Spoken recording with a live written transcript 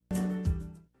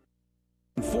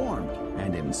informed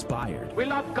and inspired. We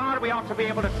love God. We ought to be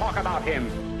able to talk about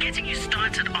Him. Getting you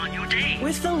started on your day.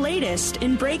 With the latest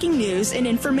in breaking news and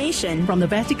information. From the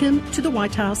Vatican to the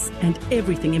White House and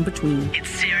everything in between. It's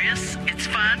serious, it's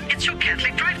fun, it's your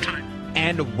Catholic Drive Time.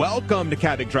 And welcome to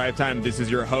Catholic Drive Time. This is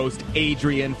your host,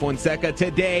 Adrian Fonseca.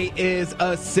 Today is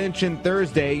Ascension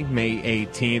Thursday, May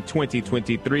 18th,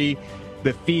 2023,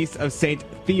 the feast of Saint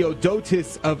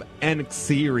Theodotus of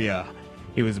Anaxaria.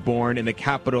 He was born in the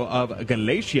capital of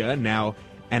Galatia, now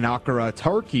Anakhara,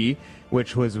 Turkey,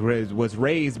 which was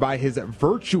raised by his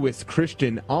virtuous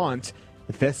Christian aunt,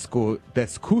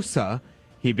 Thescusa.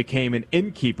 He became an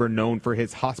innkeeper known for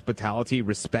his hospitality,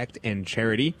 respect, and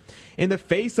charity. In the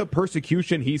face of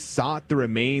persecution, he sought the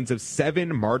remains of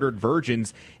 7 martyred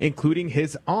virgins, including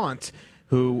his aunt,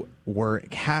 who were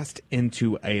cast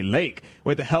into a lake.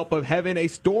 With the help of heaven, a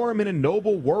storm and a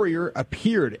noble warrior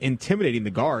appeared, intimidating the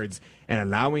guards and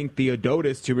allowing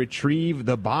Theodotus to retrieve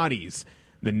the bodies.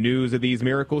 The news of these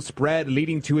miracles spread,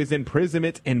 leading to his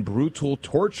imprisonment and brutal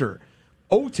torture.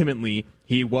 Ultimately,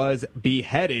 he was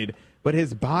beheaded, but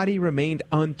his body remained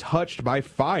untouched by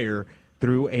fire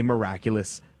through a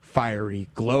miraculous fiery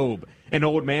globe. An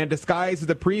old man disguised as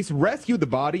a priest rescued the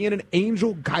body, and an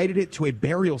angel guided it to a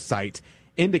burial site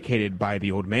indicated by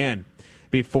the old man.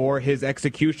 Before his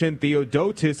execution,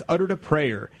 Theodotus uttered a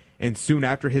prayer, and soon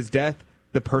after his death,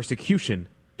 the persecution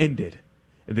ended.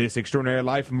 This extraordinary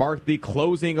life marked the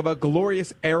closing of a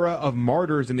glorious era of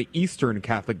martyrs in the Eastern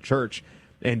Catholic Church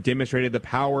and demonstrated the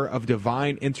power of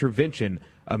divine intervention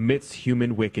amidst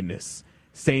human wickedness.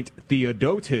 Saint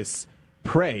Theodotus,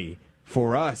 pray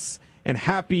for us. And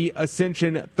happy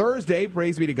Ascension Thursday.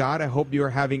 Praise be to God. I hope you are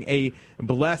having a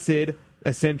blessed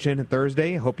Ascension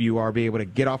Thursday. I hope you are be able to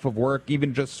get off of work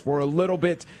even just for a little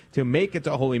bit to make it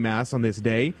to Holy Mass on this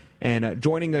day. And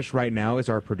joining us right now is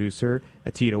our producer,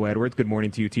 Tito Edwards. Good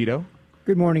morning to you, Tito.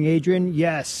 Good morning, Adrian.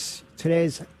 Yes,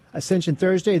 today's Ascension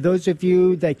Thursday. Those of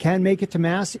you that can make it to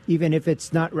Mass, even if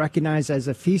it's not recognized as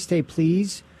a feast day,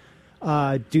 please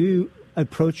do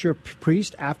approach your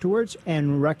priest afterwards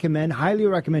and highly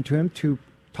recommend to him to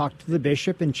talk to the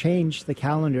bishop and change the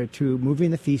calendar to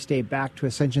moving the feast day back to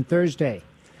Ascension Thursday.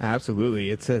 Absolutely.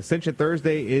 It's Ascension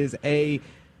Thursday is a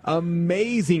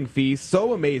amazing feast,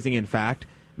 so amazing, in fact,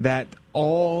 that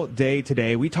all day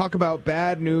today we talk about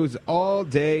bad news all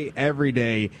day, every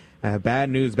day. Bad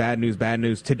news, bad news, bad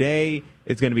news. Today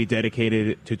is going to be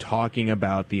dedicated to talking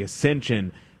about the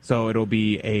Ascension. So it'll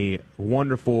be a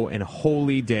wonderful and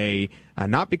holy day,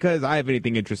 not because I have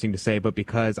anything interesting to say, but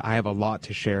because I have a lot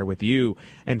to share with you.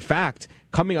 In fact,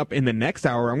 coming up in the next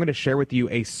hour, I'm going to share with you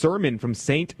a sermon from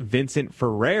Saint Vincent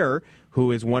Ferrer,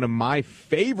 who is one of my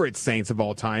favorite saints of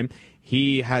all time.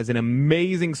 He has an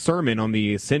amazing sermon on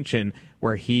the Ascension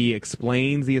where he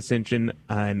explains the Ascension,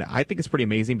 and I think it's pretty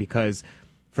amazing because,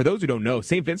 for those who don't know,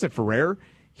 Saint Vincent Ferrer,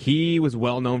 he was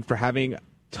well known for having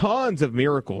tons of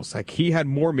miracles. Like, he had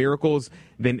more miracles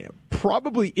than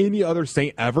probably any other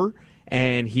saint ever.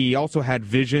 And he also had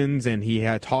visions, and he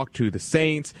had talked to the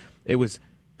saints. It was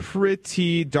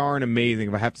pretty darn amazing,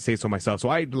 if I have to say so myself. So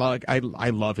I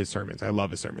love his sermons. I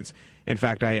love his sermons. In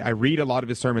fact, I read a lot of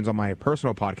his sermons on my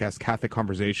personal podcast, Catholic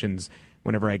Conversations.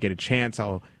 Whenever I get a chance,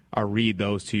 I'll read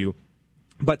those to you.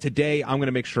 But today, I'm going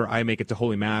to make sure I make it to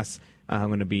Holy Mass. I'm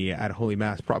going to be at Holy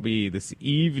Mass probably this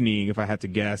evening, if I had to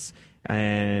guess.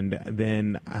 And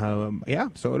then,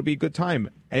 so it'll be a good time.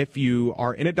 If you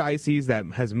are in a diocese that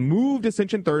has moved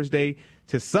Ascension Thursday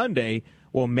to Sunday,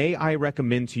 well, may I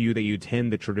recommend to you that you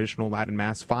attend the traditional Latin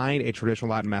Mass. Find a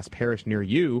traditional Latin Mass parish near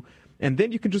you, and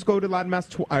then you can just go to Latin Mass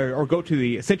or go to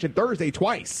the Ascension Thursday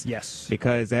twice. Yes.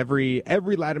 Because every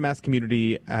Latin Mass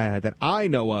community that I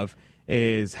know of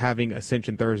is having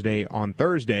Ascension Thursday on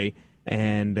Thursday.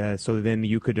 And so then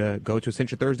you could go to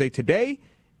Ascension Thursday today,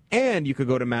 and you could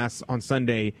go to Mass on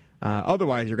Sunday.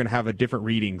 Otherwise, you're going to have different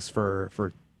readings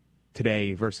for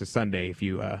today versus Sunday. If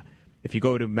you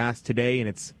go to Mass today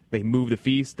and they move the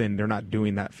feast, then they're not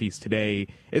doing that feast today.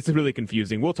 It's really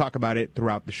confusing. We'll talk about it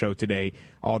throughout the show today,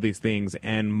 all these things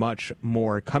and much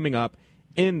more coming up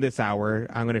in this hour.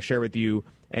 I'm going to share with you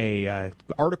a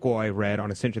article I read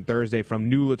on Ascension Thursday from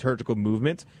New Liturgical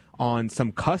Movement on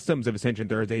some customs of Ascension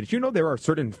Thursday. Did you know there are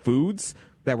certain foods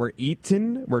that were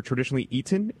traditionally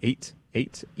eaten?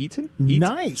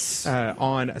 Nice.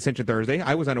 On Ascension Thursday.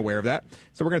 I was unaware of that.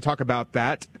 So we're going to talk about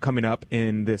that coming up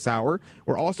in this hour.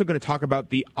 We're also going to talk about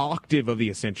the octave of the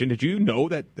Ascension. Did you know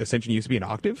that Ascension used to be an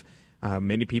octave?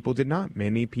 Many people did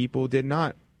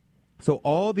not. So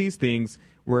all these things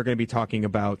we're going to be talking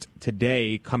about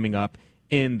today coming up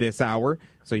in this hour.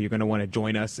 So you're going to want to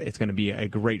join us. It's going to be a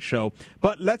great show.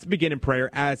 But let's begin in prayer,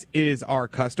 as is our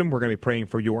custom. We're going to be praying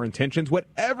for your intentions.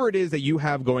 Whatever it is that you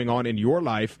have going on in your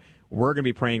life, we're going to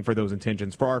be praying for those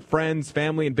intentions. For our friends,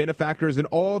 family, and benefactors, and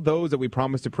all those that we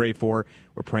promise to pray for,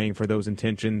 we're praying for those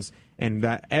intentions, and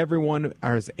that everyone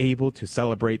is able to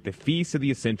celebrate the Feast of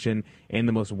the Ascension in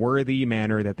the most worthy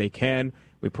manner that they can.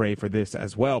 We pray for this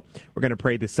as well. We're going to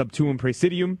pray the Sub Tuum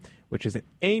Praesidium, which is an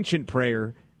ancient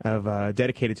prayer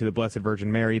dedicated to the Blessed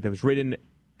Virgin Mary that was written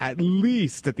at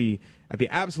least at the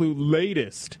absolute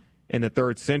latest in the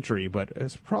 3rd century, but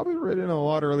it's probably written a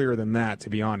lot earlier than that, to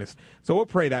be honest. So we'll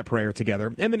pray that prayer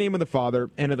together in the name of the Father,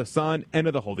 and of the Son, and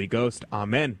of the Holy Ghost.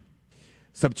 Amen.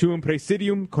 Sub tuum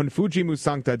praesidium confugimus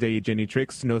sancta Dei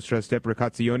genitrix nostras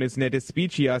deprecationes ne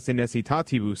despicias in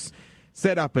necessitatibus,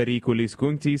 sed a periculis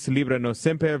cunctis libra nos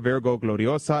semper Virgo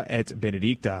gloriosa et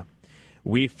benedicta.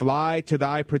 We fly to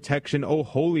thy protection, O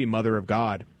Holy Mother of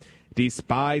God.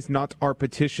 Despise not our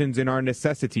petitions and our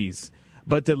necessities,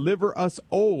 but deliver us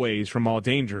always from all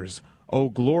dangers, O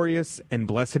glorious and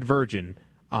blessed Virgin.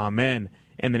 Amen.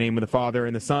 In the name of the Father,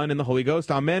 and the Son, and the Holy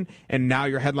Ghost. Amen. And now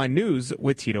your headline news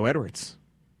with Tito Edwards.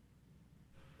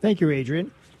 Thank you,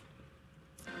 Adrian.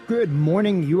 Good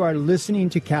morning. You are listening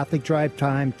to Catholic Drive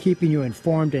Time, keeping you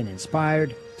informed and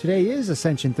inspired. Today is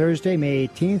Ascension Thursday, May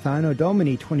 18th, Anno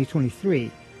Domini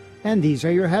 2023. And these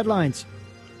are your headlines.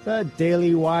 The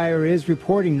Daily Wire is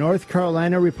reporting North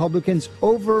Carolina Republicans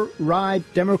override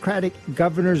Democratic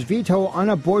governor's veto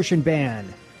on abortion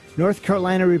ban. North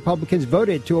Carolina Republicans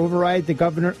voted to override the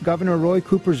Governor Roy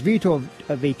Cooper's veto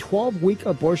of a 12-week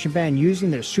abortion ban,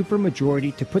 using their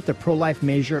supermajority to put the pro-life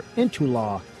measure into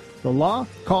law. The law,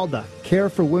 called the Care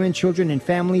for Women, Children, and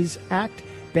Families Act,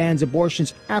 bans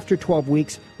abortions after 12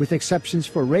 weeks, with exceptions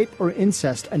for rape or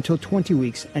incest until 20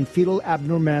 weeks and fetal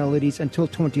abnormalities until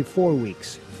 24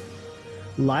 weeks.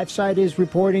 LifeSite is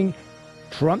reporting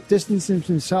Trump distances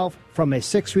himself from a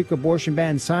 6-week abortion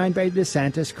ban signed by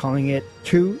DeSantis, calling it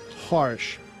too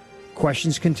harsh.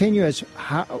 Questions continue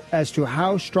as to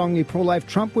how strongly pro-life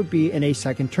Trump would be in a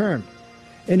second term.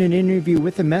 In an interview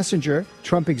with The Messenger,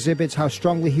 Trump exhibits how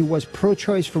strongly he was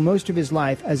pro-choice for most of his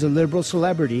life as a liberal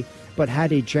celebrity, but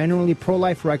had a generally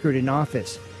pro-life record in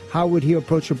office. How would he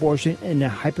approach abortion in a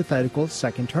hypothetical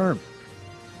second term?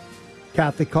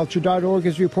 CatholicCulture.org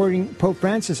is reporting Pope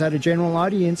Francis at a general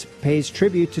audience pays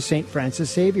tribute to St.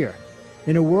 Francis Xavier.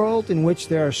 In a world in which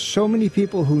there are so many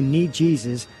people who need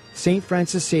Jesus, St.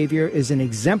 Francis Xavier is an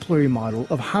exemplary model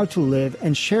of how to live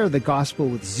and share the gospel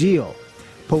with zeal.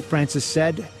 Pope Francis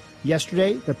said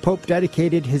yesterday the Pope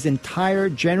dedicated his entire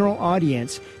general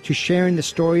audience to sharing the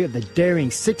story of the daring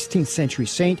 16th century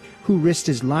saint who risked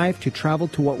his life to travel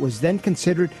to what was then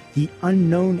considered the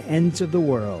unknown ends of the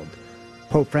world.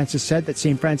 Pope Francis said that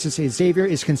St. Francis Xavier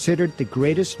is considered the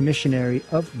greatest missionary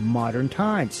of modern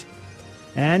times.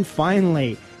 And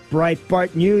finally,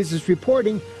 Breitbart News is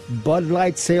reporting Bud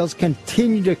Light sales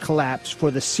continue to collapse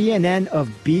for the CNN of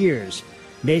beers.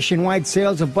 Nationwide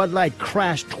sales of Bud Light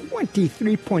crashed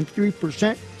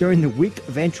 23.3% during the week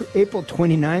of April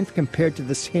 29th compared to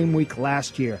the same week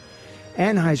last year.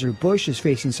 Anheuser-Busch is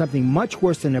facing something much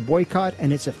worse than a boycott,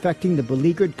 and it's affecting the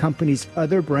beleaguered company's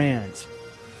other brands.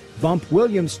 Bump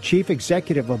Williams, chief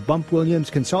executive of Bump Williams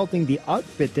Consulting, the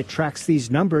outfit that tracks these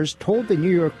numbers, told the New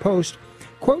York Post,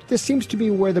 quote, "This seems to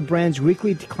be where the brand's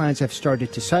weekly declines have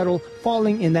started to settle,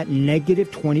 falling in that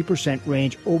negative 20%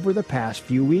 range over the past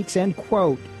few weeks," end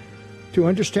quote. To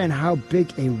understand how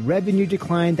big a revenue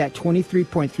decline that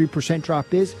 23.3%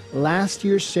 drop is, last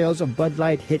year's sales of Bud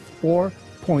Light hit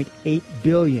 $4.8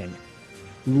 billion.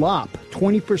 LOP,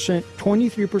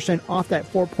 23% off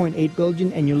that $4.8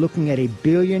 billion, and you're looking at $1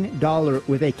 billion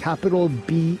with a capital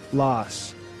B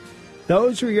loss.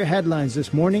 Those are your headlines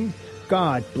this morning.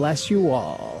 God bless you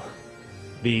all.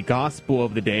 The gospel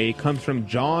of the day comes from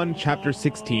John chapter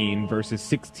 16, verses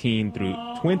 16 through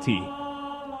 20.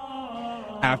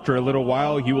 After a little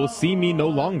while you will see me no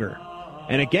longer,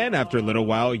 and again after a little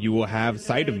while you will have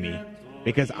sight of me,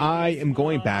 because I am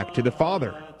going back to the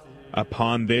Father.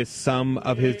 Upon this, some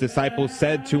of his disciples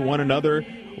said to one another,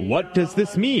 "What does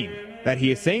this mean that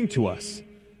he is saying to us?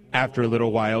 After a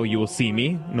little while you will see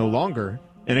me no longer,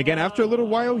 and again after a little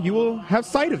while you will have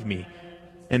sight of me.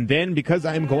 And then because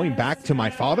I am going back to my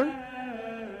Father?"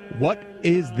 "What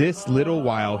is this little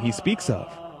while he speaks of?"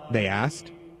 they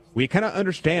asked. We cannot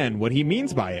understand what he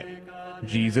means by it.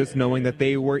 Jesus, knowing that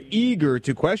they were eager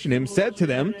to question him, said to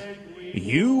them,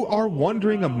 "You are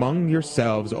wondering among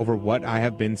yourselves over what I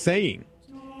have been saying.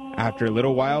 After a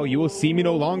little while you will see me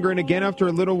no longer, and again after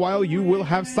a little while you will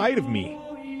have sight of me.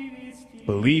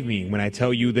 Believe me when I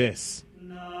tell you this.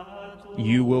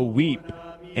 You will weep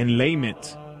and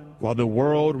lament while the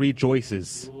world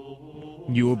rejoices.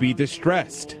 You will be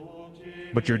distressed,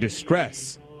 but your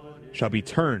distress shall be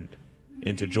turned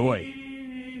into joy.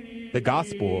 The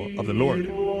Gospel of the Lord.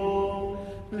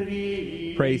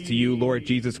 Praise to you, Lord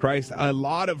Jesus Christ. A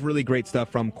lot of really great stuff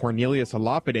from Cornelius a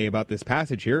Lapide about this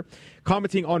passage here.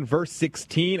 Commenting on verse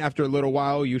 16, after a little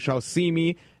while you shall see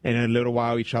me, and in a little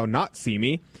while you shall not see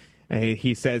me.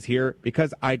 He says here,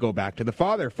 because I go back to the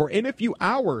Father. For in a few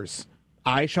hours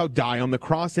I shall die on the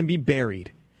cross and be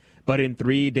buried. But in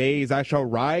 3 days I shall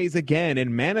rise again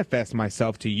and manifest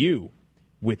myself to you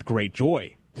with great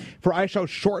joy. For I shall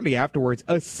shortly afterwards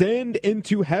ascend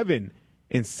into heaven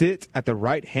and sit at the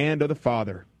right hand of the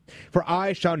Father. For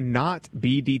I shall not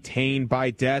be detained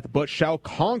by death, but shall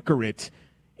conquer it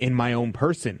in my own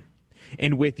person,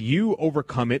 and with you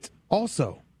overcome it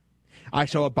also. I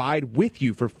shall abide with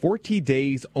you for 40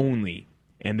 days only,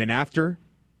 and then after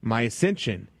my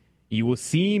ascension you will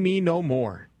see me no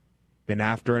more. Then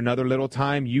after another little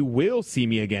time you will see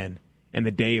me again, in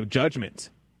the day of judgment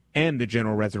and the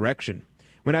general resurrection,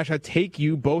 when I shall take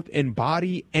you both in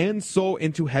body and soul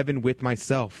into heaven with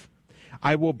myself.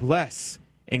 I will bless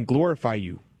and glorify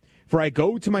you, for I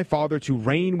go to my Father to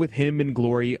reign with him in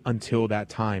glory until that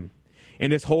time.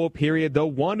 And this whole period, though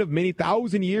one of many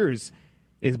thousand years,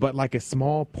 is but like a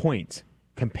small point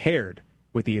compared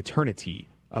with the eternity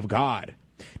of God.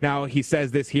 Now, he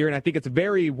says this here, and I think it's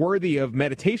very worthy of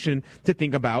meditation to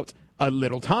think about a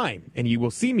little time, and you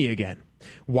will see me again.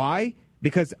 Why?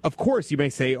 Because, of course, you may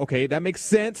say, okay, that makes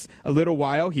sense. A little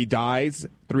while, he dies.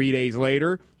 3 days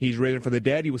later, he's risen from the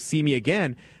dead. He will see me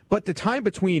again. But the time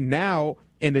between now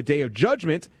and the day of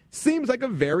judgment seems like a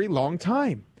very long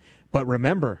time. But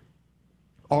remember,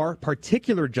 our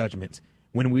particular judgment,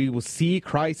 when we will see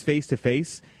Christ face to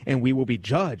face and we will be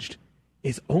judged,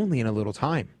 is only in a little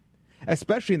time.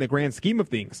 Especially in the grand scheme of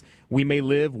things. We may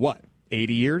live,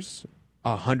 80 years?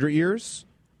 100 years?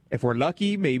 If we're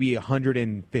lucky, maybe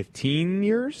 115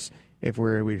 years, if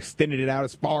we're extending it out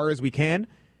as far as we can.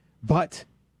 But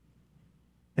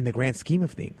in the grand scheme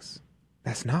of things,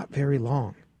 that's not very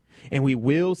long. And we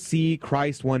will see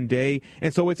Christ one day.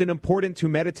 And so it's important to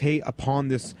meditate upon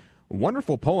this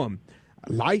wonderful poem.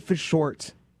 Life is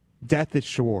short, death is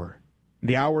sure.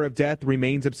 The hour of death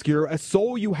remains obscure. A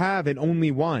soul you have and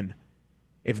only one.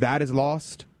 If that is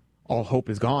lost, all hope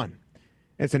is gone.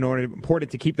 It's important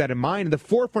to keep that in mind, in the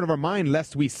forefront of our mind,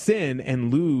 lest we sin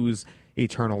and lose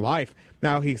eternal life.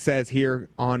 Now he says here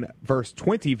on verse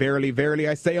 20, Verily, verily,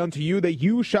 I say unto you that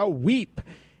you shall weep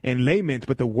and lament,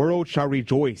 but the world shall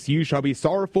rejoice. You shall be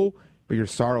sorrowful, but your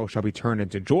sorrow shall be turned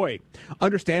into joy.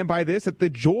 Understand by this that the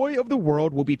joy of the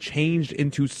world will be changed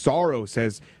into sorrow,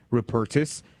 says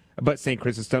Rupertus. But St.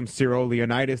 Chrysostom, Cyril,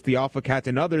 Leonidas, Theophylact,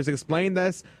 and others explain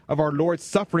this of our Lord's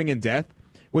suffering and death,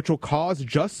 which will cause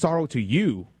just sorrow to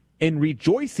you and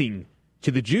rejoicing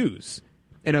to the Jews,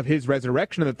 and of his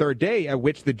resurrection on the third day, at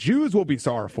which the Jews will be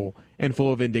sorrowful and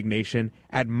full of indignation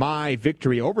at my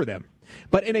victory over them.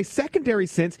 But in a secondary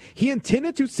sense, he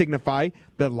intended to signify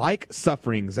the like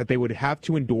sufferings that they would have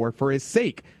to endure for his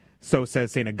sake. So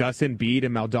says St. Augustine, Bede,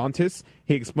 and Maldonatus.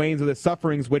 He explains the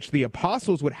sufferings which the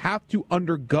apostles would have to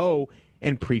undergo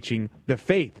in preaching the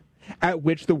faith, at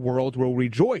which the world will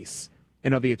rejoice,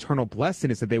 and of the eternal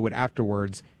blessedness that they would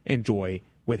afterwards enjoy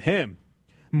with him.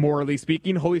 Morally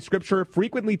speaking, Holy Scripture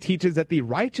frequently teaches that the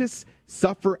righteous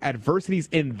suffer adversities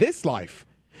in this life,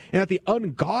 and that the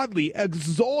ungodly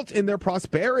exult in their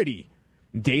prosperity.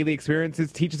 Daily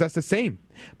experiences teaches us the same.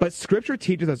 But Scripture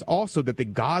teaches us also that the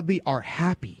godly are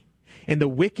happy, and the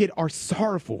wicked are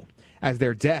sorrowful as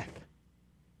their death.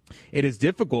 It is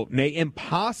difficult, nay,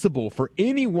 impossible for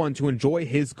anyone to enjoy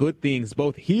his good things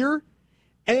both here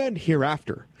and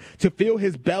hereafter, to fill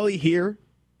his belly here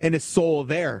and his soul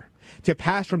there, to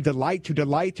pass from delight,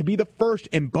 to be the first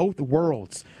in both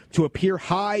worlds, to appear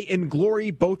high in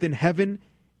glory both in heaven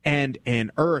and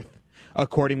in earth.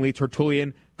 Accordingly,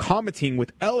 Tertullian, commenting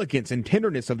with elegance and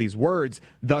tenderness of these words,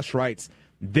 thus writes,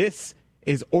 This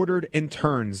is ordered in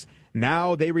turns.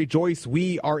 Now they rejoice,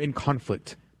 we are in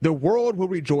conflict. The world will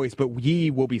rejoice, but ye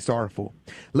will be sorrowful.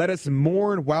 Let us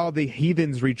mourn while the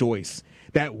heathens rejoice,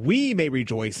 that we may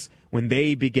rejoice when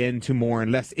they begin to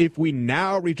mourn, lest if we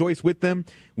now rejoice with them,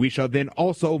 we shall then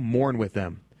also mourn with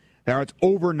them. Thou art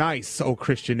over nice, O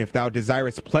Christian, if thou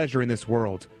desirest pleasure in this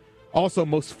world. Also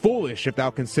most foolish, if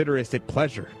thou considerest it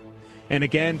pleasure. And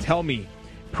again tell me,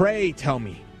 pray tell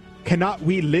me, cannot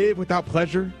we live without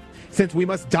pleasure, since we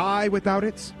must die without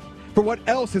it? For what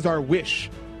else is our wish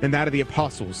than that of the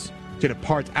apostles, to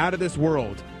depart out of this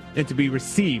world and to be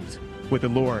received with the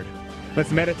Lord?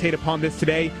 Let's meditate upon this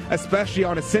today, especially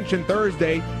on Ascension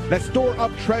Thursday. Let's store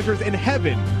up treasures in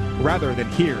heaven rather than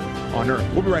here on earth.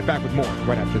 We'll be right back with more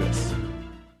right after this.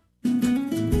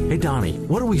 Hey, Donnie,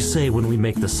 what do we say when we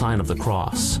make the sign of the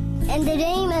cross? In the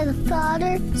name of the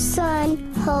Father,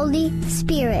 Son, Holy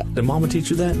Spirit. Did Mama teach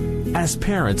you that? As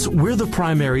parents, we're the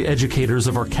primary educators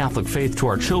of our Catholic faith to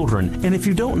our children, and if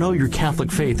you don't know your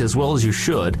Catholic faith as well as you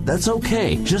should, that's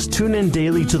okay. Just tune in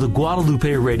daily to the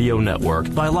Guadalupe Radio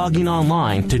Network by logging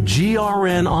online to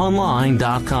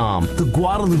grnonline.com. The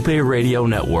Guadalupe Radio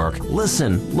Network.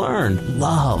 Listen, learn,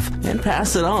 love, and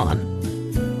pass it on.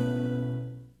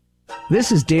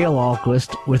 This is Dale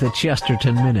Ahlquist with a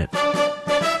Chesterton Minute.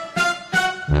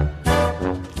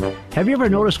 Have you ever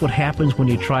noticed what happens when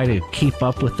you try to keep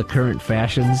up with the current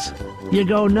fashions? You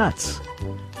go nuts.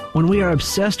 When we are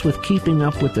obsessed with keeping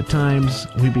up with the times,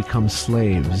 we become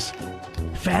slaves.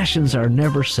 Fashions are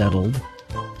never settled.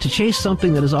 To chase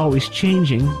something that is always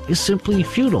changing is simply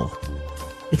futile.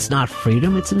 It's not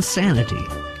freedom, it's insanity.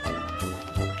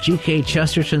 G.K.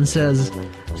 Chesterton says,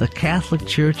 "The Catholic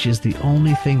Church is the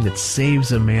only thing that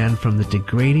saves a man from the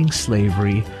degrading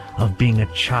slavery of being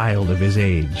a child of his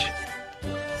age."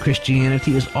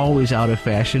 Christianity is always out of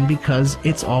fashion because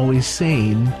it's always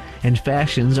sane, and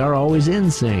fashions are always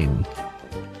insane.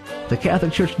 The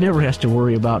Catholic Church never has to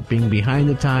worry about being behind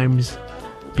the times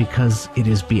because it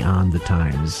is beyond the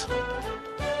times.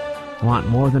 Want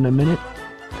more than a minute?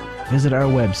 Visit our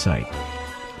website,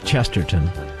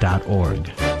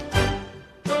 chesterton.org.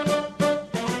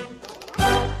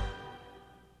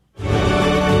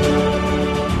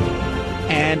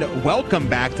 And welcome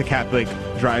back to Catholic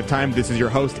Drive Time. This is your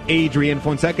host, Adrian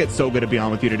Fonseca. It's so good to be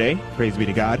on with you today. Praise be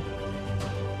to God.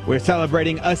 We're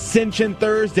celebrating Ascension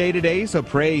Thursday today, so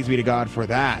praise be to God for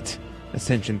that.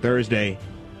 Ascension Thursday.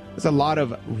 There's a lot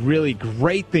of really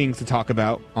great things to talk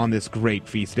about on this great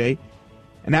feast day.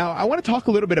 And now I want to talk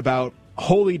a little bit about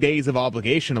Holy Days of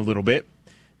Obligation a little bit.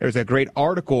 There's a great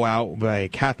article out by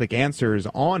Catholic Answers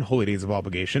on Holy Days of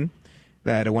Obligation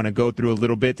that I want to go through a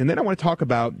little bit, and then I want to talk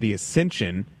about the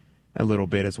Ascension a little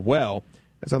bit as well.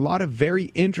 There's a lot of very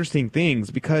interesting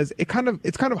things because it's kind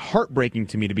of heartbreaking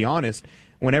to me, to be honest,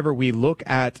 whenever we look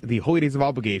at the Holy Days of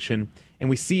Obligation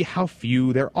and we see how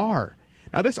few there are.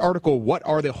 Now, this article, What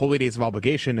Are the Holy Days of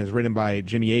Obligation, is written by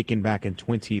Jimmy Akin back in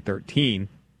 2013.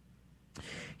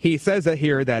 He says that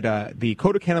here that the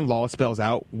Code of Canon Law spells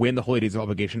out when the Holy Days of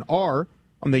Obligation are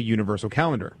on the universal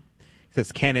calendar. It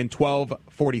says Canon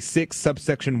 1246,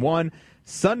 subsection 1,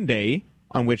 Sunday,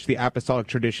 on which the apostolic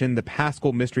tradition, the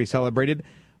Paschal mystery celebrated,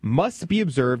 must be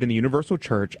observed in the universal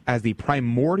church as the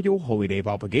primordial holy day of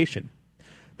obligation.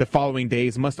 The following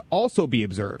days must also be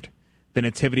observed: the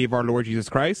Nativity of our Lord Jesus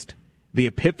Christ, the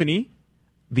Epiphany,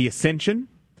 the Ascension,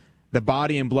 the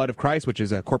body and blood of Christ, which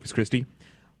is Corpus Christi,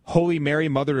 Holy Mary,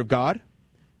 Mother of God,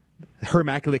 her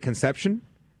Immaculate Conception,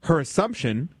 her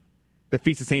Assumption, the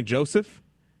Feast of St. Joseph,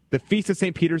 the Feast of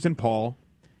St. Peter's and Paul,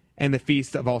 and the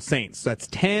Feast of All Saints. So that's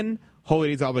 10 Holy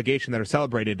Days of Obligation that are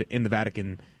celebrated in the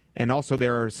Vatican. And also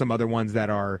there are some other ones that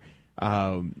are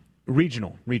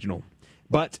regional.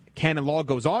 But canon law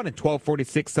goes on in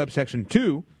 1246, subsection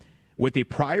 2. With the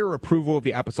prior approval of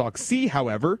the Apostolic See,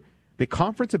 however, the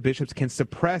Conference of Bishops can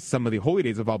suppress some of the Holy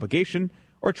Days of Obligation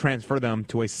or transfer them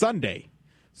to a Sunday.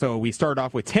 So we started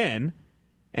off with 10,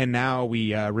 and now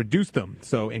we reduce them.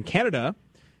 So in Canada,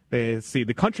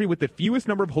 the country with the fewest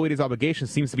number of Holy Days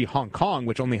obligations seems to be Hong Kong,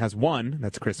 which only has one.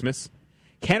 That's Christmas.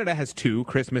 Canada has 2,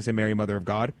 Christmas and Mary, Mother of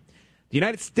God. The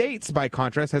United States, by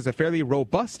contrast, has a fairly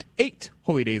robust 8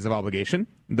 Holy Days of obligation,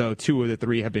 though 2 of the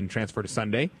 3 have been transferred to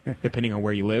Sunday, depending on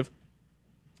where you live.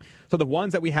 So the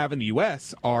ones that we have in the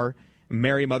U.S. are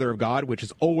Mary, Mother of God, which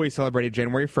is always celebrated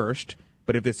January 1st,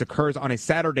 but if this occurs on a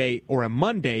Saturday or a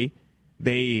Monday,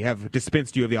 they have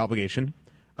dispensed you of the obligation.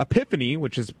 Epiphany,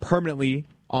 which is permanently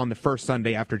on the first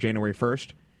Sunday after January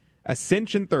 1st.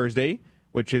 Ascension Thursday,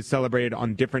 which is celebrated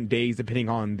on different days depending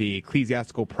on the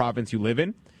ecclesiastical province you live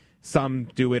in. Some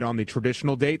do it on the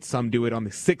traditional date. Some do it on the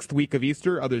 6th week of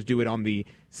Easter. Others do it on the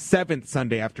 7th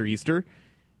Sunday after Easter.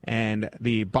 And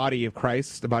the body of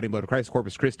Christ, the body and blood of Christ,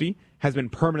 Corpus Christi, has been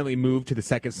permanently moved to the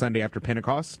 2nd Sunday after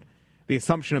Pentecost. The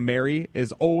Assumption of Mary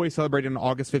is always celebrated on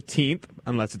August 15th,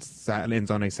 unless it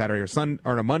ends on a Saturday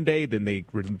or a Monday. Then they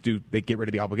get rid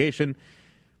of the obligation.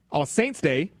 All Saints'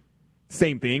 Day,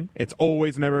 same thing. It's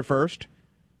always November 1st.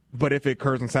 But if it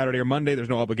occurs on Saturday or Monday, there's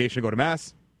no obligation to go to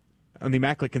Mass. And the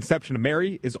Immaculate Conception of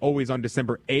Mary is always on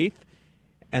December 8th,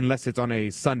 unless it's on a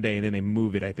Sunday, and then they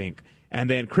move it, I think. And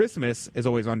then Christmas is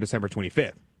always on December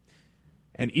 25th.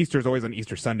 And Easter is always on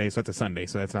Easter Sunday, so it's a Sunday,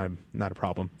 so that's not a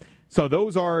problem. So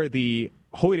those are the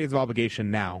holy days of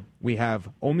obligation now. We have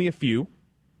only a few.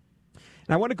 And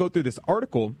I want to go through this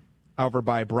article over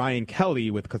by Brian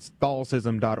Kelly with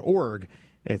Catholicism.org.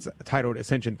 It's titled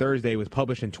Ascension Thursday. It was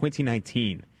published in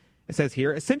 2019. It says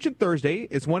here, Ascension Thursday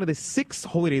is one of the 6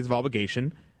 holy days of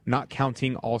obligation, not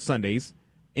counting all Sundays,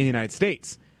 in the United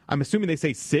States. I'm assuming they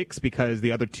say 6 because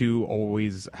the other 2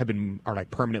 always are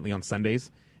like permanently on Sundays.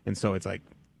 And so it's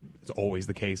always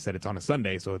the case that it's on a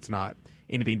Sunday, so it's not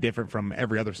anything different from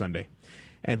every other Sunday.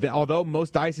 And although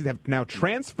most dioceses have now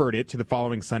transferred it to the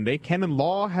following Sunday, canon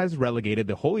law has relegated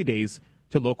the holy days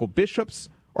to local bishops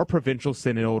or provincial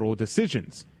synodal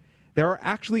decisions. There are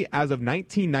actually, as of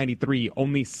 1993,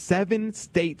 only 7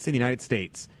 states in the United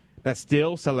States that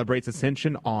still celebrates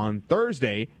Ascension on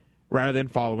Thursday rather than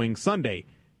following Sunday.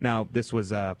 Now, this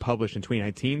was published in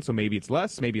 2019, so maybe it's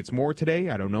less, maybe it's more today.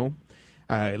 I don't know.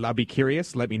 I'll be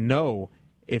curious. Let me know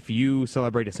if you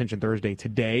celebrate Ascension Thursday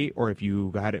today or if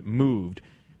you had it moved.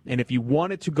 And if you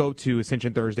wanted to go to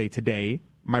Ascension Thursday today,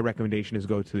 my recommendation is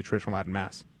go to the traditional Latin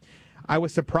Mass. I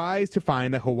was surprised to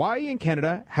find that Hawaii and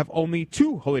Canada have only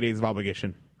 2 holy days of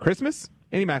obligation, Christmas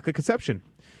and Immaculate Conception.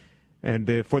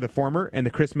 And for the former, and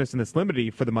the Christmas and the Solemnity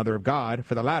for the Mother of God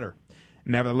for the latter.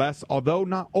 Nevertheless, although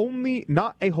not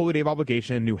a holy day of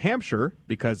obligation in New Hampshire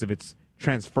because of its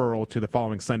transferal to the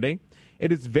following Sunday,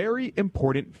 it is very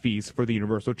important feast for the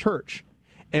Universal Church.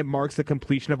 It marks the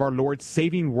completion of our Lord's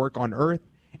saving work on earth,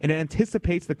 and it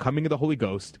anticipates the coming of the Holy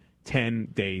Ghost 10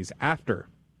 days after.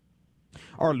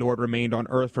 Our Lord remained on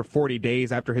earth for 40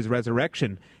 days after his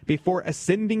resurrection, before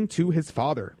ascending to his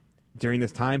Father. During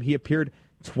this time, he appeared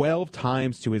 12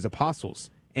 times to his apostles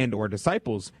and or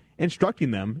disciples, instructing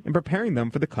them and preparing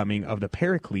them for the coming of the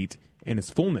Paraclete in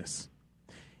his fullness.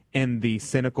 In the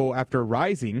cenacle after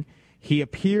rising, he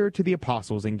appeared to the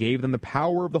apostles and gave them the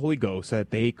power of the Holy Ghost so that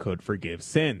they could forgive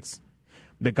sins.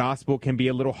 The gospel can be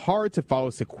a little hard to follow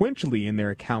sequentially in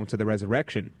their accounts of the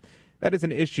resurrection. That is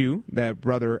an issue that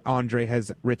Brother Andre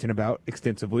has written about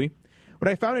extensively. What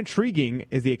I found intriguing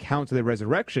is the account of the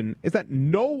resurrection is that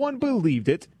no one believed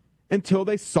it until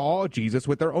they saw Jesus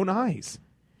with their own eyes.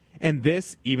 And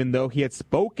this, even though he had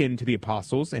spoken to the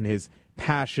apostles in his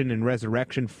passion and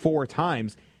resurrection 4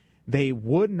 times, they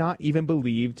would not even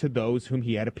believe to those whom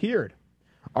he had appeared.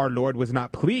 Our Lord was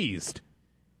not pleased.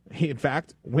 In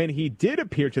fact, when he did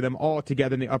appear to them all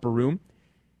together in the upper room,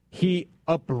 he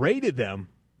upbraided them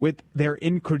with their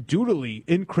incredulity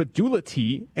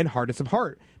and hardness of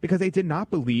heart, because they did not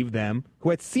believe them who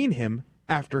had seen him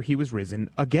after he was risen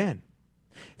again.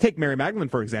 Take Mary Magdalene,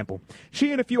 for example.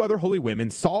 She and a few other holy women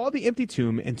saw the empty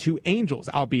tomb and 2 angels,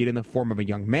 albeit in the form of a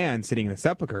young man sitting in the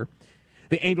sepulchre.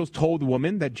 The angels told the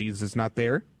woman that Jesus is not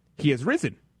there. He has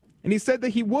risen. And he said that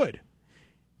he would.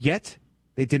 Yet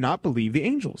they did not believe the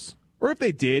angels. Or if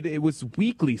they did, it was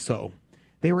weakly so.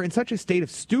 They were in such a state of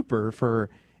stupor, for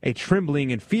a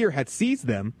trembling and fear had seized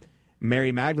them.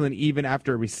 Mary Magdalene, even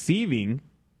after receiving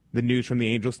the news from the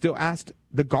angel, still asked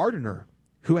the gardener,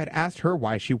 who had asked her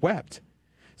why she wept,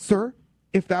 "Sir,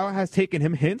 if thou hast taken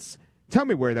him hence, tell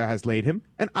me where thou hast laid him,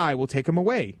 and I will take him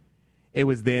away." It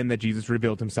was then that Jesus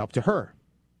revealed himself to her.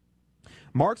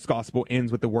 Mark's gospel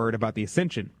ends with the word about the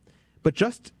ascension, but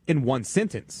just in 1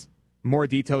 sentence. More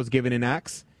details given in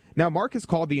Acts. Now, Mark is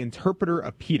called the interpreter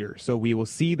of Peter, so we will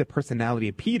see the personality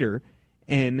of Peter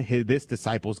in this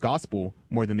disciple's gospel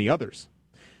more than the others.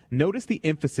 Notice the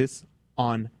emphasis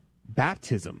on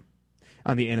baptism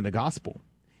on the end of the gospel.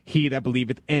 He that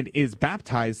believeth and is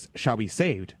baptized shall be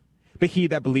saved, but he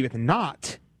that believeth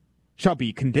not shall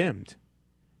be condemned.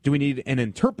 Do we need an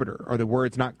interpreter? Are the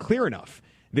words not clear enough?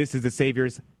 This is the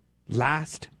Savior's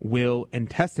last will and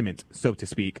testament, so to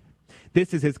speak.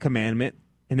 This is his commandment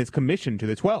and his commission to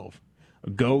the 12.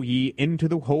 Go ye into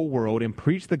the whole world and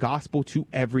preach the gospel to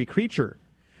every creature.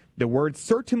 The word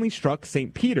certainly struck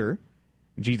St. Peter.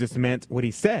 Jesus meant what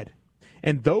he said.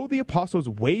 And though the apostles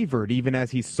wavered even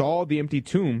as he saw the empty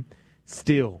tomb,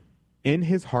 still in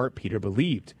his heart Peter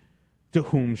believed. To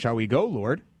whom shall we go,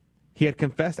 Lord? He had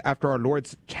confessed after our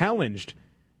Lord's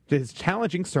his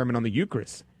challenging sermon on the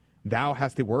Eucharist, "Thou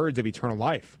hast the words of eternal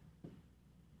life."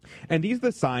 And these are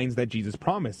the signs that Jesus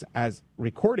promised, as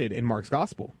recorded in Mark's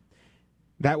gospel,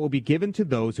 that will be given to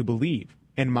those who believe.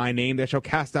 In my name they shall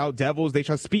cast out devils, they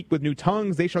shall speak with new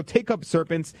tongues, they shall take up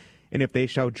serpents, and if they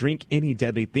shall drink any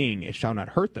deadly thing, it shall not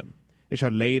hurt them. They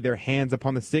shall lay their hands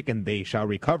upon the sick, and they shall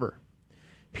recover.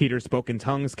 Peter spoke in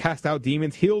tongues, cast out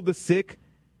demons, healed the sick.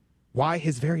 Why,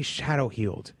 his very shadow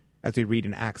healed, as we read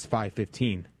in Acts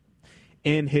 5:15.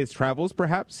 In his travels,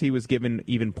 perhaps, he was given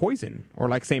even poison, or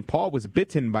like St. Paul, was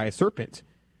bitten by a serpent.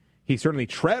 He certainly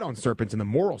tread on serpents in the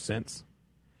moral sense.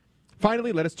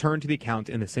 Finally, let us turn to the account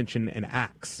in Ascension and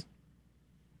Acts.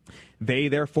 They,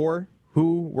 therefore,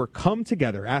 who were come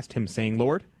together, asked him, saying,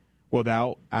 Lord, wilt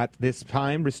thou at this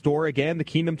time restore again the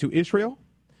kingdom to Israel?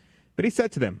 But he said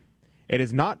to them, It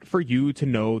is not for you to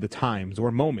know the times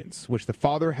or moments which the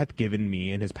Father hath given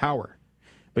me in his power.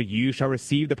 But you shall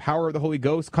receive the power of the Holy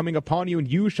Ghost coming upon you,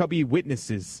 and you shall be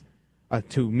witnesses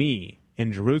to me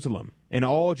in Jerusalem, in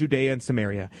all Judea and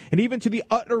Samaria, and even to the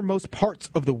uttermost parts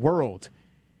of the world.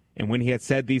 And when he had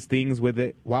said these things with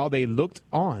it, while they looked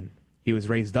on, he was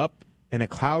raised up, and a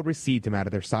cloud received him out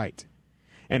of their sight.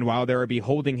 And while they were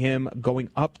beholding him going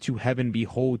up to heaven,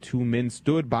 behold, 2 men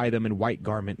stood by them in white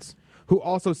garments, who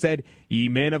also said, Ye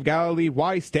men of Galilee,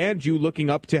 why stand you looking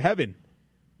up to heaven?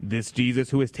 This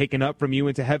Jesus who is taken up from you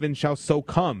into heaven shall so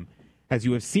come, as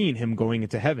you have seen him going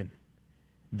into heaven.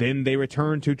 Then they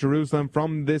returned to Jerusalem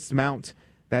from this mount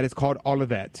that is called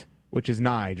Olivet, which is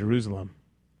nigh Jerusalem,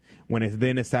 when it is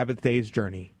then a Sabbath day's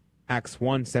journey. Acts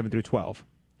 1, 7-12.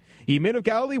 Ye men of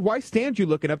Galilee, why stand you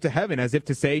looking up to heaven, as if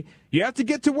to say, You have to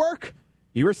get to work.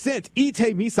 You are sent.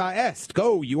 Ite missa est.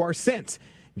 Go, you are sent.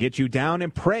 Get you down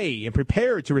and pray and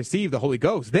prepare to receive the Holy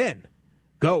Ghost. Then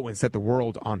go and set the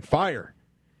world on fire.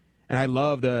 And I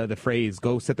love the phrase,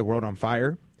 go set the world on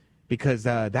fire, because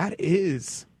that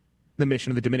is the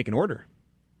mission of the Dominican order.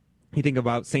 You think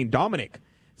about St. Dominic,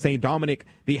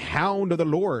 the hound of the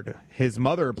Lord. His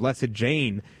mother, Blessed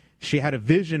Jane, she had a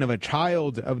vision of the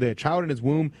child in his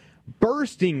womb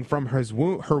bursting from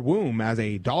her womb as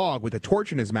a dog with a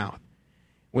torch in his mouth,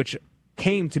 which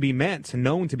known to be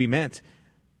meant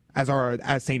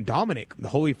as St. Dominic, the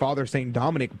Holy Father St.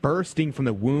 Dominic, bursting from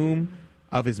the womb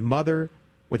of his mother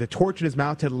with a torch in his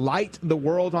mouth to light the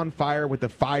world on fire with the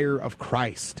fire of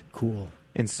Christ. Cool.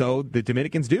 And so the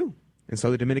Dominicans do. And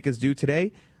so the Dominicans do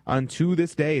today. Unto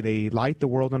this day, they light the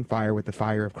world on fire with the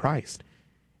fire of Christ.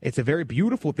 It's a very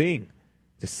beautiful thing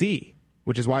to see,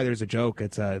 which is why there's a joke.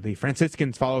 It's the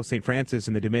Franciscans follow St. Francis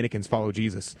and the Dominicans follow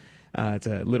Jesus. It's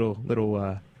a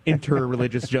little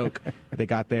inter-religious joke that they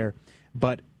got there.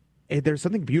 But there's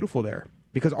something beautiful there,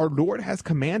 because our Lord has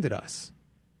commanded us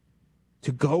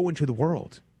to go into the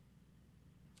world.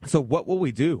 So what will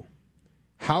we do?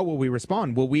 How will we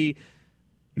respond? Will we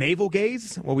navel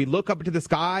gaze? Will we look up into the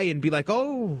sky and be like,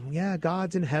 oh, yeah,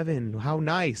 God's in heaven. How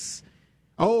nice.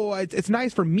 Oh, it's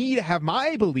nice for me to have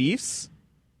my beliefs.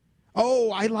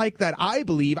 Oh, I like that. I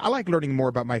believe. I like learning more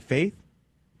about my faith.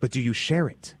 But do you share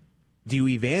it? Do you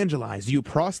evangelize? Do you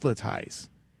proselytize?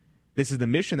 This is the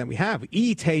mission that we have.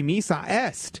 Ite missa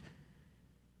est.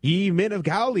 Ye men of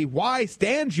Galilee, why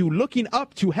stand you looking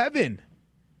up to heaven?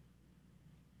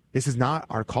 This is not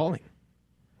our calling.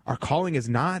 Our calling is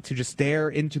not to just stare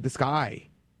into the sky.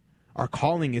 Our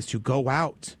calling is to go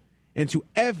out into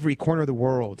every corner of the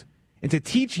world and to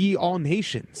teach ye all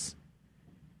nations.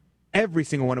 Every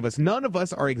single one of us. None of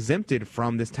us are exempted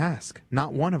from this task.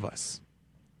 Not one of us.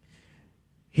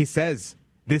 He says,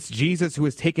 this Jesus who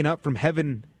is taken up from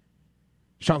heaven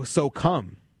shall so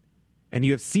come, and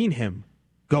you have seen him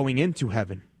going into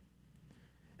heaven.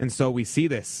 And so we see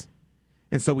this.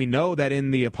 And so we know that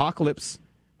in the apocalypse,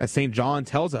 as St. John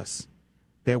tells us,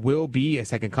 there will be a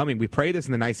second coming. We pray this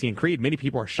in the Nicene Creed. Many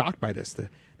people are shocked by this,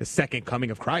 the second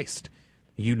coming of Christ.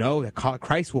 You know that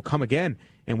Christ will come again,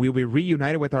 and we will be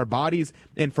reunited with our bodies.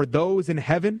 And for those in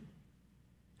heaven,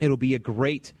 it'll be a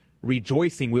great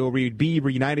rejoicing. We will be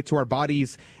reunited to our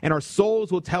bodies, and our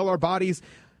souls will tell our bodies,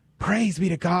 praise be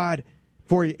to God,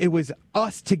 for it was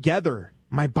us together,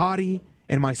 my body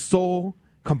and my soul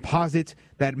composite,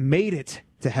 that made it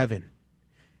to heaven.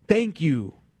 Thank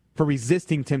you for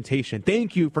resisting temptation.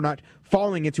 Thank you for not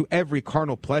falling into every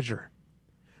carnal pleasure.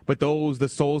 But the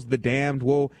souls of the damned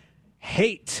will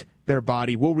hate their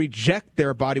body, will reject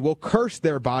their body, will curse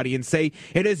their body and say,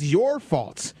 it is your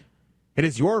fault. It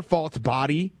is your fault,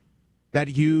 body,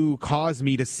 that you caused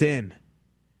me to sin.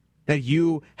 That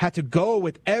you had to go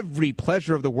with every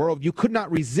pleasure of the world. You could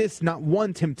not resist not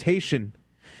one temptation.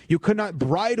 You could not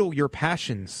bridle your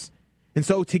passions. And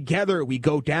so together we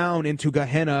go down into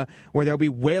Gehenna, where there will be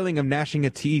wailing of gnashing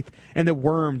of teeth, and the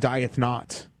worm dieth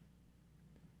not.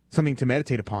 Something to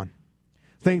meditate upon.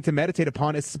 Something to meditate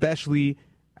upon, especially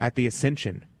at the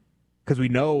ascension, because we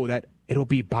know that it'll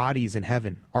be bodies in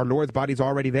heaven. Our Lord's body is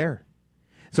already there.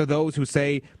 So those who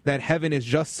say that heaven is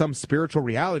just some spiritual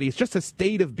reality, it's just a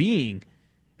state of being,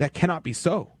 that cannot be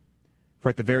so. For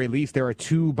at the very least, there are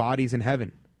two bodies in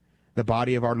heaven. The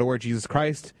body of our Lord Jesus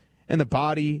Christ and the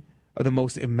body of the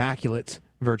most immaculate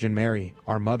Virgin Mary,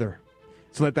 our mother.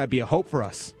 So let that be a hope for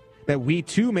us, that we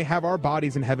too may have our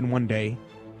bodies in heaven one day.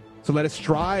 So let us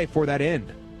strive for that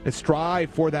end. Let's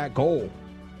strive for that goal.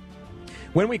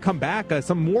 When we come back,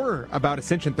 some more about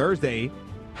Ascension Thursday.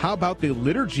 How about the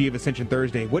liturgy of Ascension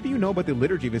Thursday? What do you know about the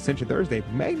liturgy of Ascension Thursday?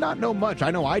 May not know much.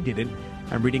 I know I didn't.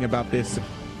 I'm reading about this.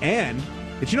 And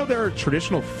did you know there are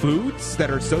traditional foods that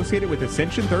are associated with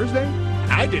Ascension Thursday?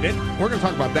 I didn't. We're going to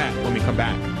talk about that when we come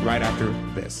back right after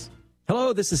this.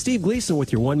 Hello, this is Steve Gleason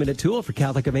with your one-minute tool for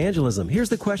Catholic evangelism. Here's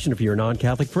the question for your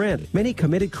non-Catholic friend. Many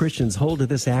committed Christians hold to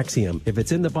this axiom. If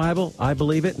it's in the Bible, I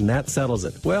believe it, and that settles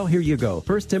it. Well, here you go.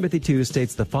 1 Timothy 2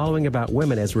 states the following about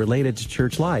women as related to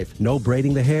church life. No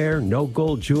braiding the hair, no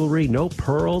gold jewelry, no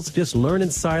pearls. Just learn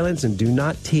in silence and do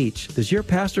not teach. Does your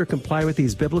pastor comply with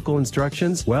these biblical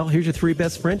instructions? Well, here's your 3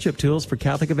 best friendship tools for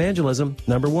Catholic evangelism.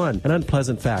 Number 1, an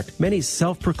unpleasant fact. Many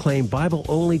self-proclaimed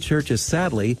Bible-only churches,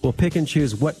 sadly, will pick and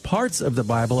choose what parts of the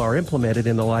Bible are implemented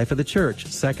in the life of the church.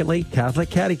 Secondly, Catholic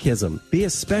catechism. Be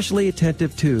especially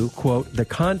attentive to, quote, the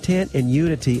content and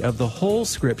unity of the whole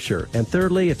Scripture. And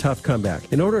thirdly, a tough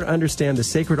comeback. In order to understand the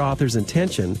sacred author's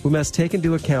intention, we must take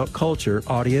into account culture,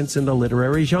 audience, and the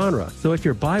literary genre. So if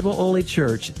your Bible-only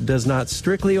church does not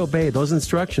strictly obey those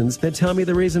instructions, then tell me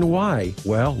the reason why.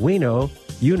 Well, we know.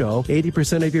 You know,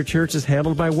 80% of your church is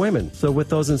handled by women. So with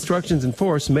those instructions in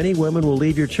force, many women will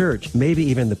leave your church, maybe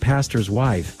even the pastor's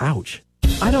wife. Ouch.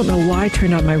 I don't know why I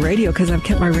turned on my radio because I've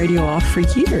kept my radio off for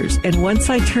years. And once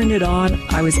I turned it on,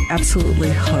 I was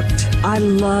absolutely hooked. I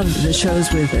love the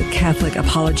shows with a Catholic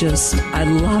apologist. I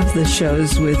love the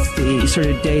shows with the sort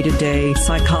of day-to-day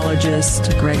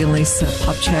psychologist, Greg and Lisa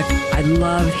Popchak. I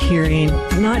love hearing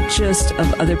not just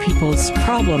of other people's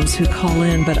problems who call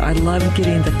in, but I love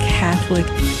getting the Catholic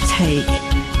take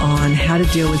on how to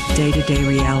deal with day-to-day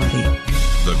reality.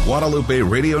 The Guadalupe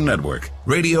Radio Network,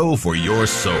 radio for your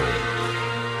soul.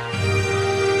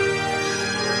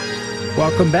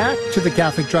 Welcome back to the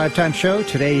Catholic Drive Time Show.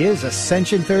 Today is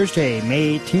Ascension Thursday,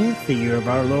 May 18th, the year of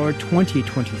our Lord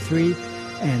 2023.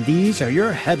 And these are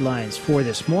your headlines for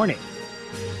this morning.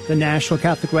 The National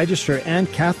Catholic Register and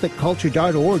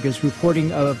CatholicCulture.org is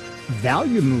reporting of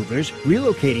value movers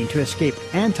relocating to escape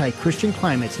anti-Christian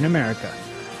climates in America.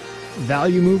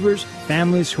 Value movers,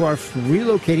 families who are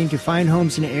relocating to find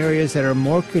homes in areas that are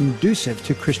more conducive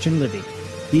to Christian living.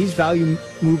 These value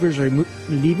movers are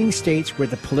leaving states where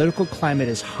the political climate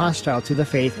is hostile to the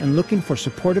faith and looking for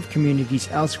supportive communities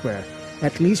elsewhere,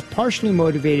 at least partially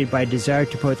motivated by a desire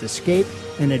to both escape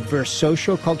an adverse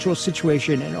social-cultural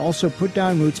situation and also put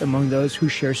down roots among those who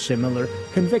share similar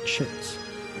convictions.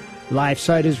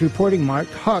 LifeSite is reporting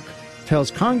Mark Huck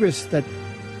tells Congress that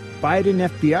Biden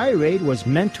FBI raid was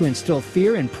meant to instill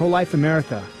fear in pro-life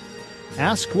America.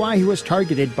 Asked why he was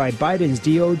targeted by Biden's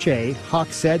DOJ, Hawk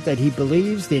said that he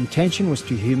believes the intention was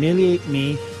to humiliate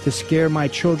me, to scare my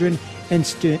children, and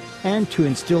to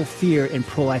instill fear in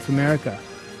pro-life America.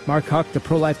 Mark Huck, the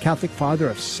pro-life Catholic father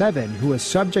of 7, who was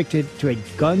subjected to a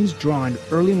guns-drawn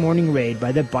early morning raid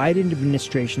by the Biden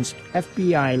administration's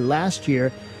FBI last year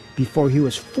before he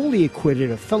was fully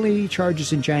acquitted of felony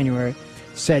charges in January,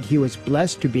 said he was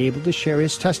blessed to be able to share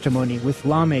his testimony with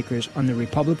lawmakers on the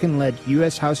Republican-led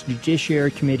U.S. House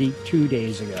Judiciary Committee 2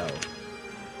 days ago.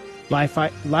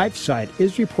 LifeSite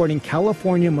is reporting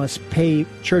California must pay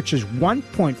churches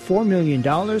 $1.4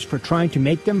 million for trying to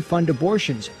make them fund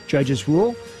abortions. Judges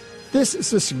rule, this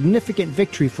is a significant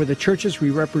victory for the churches we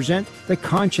represent, the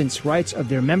conscience rights of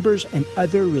their members, and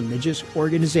other religious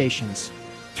organizations.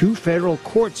 2 federal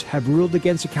courts have ruled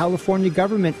against the California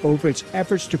government over its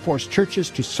efforts to force churches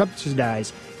to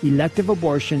subsidize elective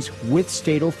abortions, with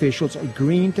state officials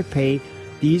agreeing to pay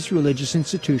these religious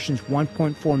institutions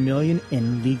 $1.4 million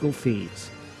in legal fees.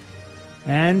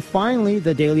 And finally,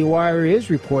 the Daily Wire is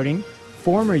reporting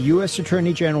former U.S.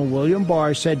 Attorney General William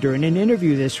Barr said during an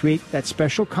interview this week that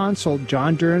Special Counsel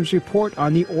John Durham's report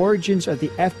on the origins of the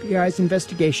FBI's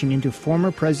investigation into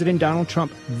former President Donald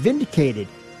Trump vindicated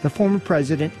the former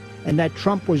president, and that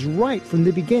Trump was right from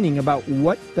the beginning about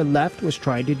what the left was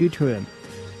trying to do to him.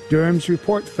 Durham's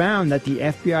report found that the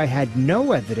FBI had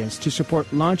no evidence to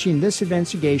support launching this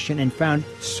investigation and found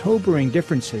sobering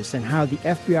differences in how the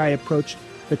FBI approached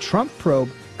the Trump probe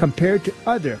compared to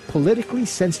other politically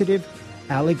sensitive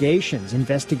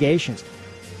investigations.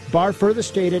 Barr further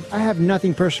stated, I have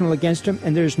nothing personal against him,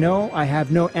 and I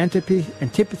have no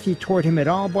antipathy toward him at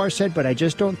all, Barr said, but I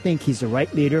just don't think he's the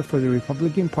right leader for the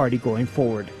Republican Party going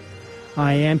forward.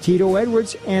 I am Tito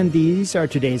Edwards, and these are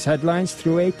today's headlines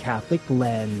through a Catholic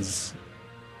lens.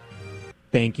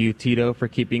 Thank you, Tito, for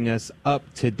keeping us up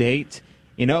to date.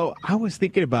 You know, I was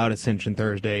thinking about Ascension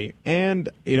Thursday, and,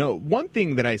 you know, one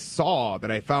thing that I saw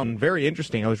that I found very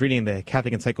interesting, I was reading the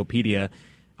Catholic Encyclopedia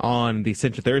on the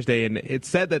Ascension Thursday, and it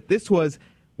said that this was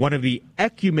one of the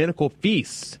ecumenical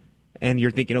feasts. And you're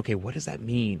thinking, okay, what does that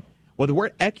mean? Well, the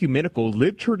word ecumenical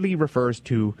literally refers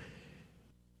to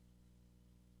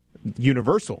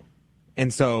universal.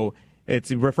 And so it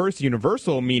refers to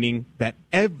universal, meaning that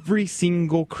every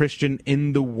single Christian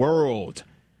in the world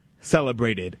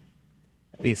celebrated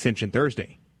the Ascension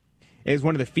Thursday. It is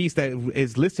one of the feasts that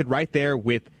is listed right there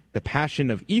with the Passion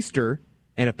of Easter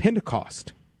and a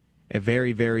Pentecost. A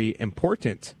very, very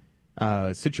important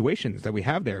situations that we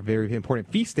have there. Very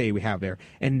important feast day we have there.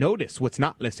 And notice what's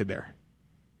not listed there.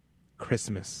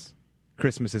 Christmas.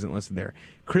 Christmas isn't listed there.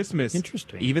 Christmas,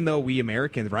 interesting. Even though we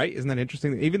Americans, right? Isn't that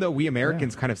interesting? Even though we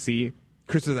Americans kind of see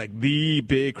Christmas like the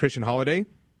big Christian holiday,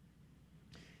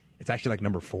 it's actually like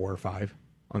number 4 or 5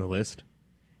 on the list.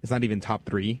 It's not even top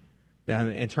 3.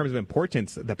 In terms of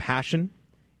importance, the Passion,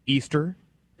 Easter,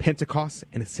 Pentecost,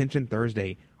 and Ascension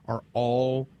Thursday are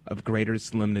all of greater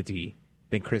solemnity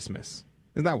than Christmas.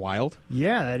 Isn't that wild?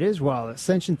 Yeah, that is wild.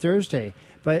 Ascension Thursday.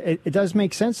 But it does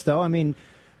make sense, though. I mean,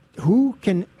 who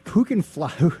can fly?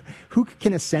 Who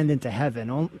can ascend into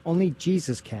heaven? Only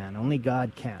Jesus can. Only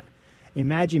God can.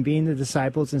 Imagine being the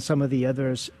disciples and some of the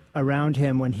others around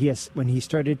him when he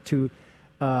started to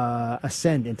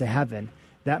ascend into heaven.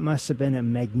 That must have been a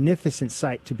magnificent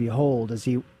sight to behold as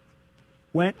he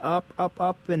went up, up,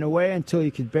 up, and away until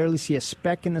you could barely see a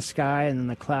speck in the sky, and then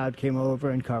the cloud came over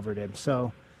and covered him.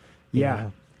 So,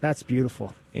 yeah. That's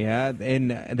beautiful. Yeah, and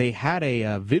they had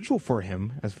a vigil for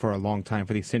him as for a long time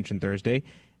for the Ascension Thursday,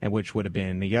 and which would have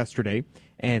been yesterday.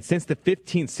 And since the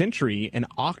 15th century, an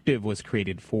octave was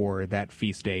created for that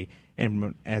feast day,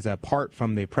 and as a part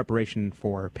from the preparation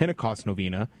for Pentecost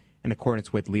novena, in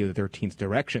accordance with Leo XIII's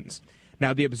directions.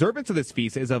 Now, the observance of this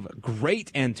feast is of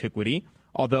great antiquity,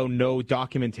 although no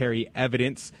documentary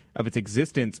evidence of its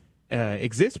existence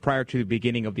exists prior to the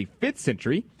beginning of the 5th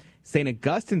century. St.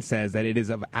 Augustine says that it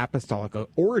is of apostolic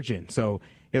origin. So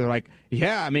they're like,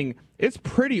 yeah, I mean, it's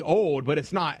pretty old, but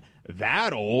it's not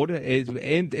that old.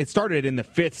 It started in the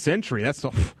 5th century. That's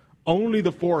only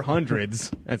the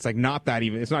 400s. It's like not that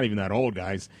even. It's not even that old,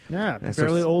 guys. Yeah,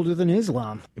 barely older than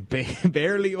Islam.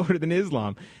 Barely older than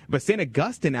Islam. But St.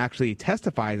 Augustine actually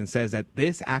testifies and says that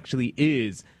this actually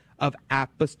is of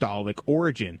apostolic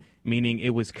origin, meaning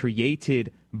it was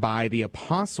created by the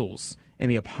apostles. And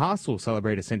the apostles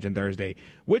celebrate Ascension Thursday,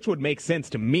 which would make sense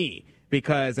to me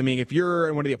because, I mean, if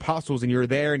you're one of the apostles and you're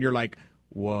there and you're like,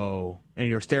 whoa, and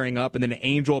you're staring up and then an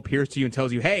angel appears to you and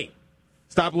tells you, hey,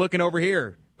 stop looking over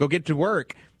here, go get to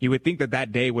work, you would think that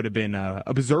that day would have been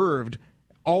observed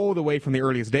all the way from the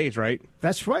earliest days, right?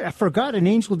 That's right. I forgot an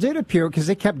angel did appear because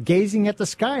they kept gazing at the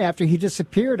sky after he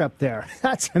disappeared up there.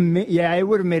 That's amazing. Yeah, it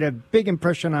would have made a big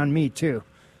impression on me, too.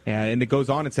 Yeah, and it goes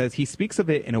on, it says, he speaks of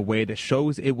it in a way that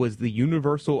shows it was the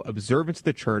universal observance of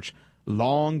the church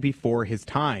long before his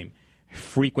time.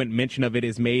 Frequent mention of it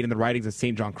is made in the writings of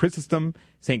St. John Chrysostom,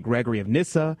 St. Gregory of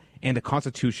Nyssa, and the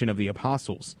Constitution of the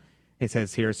Apostles. It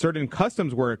says here, certain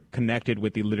customs were connected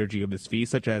with the liturgy of this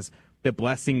feast, such as the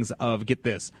blessings of, get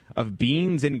this, of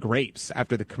beans and grapes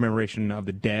after the commemoration of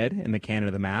the dead in the canon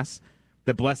of the Mass,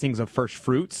 the blessings of first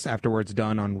fruits afterwards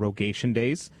done on rogation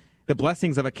days, the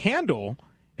blessings of a candle,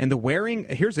 and the wearing,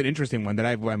 here's an interesting one that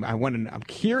I'm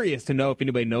curious to know if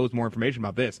anybody knows more information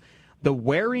about this. The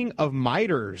wearing of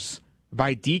mitres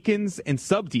by deacons and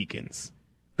subdeacons.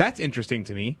 That's interesting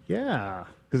to me. Yeah.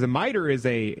 Because a mitre is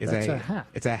a hat.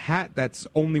 It's a hat that's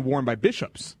only worn by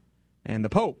bishops and the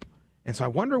Pope. And so I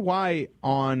wonder why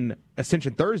on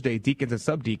Ascension Thursday, deacons and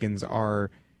subdeacons are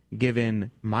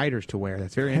given mitres to wear.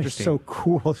 That's very interesting. That's so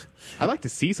cool. I'd like to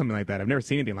see something like that. I've never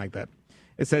seen anything like that.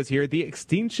 It says here, the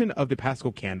extinction of the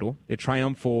Paschal candle, the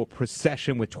triumphal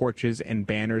procession with torches and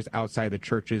banners outside the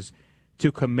churches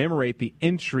to commemorate the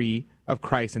entry of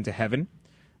Christ into heaven.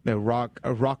 The rock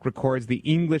records the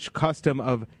English custom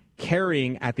of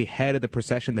carrying at the head of the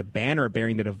procession the banner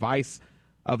bearing the device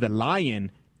of the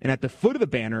lion, and at the foot of the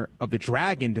banner of the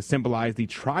dragon to symbolize the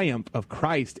triumph of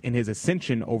Christ in his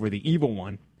ascension over the evil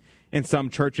one. In some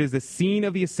churches, the scene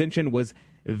of the ascension was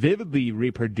vividly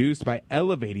reproduced by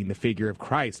elevating the figure of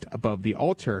Christ above the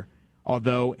altar,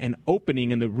 although an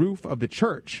opening in the roof of the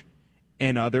church.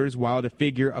 In others, while the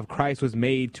figure of Christ was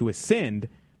made to ascend,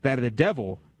 that of the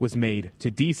devil was made to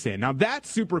descend. Now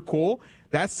that's super cool.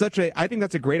 I think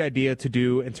that's a great idea to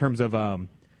do in terms of a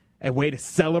way to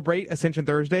celebrate Ascension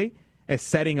Thursday, as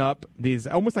setting up these,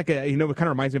 almost like it kind of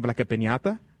reminds me of like a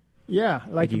piñata. Yeah,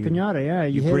 like a piñata, yeah.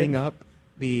 You bring up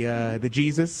the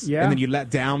Jesus, yeah, and then you let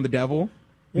down the devil.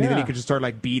 Yeah. And then you could just start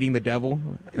like beating the devil.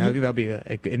 And I think that'd be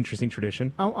an interesting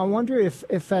tradition. I wonder if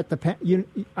at the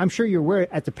I'm sure you're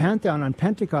aware at the Pantheon on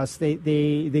Pentecost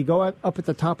they go up at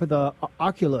the top of the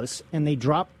oculus and they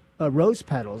drop rose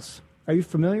petals. Are you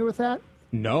familiar with that?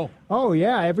 No. Oh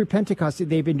yeah, every Pentecost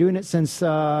they've been doing it since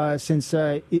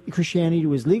Christianity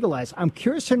was legalized. I'm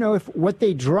curious to know if what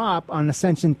they drop on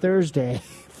Ascension Thursday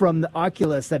from the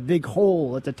Oculus, that big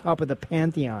hole at the top of the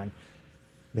Pantheon.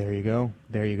 There you go.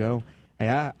 There you go.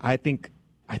 Yeah, I think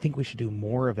we should do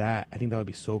more of that. I think that would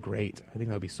be so great.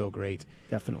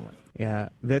 Definitely. Yeah.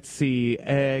 Let's see.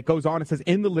 It goes on. It says,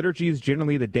 in the liturgies,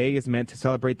 generally the day is meant to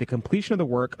celebrate the completion of the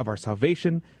work of our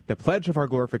salvation, the pledge of our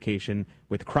glorification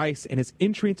with Christ, and his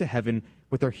entry into heaven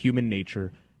with our human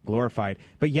nature glorified.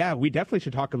 But yeah, we definitely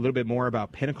should talk a little bit more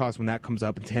about Pentecost when that comes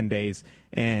up in 10 days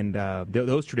and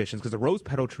those traditions, because the rose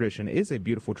petal tradition is a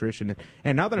beautiful tradition.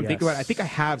 And now that I'm thinking about it, I think I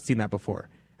have seen that before.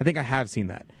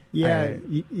 Yeah,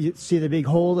 you see the big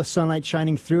hole, the sunlight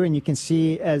shining through, and you can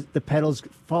see as the petals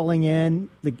falling in,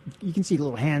 you can see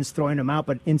little hands throwing them out,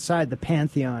 but inside the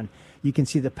Pantheon, you can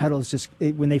see the petals just,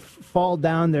 when they fall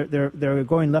down, they're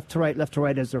going left to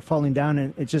right as they're falling down,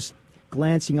 and it's just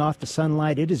glancing off the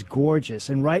sunlight. It is gorgeous.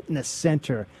 And right in the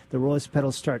center, the rose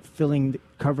petals start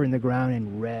covering the ground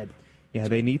in red. Yeah,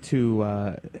 we need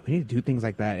to do things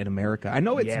like that in America. I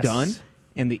know it's done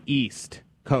in the East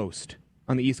Coast.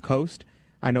 On the East Coast,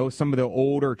 I know some of the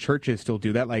older churches still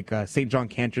do that, like St. John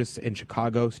Cantus in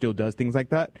Chicago still does things like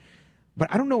that.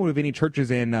 But I don't know of any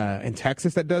churches in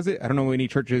Texas that does it. I don't know of any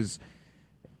churches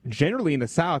generally in the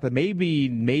South.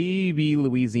 Maybe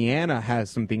Louisiana has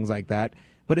some things like that.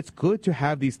 But it's good to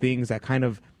have these things that kind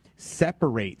of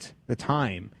separate the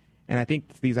time. And I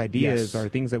think these ideas are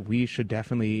things that we should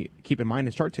definitely keep in mind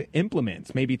and start to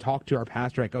implement. Maybe talk to our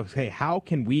pastor and go, hey, how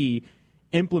can we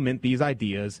implement these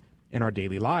ideas in our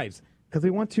daily lives? Because we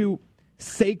want to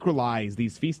sacralize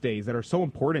these feast days that are so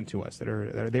important to us,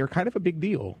 they're kind of a big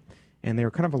deal, and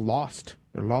they're kind of lost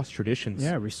traditions.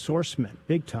 Yeah, ressourcement,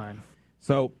 big time.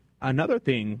 So another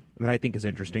thing that I think is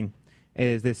interesting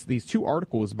is these two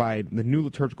articles by the New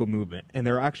Liturgical Movement, and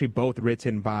they're actually both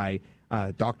written by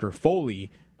Dr.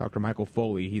 Michael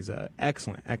Foley. He's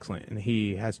excellent, and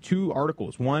he has two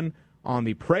articles, one on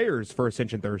the prayers for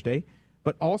Ascension Thursday,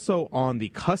 but also on the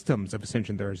customs of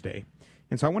Ascension Thursday.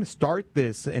 And so I want to start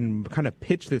this and kind of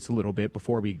pitch this a little bit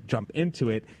before we jump into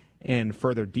it in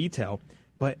further detail.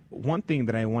 But one thing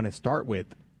that I want to start with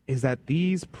is that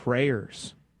these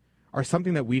prayers are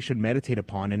something that we should meditate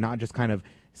upon and not just kind of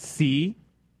see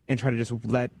and try to just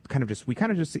we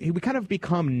kind of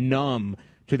become numb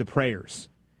to the prayers.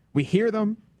 We hear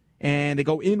them and they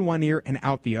go in one ear and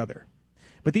out the other.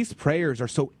 But these prayers are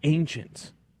so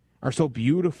ancient, are so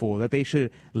beautiful, that they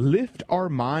should lift our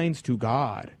minds to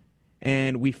God.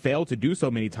 And we fail to do so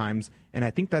many times, and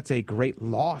I think that's a great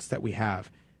loss that we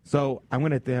have. So I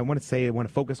want to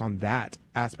focus on that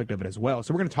aspect of it as well.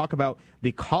 So we're going to talk about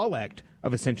the collect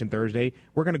of Ascension Thursday.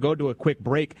 We're going to go to a quick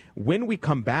break. When we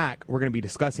come back, we're going to be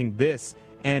discussing this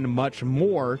and much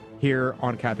more here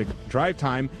on Catholic Drive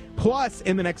Time. Plus,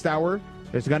 in the next hour,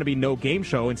 there's going to be no game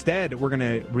show. Instead, we're going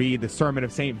to read the sermon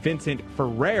of St. Vincent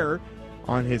Ferrer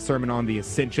on his sermon on the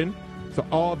Ascension. So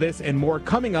all this and more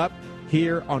coming up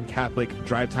here on Catholic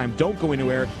Drive Time. Don't go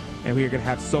anywhere, and we are going to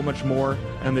have so much more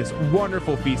on this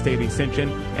wonderful feast day of the Ascension.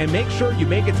 And make sure you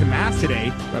make it to Mass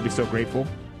today. I'd be so grateful.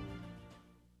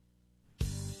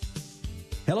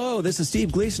 Hello, this is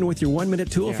Steve Gleason with your 1-minute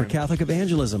tool for Catholic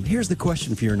evangelism. Here's the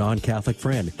question for your non-Catholic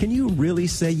friend. Can you really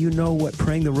say you know what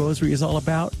praying the rosary is all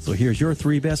about? So here's your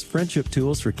 3 best friendship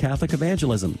tools for Catholic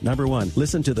evangelism. Number 1,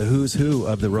 listen to the who's who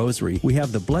of the rosary. We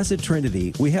have the Blessed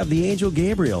Trinity. We have the Angel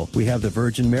Gabriel. We have the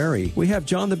Virgin Mary. We have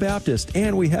John the Baptist.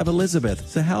 And we have Elizabeth.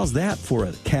 So how's that for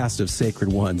a cast of sacred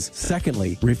ones?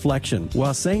 Secondly, reflection.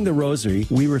 While saying the rosary,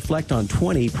 we reflect on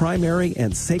 20 primary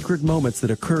and sacred moments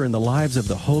that occur in the lives of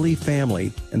the Holy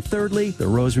Family. And thirdly, the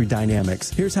Rosary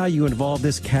Dynamics. Here's how you involve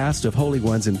this cast of holy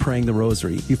ones in praying the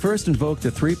Rosary. You first invoke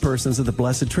the 3 persons of the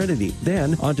Blessed Trinity.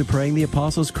 Then, on to praying the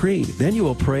Apostles' Creed. Then you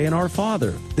will pray an Our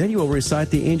Father. Then you will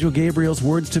recite the Angel Gabriel's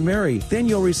words to Mary. Then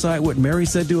you'll recite what Mary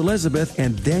said to Elizabeth.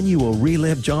 And then you will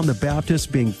relive John the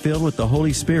Baptist being filled with the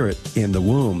Holy Spirit in the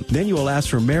womb. Then you will ask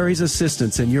for Mary's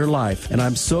assistance in your life. And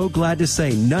I'm so glad to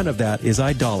say none of that is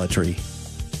idolatry.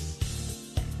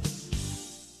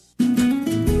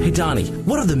 Hey, Donnie,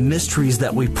 what are the mysteries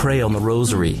that we pray on the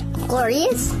rosary?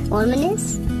 Glorious,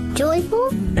 luminous, joyful,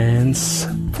 And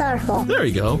sorrowful. there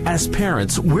you go. As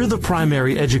parents, we're the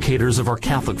primary educators of our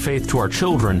Catholic faith to our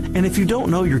children. And if you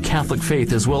don't know your Catholic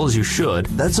faith as well as you should,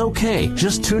 that's okay.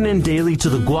 Just tune in daily to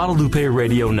the Guadalupe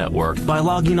Radio Network by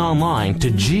logging online to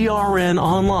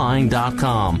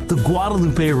grnonline.com. The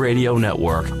Guadalupe Radio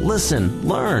Network. Listen,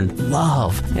 learn,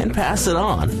 love, and pass it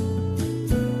on.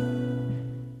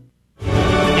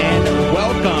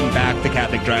 Welcome back to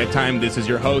Catholic Drive Drive Time. This is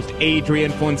your host,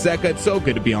 Adrian Fonseca. It's so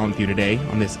good to be on with you today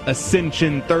on this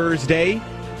Ascension Thursday.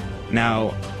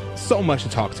 Now, so much to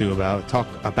talk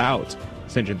about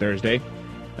Ascension Thursday.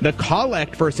 The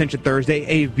collect for Ascension Thursday,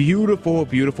 a beautiful,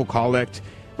 beautiful collect.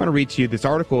 I want to read to you this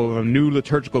article of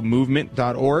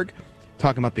newliturgicalmovement.org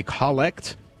talking about the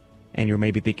collect. And you're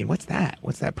maybe thinking, what's that?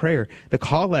 What's that prayer? The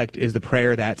collect is the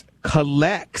prayer that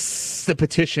collects the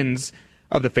petitions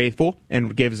of the faithful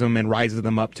and gives them and rises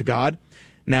them up to God.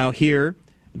 Now here,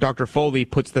 Dr. Foley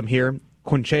puts them here.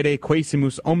 Concede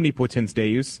quaesimus omnipotens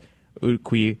Deus,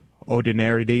 qui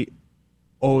ordinaria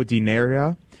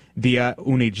dia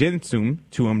unigensum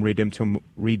tuum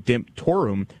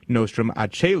redemptorum nostrum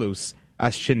ad celus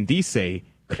ascendice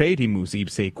credimus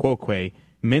ipse quoque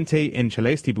mente in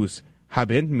celestibus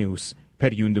habendimus per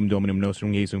iundum Dominum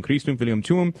nostrum Iesum Christum filium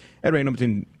tuum et regnum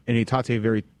in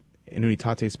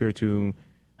unitate spiritu.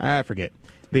 I forget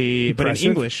but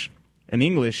in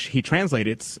English he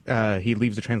translates he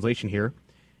leaves the translation here.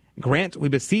 Grant, we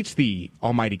beseech thee,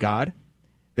 Almighty God,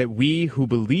 that we who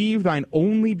believe thine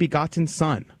only begotten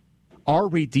Son, our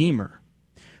Redeemer,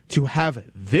 to have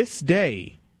this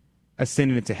day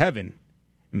ascended into heaven,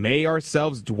 may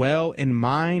ourselves dwell in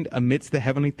mind amidst the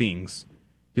heavenly things.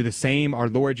 Do the same, our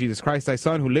Lord Jesus Christ, thy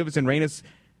Son, who lives and reigneth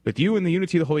with you in the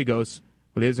unity of the Holy Ghost,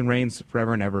 who lives and reigns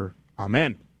forever and ever.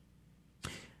 Amen.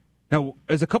 Now,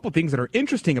 there's a couple things that are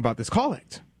interesting about this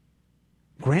collect.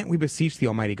 Grant, we beseech thee,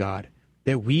 Almighty God,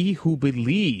 that we who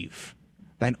believe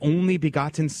thine only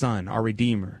begotten Son, our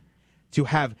Redeemer, to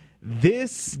have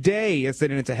this day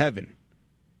ascended into heaven.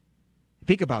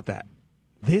 Think about that.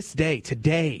 This day,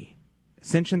 today,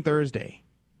 Ascension Thursday,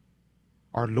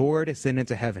 our Lord ascended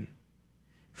into heaven.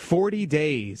 40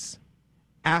 days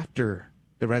after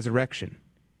the resurrection,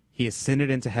 he ascended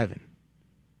into heaven.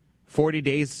 40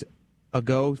 days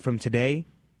ago from today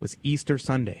was Easter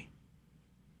Sunday.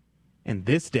 And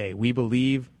this day, we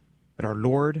believe that our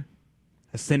Lord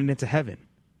ascended into heaven.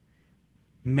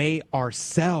 May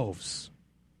ourselves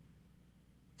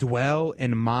dwell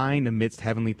in mind amidst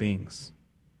heavenly things.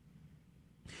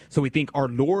 So we think our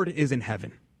Lord is in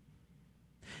heaven.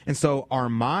 And so our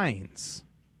minds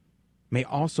may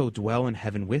also dwell in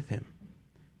heaven with him.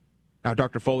 Now,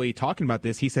 Dr. Foley, talking about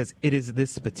this, he says, it is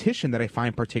this petition that I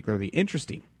find particularly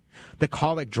interesting. The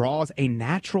collect draws a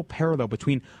natural parallel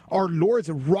between our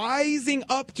Lord's rising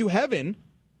up to heaven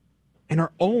and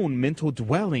our own mental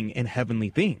dwelling in heavenly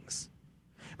things.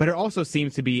 But it also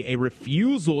seems to be a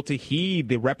refusal to heed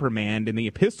the reprimand in the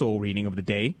epistle reading of the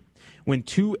day, when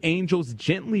two angels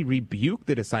gently rebuke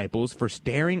the disciples for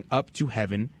staring up to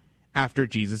heaven after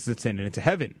Jesus ascended into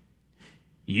heaven.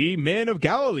 Ye men of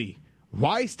Galilee,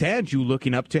 why stand you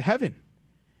looking up to heaven?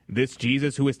 This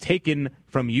Jesus who is taken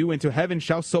from you into heaven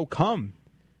shall so come,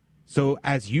 so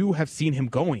as you have seen him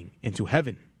going into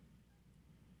heaven.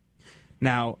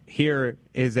 Now, here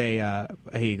is a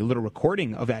little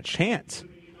recording of that chant.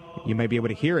 You may be able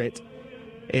to hear it.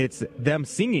 It's them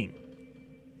singing.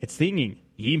 It's singing,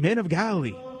 ye men of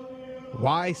Galilee,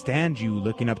 why stand you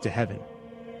looking up to heaven?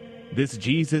 This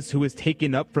Jesus who is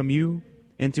taken up from you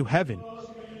into heaven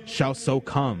shall so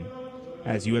come,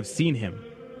 as you have seen him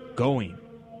going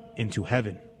into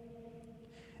heaven.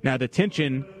 Now, the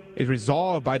tension is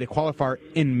resolved by the qualifier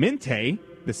in mente,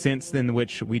 the sense in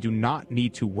which we do not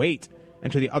need to wait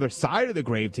until the other side of the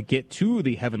grave to get to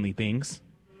the heavenly things.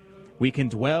 We can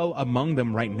dwell among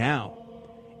them right now,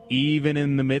 even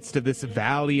in the midst of this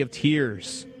valley of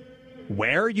tears.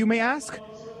 Where, you may ask?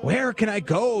 Where can I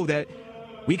go that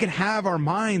we can have our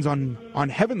minds on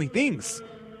heavenly things?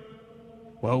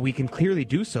 Well, we can clearly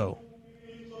do so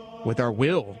with our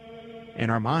will and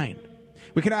our mind.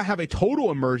 We cannot have a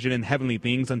total immersion in heavenly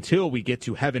things until we get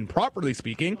to heaven, properly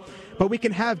speaking, but we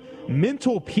can have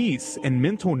mental peace and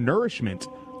mental nourishment,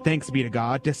 thanks be to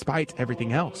God, despite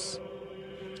everything else.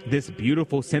 This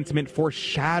beautiful sentiment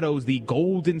foreshadows the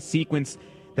golden sequence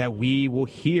that we will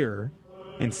hear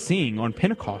and sing on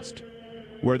Pentecost,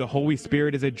 where the Holy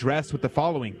Spirit is addressed with the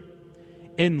following: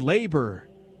 in labor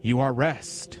you are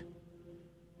rest.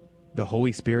 The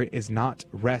Holy Spirit is not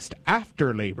rest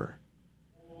after labor,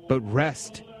 but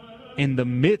rest in the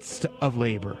midst of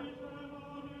labor.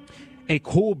 A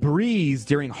cool breeze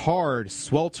during hard,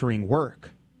 sweltering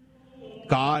work.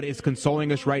 God is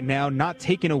consoling us right now, not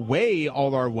taking away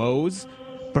all our woes,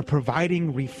 but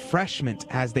providing refreshment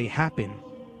as they happen.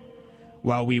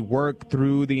 While we work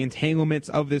through the entanglements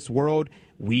of this world,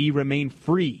 we remain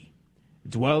free,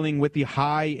 dwelling with the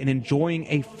high and enjoying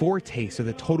a foretaste of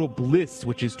the total bliss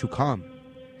which is to come.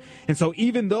 And so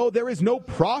even though there is no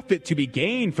profit to be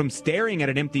gained from staring at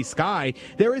an empty sky,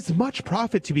 there is much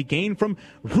profit to be gained from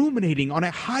ruminating on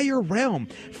a higher realm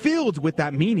filled with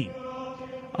that meaning.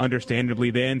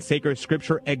 Understandably, then, sacred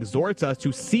scripture exhorts us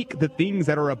to seek the things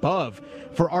that are above,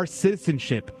 for our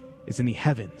citizenship is in the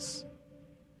heavens.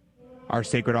 Our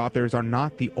sacred authors are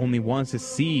not the only ones to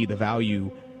see the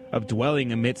value of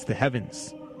dwelling amidst the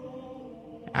heavens.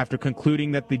 After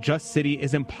concluding that the just city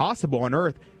is impossible on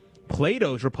earth,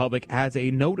 Plato's Republic adds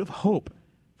a note of hope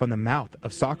from the mouth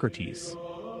of Socrates.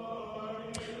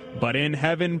 But in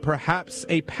heaven, perhaps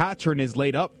a pattern is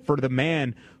laid up for the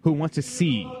man who wants to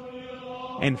see,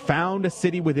 and found a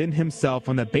city within himself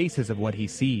on the basis of what he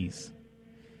sees.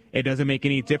 It doesn't make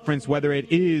any difference whether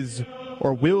it is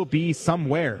or will be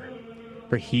somewhere,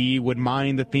 for he would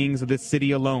mind the things of this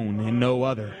city alone and no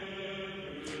other.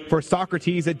 For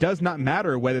Socrates, it does not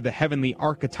matter whether the heavenly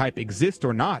archetype exists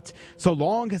or not, so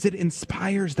long as it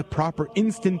inspires the proper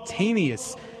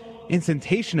instantation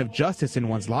of justice in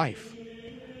one's life.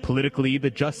 Politically, the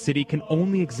just city can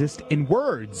only exist in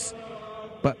words,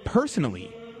 but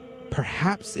personally,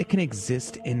 perhaps it can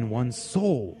exist in one's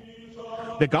soul.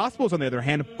 The Gospels, on the other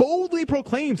hand, boldly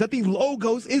proclaims that the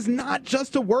Logos is not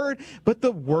just a word, but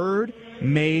the Word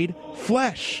made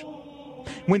flesh.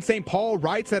 When St. Paul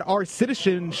writes that our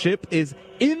citizenship is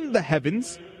in the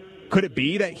heavens, could it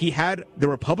be that he had the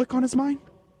Republic on his mind?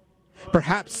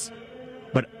 Perhaps,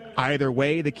 but either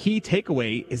way, the key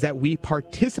takeaway is that we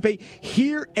participate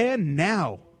here and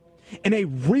now in a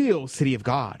real city of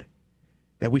God,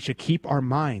 that we should keep our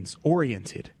minds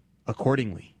oriented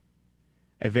accordingly.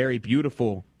 A very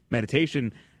beautiful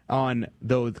meditation on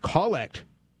the collect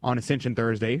on Ascension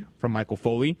Thursday from Michael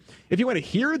Foley. If you want to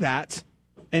hear that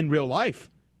in real life,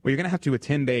 well, you're going to have to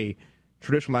attend a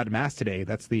traditional Latin Mass today.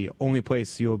 That's the only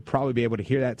place you'll probably be able to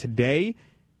hear that today.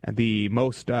 And the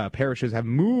most parishes have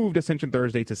moved Ascension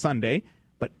Thursday to Sunday.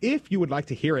 But if you would like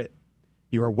to hear it,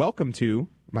 you are welcome to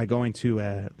by going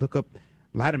to look up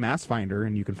Latin Mass Finder,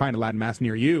 and you can find a Latin Mass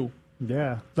near you.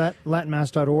 Yeah,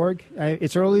 latinmass.org.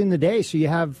 It's early in the day, so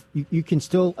you can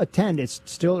still attend. It's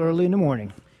still early in the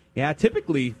morning. Yeah,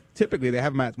 typically they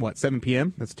have them at, 7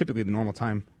 p.m.? That's typically the normal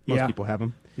time most people have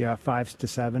them. Yeah, 5 to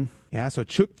 7. Yeah, so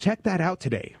check that out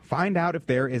today. Find out if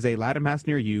there is a Latin Mass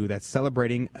near you that's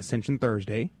celebrating Ascension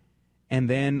Thursday, and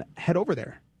then head over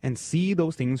there and see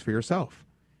those things for yourself.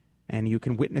 And you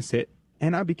can witness it,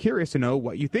 and I'd be curious to know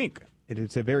what you think.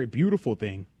 It's a very beautiful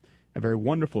thing, a very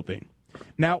wonderful thing.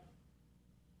 Now,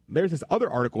 there's this other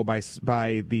article by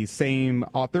the same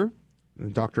author,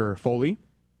 Dr. Foley.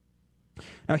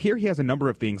 Now, here he has a number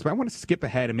of things, but I want to skip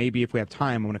ahead, and maybe if we have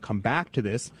time, I want to come back to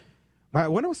this. But I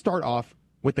want to start off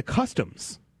with the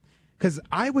customs, because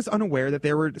I was unaware that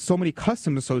there were so many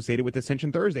customs associated with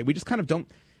Ascension Thursday. We just kind of don't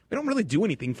really do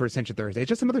anything for Ascension Thursday. It's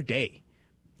just another day,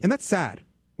 and that's sad.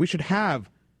 We should have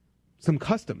some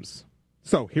customs.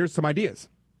 So here's some ideas.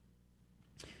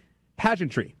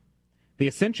 Pageantry. The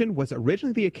Ascension was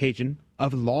originally the occasion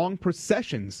of long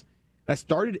processions that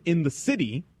started in the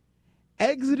city,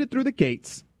 exited through the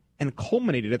gates, and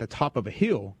culminated at the top of a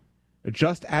hill,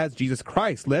 just as Jesus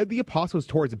Christ led the apostles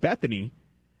towards Bethany.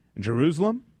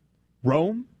 Jerusalem,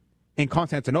 Rome, and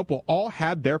Constantinople all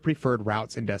had their preferred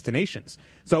routes and destinations.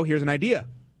 So here's an idea.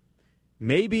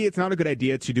 Maybe it's not a good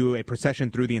idea to do a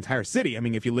procession through the entire city. I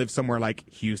mean, if you live somewhere like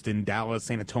Houston, Dallas,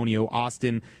 San Antonio,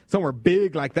 Austin, somewhere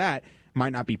big like that,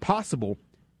 might not be possible.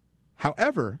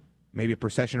 However, maybe a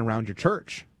procession around your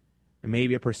church,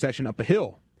 maybe a procession up a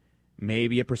hill,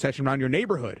 maybe a procession around your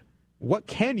neighborhood. What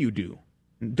can you do?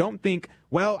 Don't think,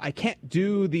 well, I can't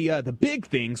do the big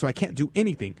thing, so I can't do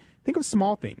anything. Think of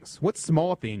small things. What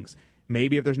small things?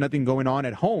 Maybe if there's nothing going on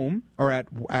at home or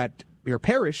at your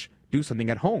parish, do something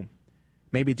at home.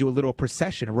 Maybe do a little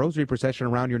procession, a rosary procession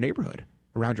around your neighborhood,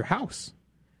 around your house.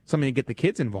 Something to get the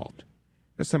kids involved.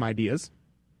 There's some ideas.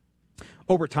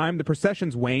 Over time, the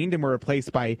processions waned and were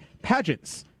replaced by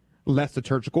pageants, less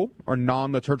liturgical or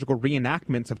non-liturgical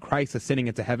reenactments of Christ ascending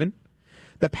into heaven.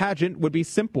 The pageant would be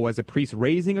simple as a priest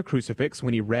raising a crucifix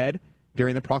when he read,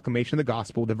 during the proclamation of the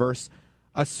gospel, the verse,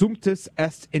 Assumptus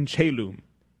est in caelum.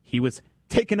 He was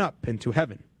taken up into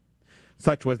heaven.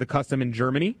 Such was the custom in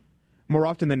Germany. More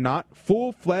often than not,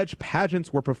 full-fledged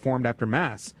pageants were performed after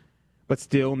Mass, but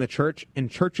still in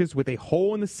churches with a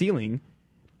hole in the ceiling,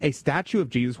 a statue of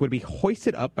Jesus would be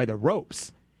hoisted up by the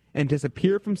ropes and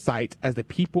disappear from sight as the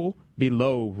people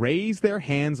below raised their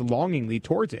hands longingly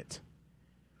towards it.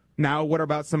 Now, what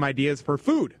about some ideas for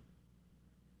food?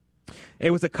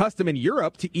 It was a custom in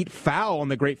Europe to eat fowl on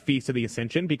the great feast of the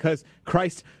Ascension because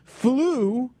Christ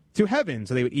flew to heaven,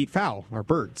 so they would eat fowl or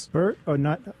birds. Bird or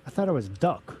not? I thought it was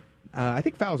duck. I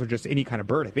think fowls are just any kind of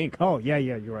bird, I think. Oh, yeah,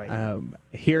 you're right.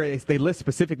 Here they list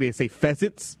specifically, they say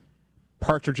pheasants,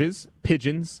 partridges,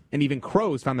 pigeons, and even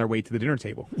crows found their way to the dinner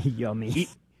table. Yummy.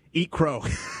 Eat crow.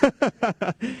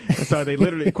 So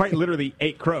they quite literally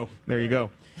ate crow. There you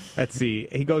go. Let's see.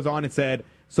 He goes on and said,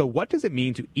 so what does it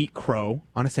mean to eat crow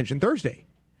on Ascension Thursday?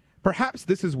 Perhaps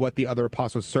this is what the other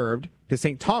apostles served to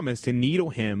St. Thomas to needle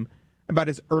him about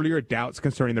his earlier doubts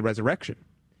concerning the resurrection.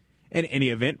 In any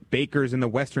event, bakers in the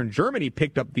Western Germany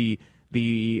picked up the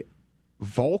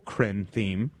Volkren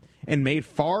theme and made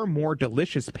far more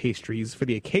delicious pastries for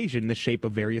the occasion in the shape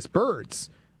of various birds.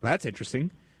 Well, that's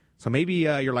interesting. So maybe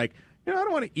you're like, I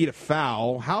don't want to eat a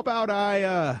fowl. How about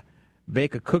I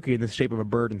bake a cookie in the shape of a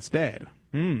bird instead?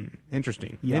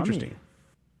 Interesting. Yummy. Interesting.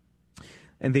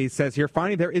 And he says here,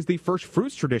 finally, there is the first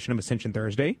fruits tradition of Ascension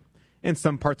Thursday. In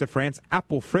some parts of France,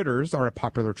 apple fritters are a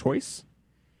popular choice.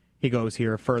 He goes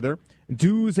here further.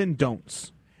 Do's and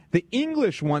don'ts. The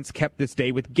English once kept this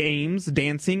day with games,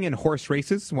 dancing, and horse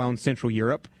races, while in Central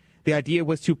Europe, the idea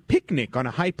was to picnic on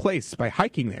a high place by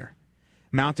hiking there.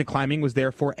 Mountain climbing was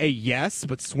therefore a yes,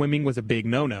 but swimming was a big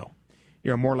no-no.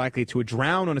 You're more likely to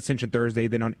drown on Ascension Thursday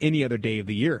than on any other day of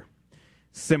the year.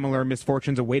 Similar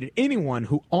misfortunes awaited anyone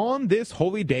who on this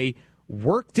holy day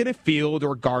worked in a field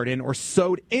or garden or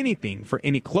sewed anything for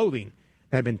any clothing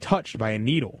that had been touched by a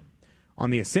needle. On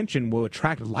the Ascension will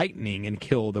attract lightning and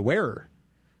kill the wearer.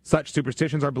 Such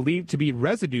superstitions are believed to be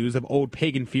residues of old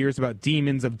pagan fears about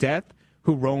demons of death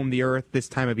who roam the earth this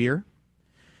time of year.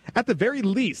 At the very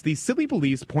least, these silly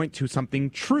beliefs point to something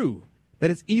true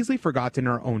that is easily forgotten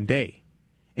in our own day,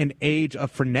 an age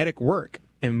of frenetic work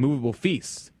and movable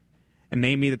feasts, and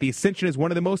namely that the Ascension is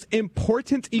one of the most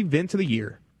important events of the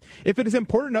year. If it is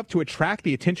important enough to attract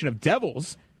the attention of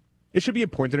devils, it should be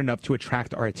important enough to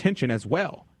attract our attention as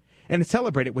well, and to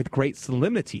celebrate it with great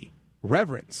solemnity,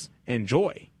 reverence, and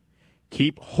joy.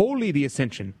 Keep holy the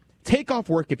Ascension. Take off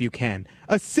work if you can.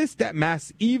 Assist at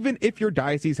Mass even if your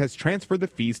diocese has transferred the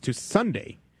feast to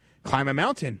Sunday. Climb a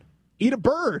mountain. Eat a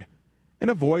bird. And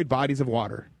avoid bodies of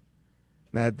water.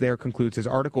 That there concludes his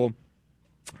article.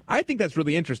 I think that's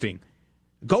really interesting.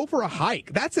 Go for a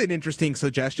hike. That's an interesting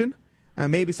suggestion.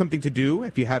 Maybe something to do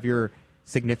if you have your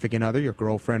significant other, your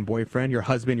girlfriend, boyfriend, your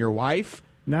husband, your wife.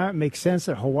 Now it makes sense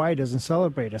that Hawaii doesn't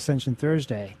celebrate Ascension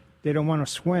Thursday. They don't want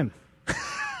to swim.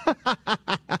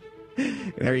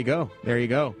 There you go. There you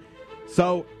go.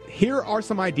 So here are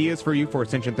some ideas for you for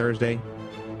Ascension Thursday.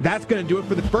 That's going to do it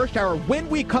for the first hour. When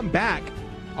we come back,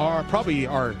 probably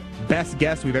our best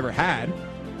guest we've ever had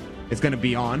is going to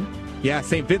be on. Yeah,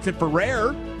 St. Vincent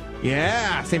Ferrer.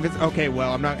 Yeah, St. Vincent. Okay,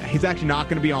 well, he's actually not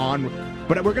going to be on,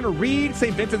 but we're going to read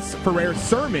St. Vincent Ferrer's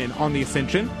sermon on the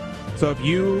Ascension. So if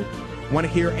you want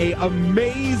to hear an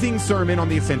amazing sermon on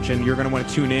the Ascension, you're going to want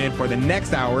to tune in for the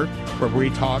next hour where we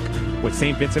talk with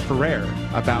St. Vincent Ferrer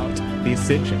about the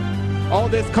Ascension. All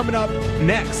this coming up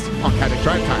next on Catholic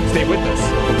Drive Time. Stay with us.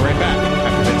 We'll be right back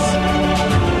after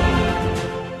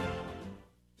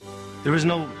this. There was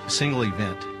no single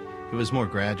event. It was more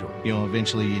gradual.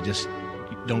 Eventually you just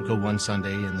don't go one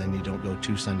Sunday and then you don't go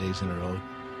 2 Sundays in a row.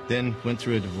 Then went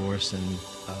through a divorce and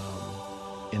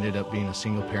ended up being a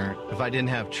single parent. If I didn't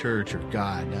have church or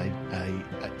God,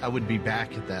 I would be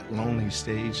back at that lonely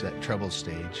stage, that trouble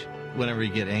stage. Whenever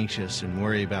you get anxious and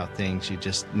worry about things, you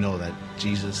just know that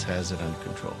Jesus has it under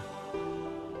control.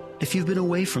 If you've been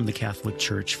away from the Catholic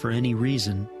Church for any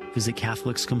reason, visit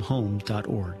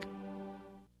CatholicsComeHome.org.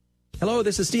 Hello,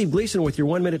 this is Steve Gleason with your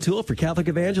 1-minute tool for Catholic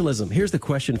evangelism. Here's the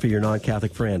question for your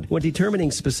non-Catholic friend. When determining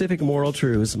specific moral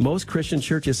truths, most Christian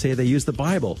churches say they use the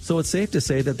Bible, so it's safe to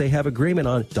say that they have agreement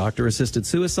on doctor-assisted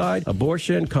suicide,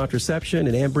 abortion, contraception,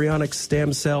 and embryonic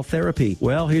stem cell therapy.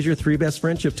 Well, here's your 3 best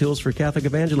friendship tools for Catholic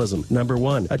evangelism. Number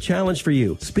 1, a challenge for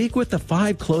you. Speak with the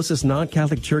 5 closest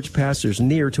non-Catholic church pastors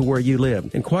near to where you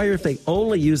live. Inquire if they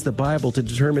only use the Bible to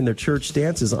determine their church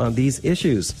stances on these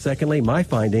issues. Secondly, my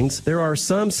findings. There are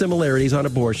some similarities on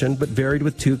abortion, but varied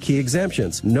with 2 key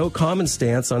exemptions. No common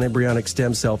stance on embryonic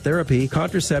stem cell therapy,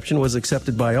 contraception was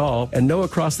accepted by all, and no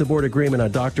across-the-board agreement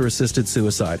on doctor-assisted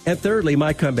suicide. And thirdly,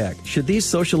 my comeback. Should these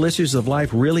social issues of life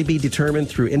really be determined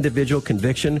through individual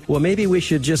conviction? Well, maybe we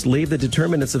should just leave the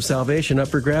determinants of salvation up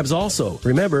for grabs also.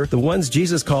 Remember, the ones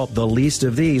Jesus called the least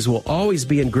of these will always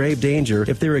be in grave danger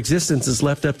if their existence is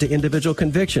left up to individual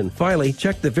conviction. Finally,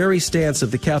 check the very stance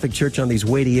of the Catholic Church on these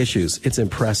weighty issues. It's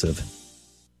impressive.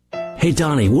 Hey,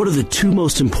 Donnie, what are the 2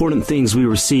 most important things we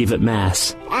receive at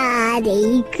Mass?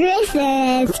 The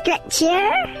Christmas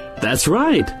scripture. That's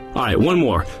right. All right, one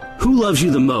more. Who loves you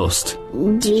the most?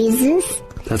 Jesus.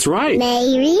 That's right.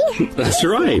 Mary. That's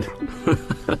right.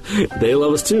 They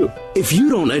love us too. If you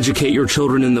don't educate your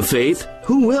children in the faith, who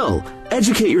Who will?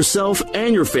 Educate yourself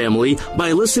and your family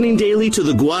by listening daily to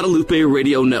the Guadalupe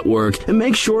Radio Network, and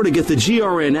make sure to get the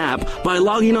GRN app by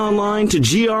logging online to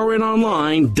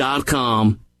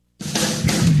grnonline.com.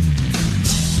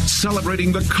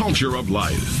 Celebrating the culture of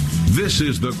life. This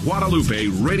is the Guadalupe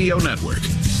Radio Network.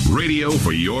 Radio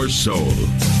for your soul.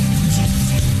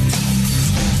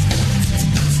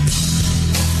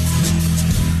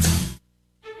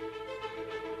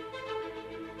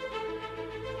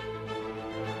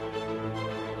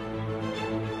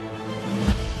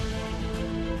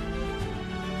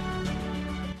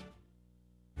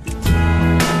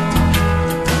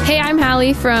 Hey, I'm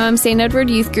Hallie from St. Edward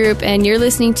Youth Group, and you're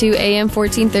listening to AM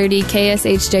 1430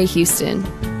 KSHJ Houston,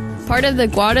 part of the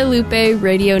Guadalupe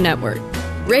Radio Network.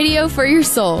 Radio for your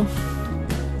soul.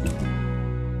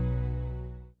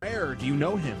 Ferrer, do you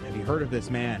know him? Have you heard of this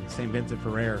man, St. Vincent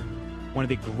Ferrer? One of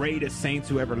the greatest saints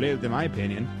who ever lived, in my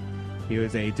opinion. He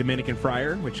was a Dominican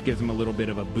friar, which gives him a little bit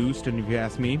of a boost, if you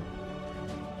ask me.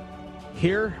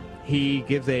 Here, he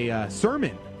gives a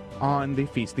sermon on the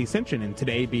Feast of the Ascension, and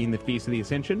today being the Feast of the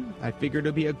Ascension, I figured it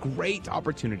would be a great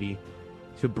opportunity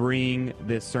to bring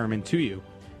this sermon to you.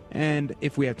 And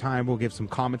if we have time, we'll give some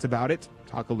comments about it,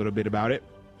 talk a little bit about it.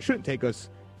 Shouldn't take us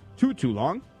too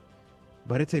long,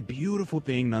 but it's a beautiful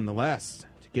thing nonetheless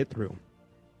to get through.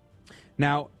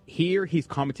 Now, here he's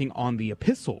commenting on the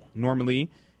epistle.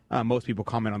 Normally, most people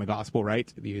comment on the gospel,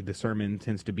 right? The sermon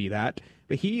tends to be that.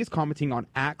 But he is commenting on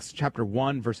Acts chapter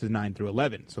 1, verses 9 through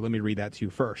 11. So let me read that to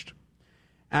you first.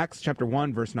 Acts chapter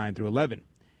 1, verse 9 through 11.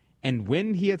 And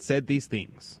when he had said these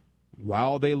things,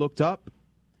 while they looked up,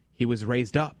 he was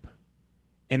raised up,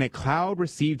 and a cloud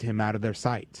received him out of their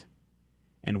sight.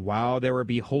 And while they were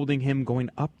beholding him going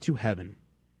up to heaven,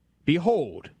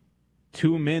 behold,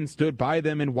 2 men stood by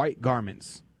them in white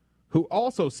garments, who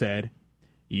also said,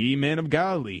 Ye men of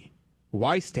Galilee,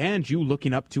 why stand you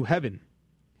looking up to heaven?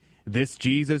 This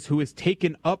Jesus who is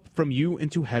taken up from you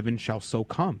into heaven shall so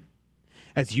come,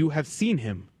 as you have seen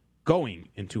him going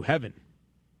into heaven.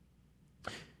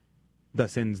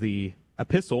 Thus ends the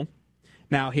epistle.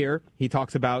 Now here, he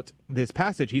talks about this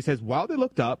passage. He says, while they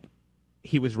looked up,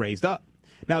 he was raised up.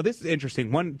 Now this is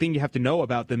interesting. One thing you have to know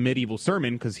about the medieval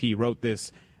sermon, because he wrote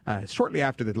this shortly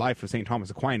after the life of St. Thomas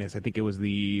Aquinas. I think it was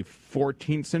the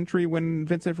 14th century when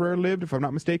Vincent Ferrer lived, if I'm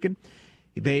not mistaken.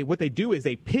 What they do is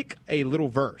they pick a little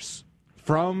verse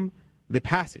from the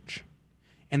passage,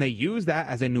 and they use that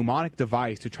as a mnemonic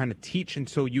device to try to teach, and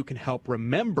so you can help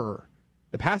remember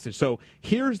the passage. So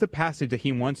here's the passage that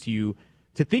he wants you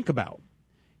to think about.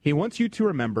 He wants you to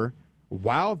remember,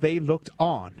 while they looked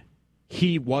on,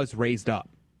 he was raised up.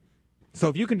 So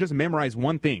if you can just memorize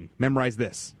one thing, memorize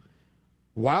this.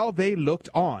 While they looked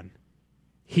on,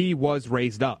 he was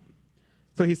raised up.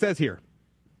 So he says here,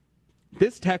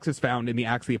 this text is found in the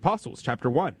Acts of the Apostles, chapter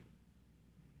 1.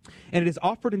 And it is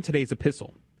offered in today's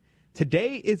epistle.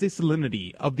 Today is a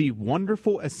solemnity of the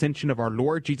wonderful ascension of our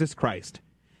Lord Jesus Christ,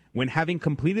 when having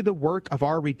completed the work of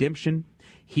our redemption,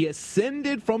 he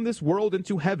ascended from this world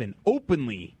into heaven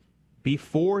openly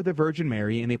before the Virgin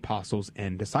Mary and the apostles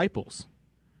and disciples.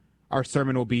 Our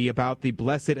sermon will be about the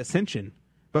blessed ascension,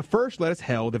 but first let us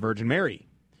hail the Virgin Mary.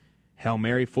 Hail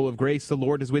Mary, full of grace, the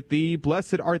Lord is with thee.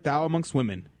 Blessed art thou amongst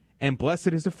women, and blessed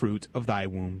is the fruit of thy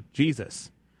womb,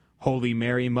 Jesus. Holy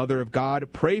Mary, Mother of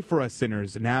God, pray for us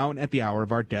sinners, now and at the hour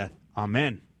of our death.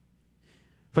 Amen.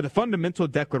 For the fundamental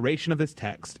declaration of this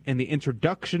text and the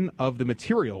introduction of the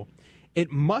material,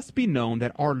 it must be known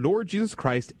that our Lord Jesus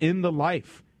Christ, in the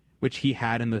life which he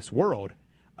had in this world,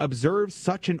 observed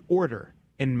such an order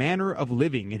and manner of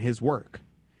living in his work,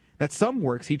 that some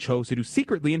works he chose to do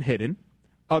secretly and hidden,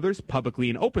 others publicly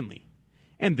and openly,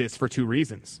 and this for 2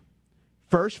 reasons.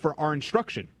 First, for our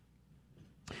instruction,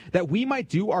 that we might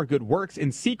do our good works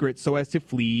in secret so as to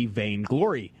flee vain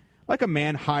glory. Like a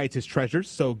man hides his treasures,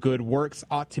 so good works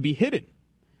ought to be hidden.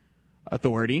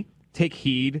 Authority, take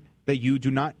heed that you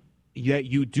do not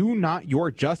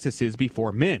your justices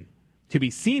before men, to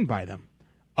be seen by them.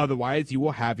 Otherwise you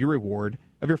will have your reward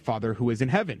of your Father who is in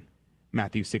heaven.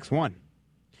 Matthew 6:1.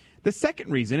 The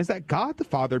second reason is that God the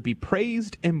Father be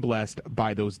praised and blessed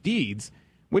by those deeds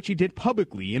which he did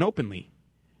publicly and openly.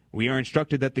 We are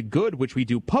instructed that the good which we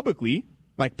do publicly,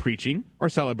 like preaching or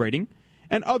celebrating,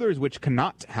 and others which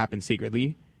cannot happen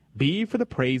secretly, be for the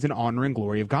praise and honor and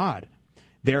glory of God.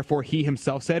 Therefore he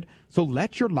himself said, "So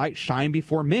let your light shine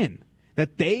before men,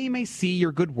 that they may see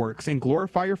your good works and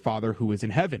glorify your Father who is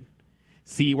in heaven."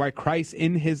 See why Christ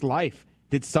in his life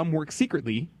did some work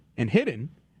secretly and hidden,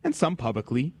 and some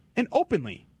publicly and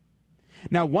openly.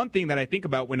 Now, one thing that I think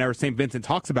about whenever St. Vincent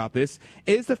talks about this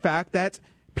is the fact that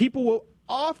people will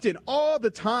often, all the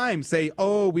time, say,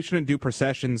 oh, we shouldn't do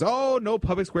processions. Oh, no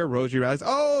public square rosary rallies.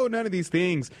 Oh, none of these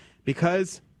things.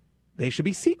 Because they should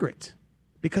be secret.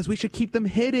 Because we should keep them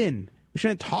hidden. We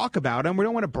shouldn't talk about them. We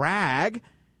don't want to brag.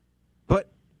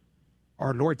 But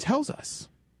our Lord tells us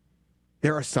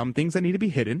there are some things that need to be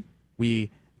hidden.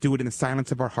 We do it in the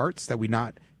silence of our hearts, that we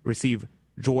not receive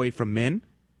joy from men.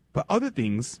 But other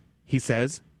things, he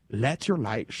says, let your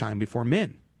light shine before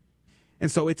men. And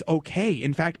so it's okay.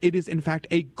 In fact, it is in fact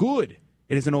a good.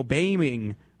 It is an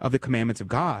obeying of the commandments of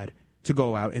God to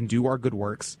go out and do our good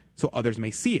works so others may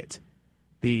see it.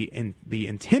 The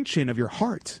intention of your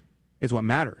heart is what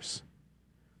matters.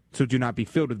 So do not be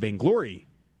filled with vainglory,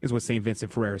 is what St.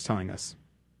 Vincent Ferrer is telling us.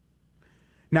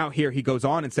 Now here he goes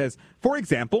on and says, for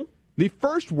example, the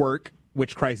first work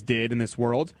which Christ did in this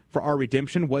world for our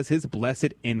redemption was his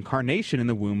blessed incarnation in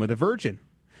the womb of the Virgin.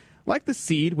 Like the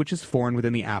seed which is formed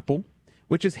within the apple,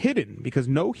 which is hidden because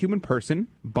no human person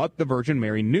but the Virgin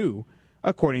Mary knew,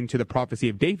 according to the prophecy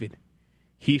of David,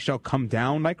 he shall come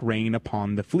down like rain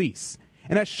upon the fleece,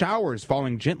 and as showers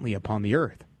falling gently upon the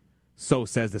earth. So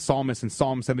says the psalmist in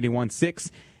Psalm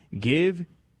 71:6, give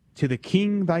to the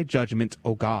king thy judgment,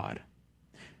 O God.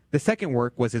 The second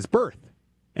work was his birth,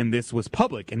 and this was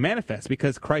public and manifest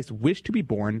because Christ wished to be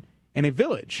born in a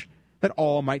village, that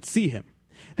all might see him.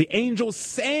 The angels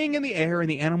sang in the air, and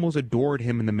the animals adored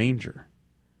him in the manger.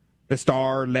 The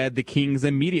star led the kings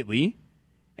immediately,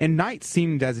 and night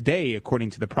seemed as day according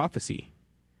to the prophecy.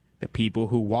 The people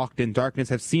who walked in darkness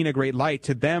have seen a great light.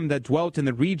 To them that dwelt in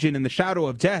the region in the shadow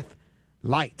of death,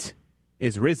 light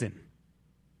is risen.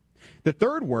 The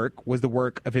third work was the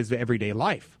work of his everyday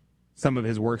life. Some of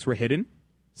his works were hidden,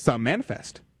 some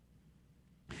manifest.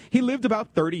 He lived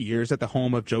about 30 years at the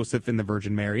home of Joseph and the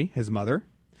Virgin Mary, his mother.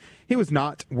 He was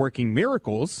not working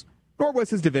miracles, nor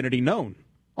was his divinity known,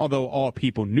 although all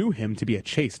people knew him to be a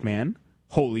chaste man,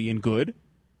 holy and good.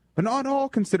 But not all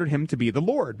considered him to be the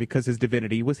Lord, because his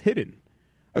divinity was hidden.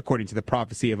 According to the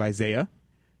prophecy of Isaiah,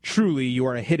 truly you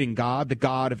are a hidden God, the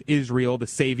God of Israel, the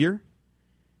Savior.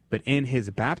 But in his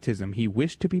baptism he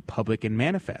wished to be public and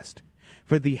manifest,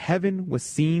 for the heaven was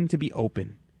seen to be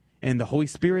open, and the Holy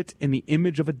Spirit in the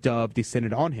image of a dove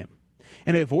descended on him,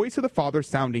 and a voice of the Father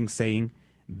sounding, saying,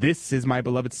 this is my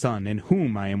beloved Son, in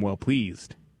whom I am well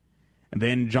pleased. And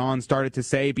then John started to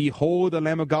say, behold the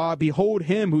Lamb of God, behold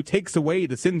him who takes away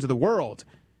the sins of the world.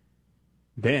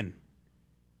 Then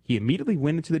he immediately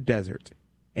went into the desert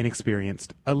and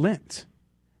experienced a Lent,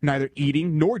 neither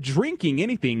eating nor drinking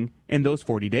anything in those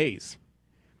 40 days.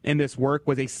 And this work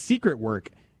was a secret work,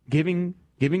 giving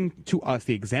to us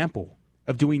the example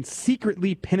of doing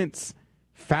secretly penance,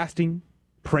 fasting,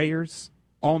 prayers,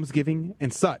 almsgiving,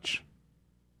 and such.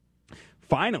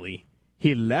 Finally,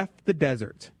 he left the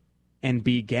desert and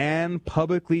began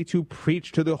publicly to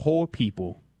preach to the whole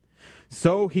people.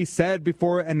 So he said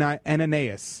before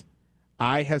Ananias,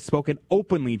 I have spoken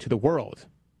openly to the world.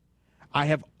 I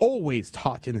have always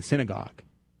taught in the synagogue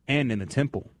and in the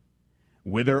temple,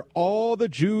 whither all the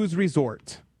Jews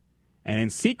resort, and in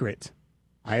secret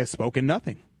I have spoken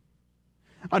nothing.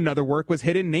 Another work was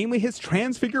hidden, namely his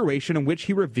transfiguration, in which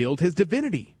he revealed his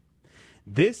divinity.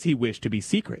 This he wished to be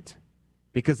secret,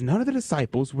 because none of the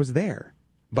disciples was there,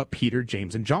 but Peter,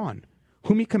 James, and John,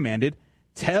 whom he commanded,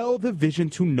 tell the vision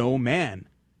to no man,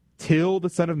 till the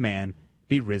Son of Man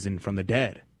be risen from the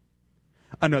dead.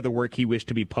 Another work he wished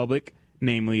to be public,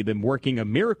 namely the working of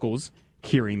miracles,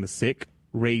 curing the sick,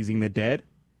 raising the dead.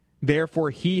 Therefore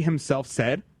he himself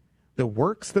said, the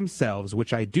works themselves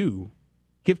which I do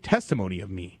give testimony of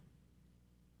me.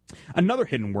 Another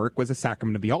hidden work was the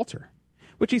sacrament of the altar,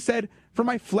 which he said, for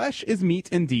my flesh is meat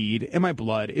indeed, and my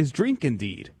blood is drink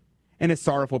indeed. And his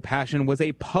sorrowful passion was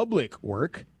a public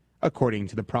work, according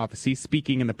to the prophecy,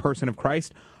 speaking in the person of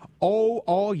Christ, O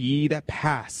all ye that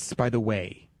pass by the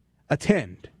way,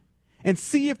 attend, and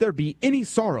see if there be any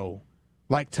sorrow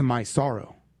like to my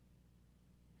sorrow.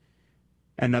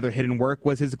 Another hidden work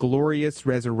was his glorious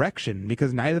resurrection,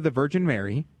 because neither the Virgin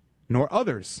Mary nor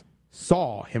others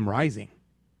saw him rising.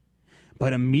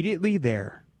 But immediately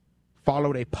there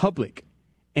followed a public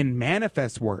and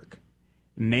manifest work,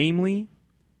 namely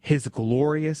his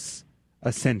glorious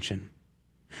ascension.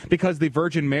 Because the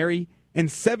Virgin Mary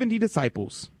and 70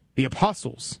 disciples, the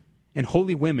apostles, and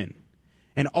holy women,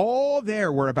 and all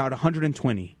there were about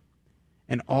 120,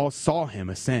 and all saw him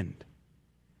ascend.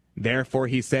 Therefore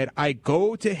he said, I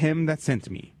go to him that sent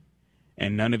me,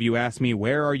 and none of you ask me,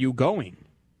 where are you going?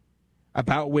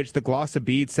 About which the gloss of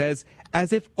Bede says,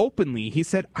 as if openly he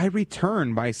said, I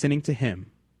return by ascending to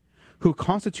him, who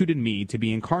constituted me to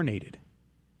be incarnated.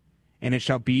 And it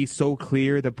shall be so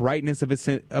clear the brightness of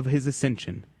his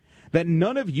ascension, that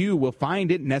none of you will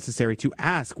find it necessary to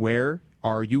ask, where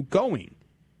are you going?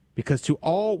 Because to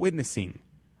all witnessing,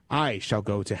 I shall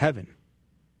go to heaven.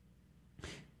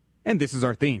 And this is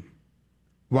our theme.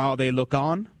 While they look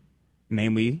on,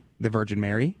 namely the Virgin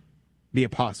Mary, the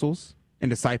apostles and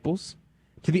disciples,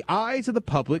 to the eyes of the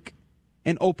public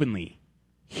and openly,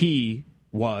 he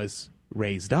was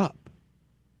raised up.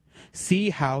 See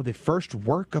how the first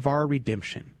work of our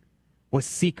redemption was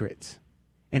secret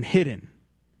and hidden,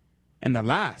 and the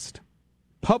last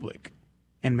public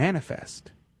and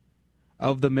manifest.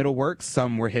 Of the middle works,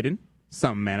 some were hidden,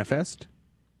 some manifest.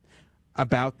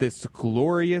 About this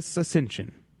glorious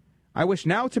ascension, I wish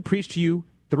now to preach to you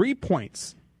 3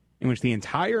 points in which the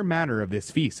entire matter of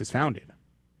this feast is founded.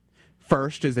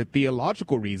 First is the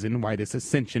theological reason why this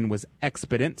ascension was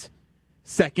expedient.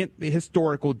 Second, the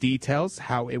historical details,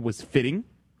 how it was fitting.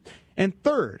 And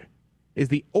third is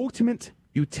the ultimate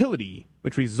utility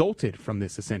which resulted from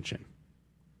this ascension.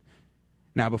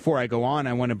 Now, before I go on,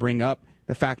 I want to bring up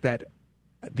the fact that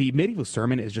the medieval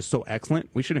sermon is just so excellent.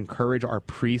 We should encourage our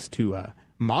priests to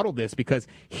model this, because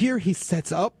here he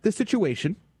sets up the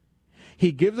situation.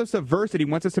 He gives us a verse that he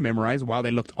wants us to memorize. While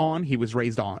they looked on, he was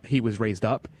raised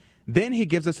up. Then he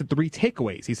gives us the 3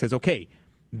 takeaways. He says, okay,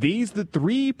 these are the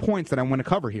 3 points that I want to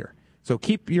cover here. So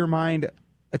keep your mind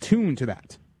attuned to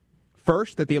that.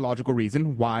 First, the theological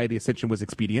reason why the ascension was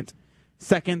expedient.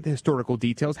 Second, the historical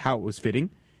details, how it was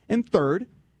fitting. And third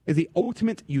is the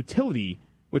ultimate utility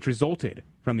which resulted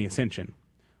from the ascension.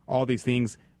 All these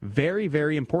things, very,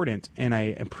 very important, and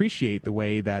I appreciate the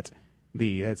way that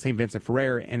the St. Vincent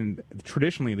Ferrer and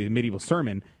traditionally the medieval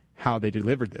sermon, how they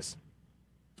delivered this.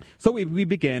 So we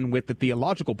begin with the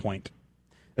theological point,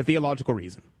 the theological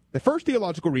reason. The first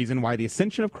theological reason why the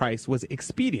ascension of Christ was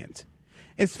expedient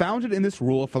is founded in this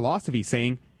rule of philosophy,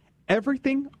 saying,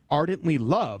 everything ardently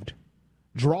loved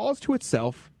draws to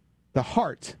itself the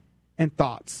heart and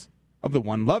thoughts of the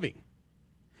one loving.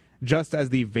 Just as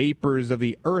the vapors of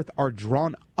the earth are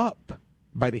drawn up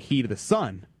by the heat of the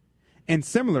sun, and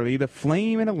similarly the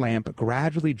flame in a lamp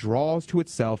gradually draws to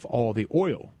itself all the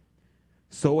oil,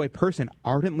 so a person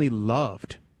ardently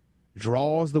loved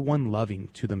draws the one loving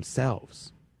to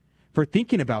themselves, for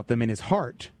thinking about them in his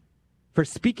heart, for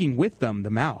speaking with them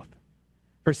the mouth,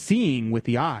 for seeing with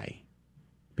the eye,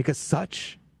 because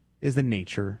such is the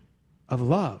nature of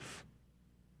love.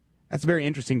 That's very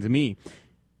interesting to me.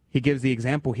 He gives the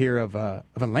example here of a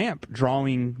lamp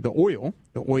drawing the oil,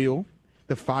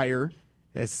 the fire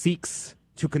that seeks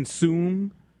to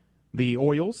consume the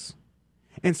oils.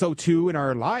 And so too in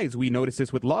our lives, we notice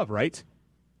this with love, right?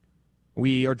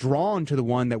 We are drawn to the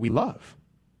one that we love,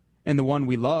 and the one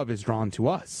we love is drawn to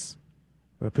us,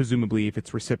 presumably if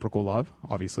it's reciprocal love,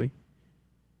 obviously.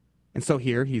 And so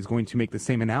here he's going to make the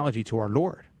same analogy to our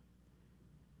Lord.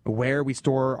 Where we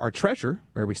store our treasure,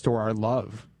 where we store our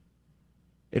love,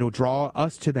 it'll draw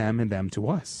us to them and them to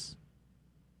us.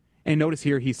 And notice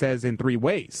here he says in 3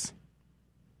 ways.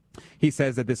 He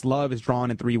says that this love is drawn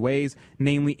in 3 ways,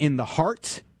 namely in the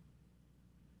heart,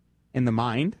 in the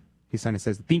mind. He kind of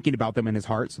says thinking about them in his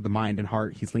heart, so the mind and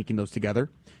heart, he's linking those together.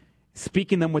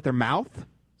 Speaking them with their mouth,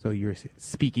 so you're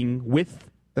speaking with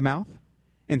the mouth,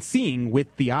 and seeing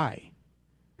with the eye.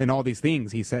 And all these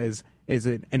things, he says, is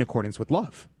in accordance with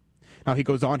love. Now he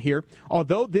goes on here,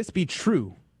 although this be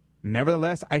true,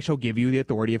 nevertheless I shall give you the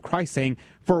authority of Christ, saying,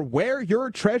 for where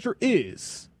your treasure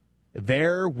is,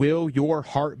 there will your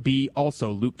heart be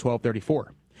also. Luke 12:34.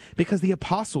 Because the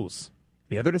apostles,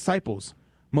 the other disciples,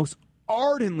 most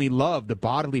ardently loved the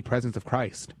bodily presence of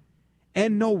Christ.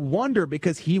 And no wonder,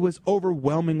 because he was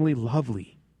overwhelmingly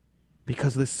lovely,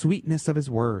 because of the sweetness of his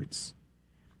words,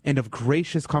 and of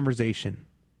gracious conversation,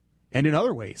 and in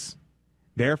other ways.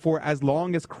 Therefore, as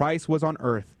long as Christ was on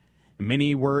earth,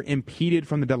 many were impeded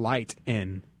from the delight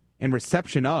in and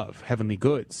reception of heavenly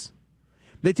goods.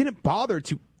 They didn't bother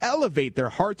to elevate their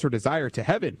hearts or desire to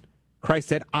heaven. Christ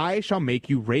said, I shall make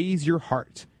you raise your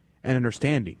heart and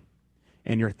understanding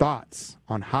and your thoughts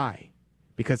on high,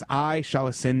 because I shall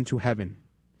ascend to heaven.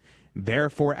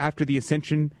 Therefore, after the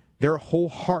ascension, their whole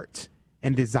heart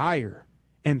and desire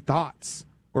and thoughts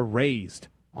were raised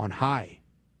on high.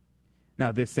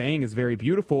 Now, this saying is very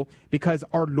beautiful because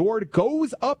our Lord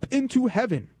goes up into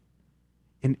heaven.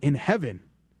 And in heaven,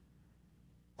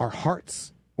 our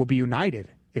hearts will be united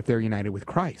if they're united with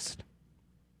Christ.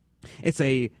 It's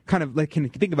a kind of, like, can you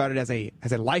think about it as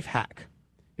a life hack?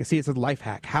 You see, it's a life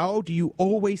hack. How do you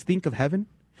always think of heaven?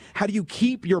 How do you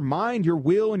keep your mind, your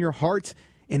will, and your heart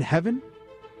in heaven?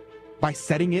 By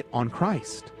setting it on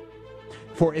Christ.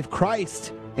 For if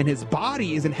Christ and his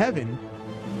body is in heaven,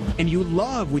 and you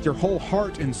love with your whole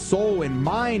heart and soul and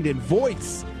mind and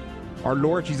voice, our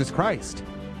Lord Jesus Christ,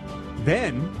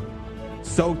 then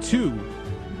so too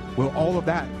will all of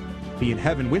that be in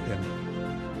heaven with him.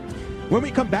 When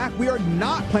we come back, we are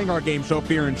not playing our game show,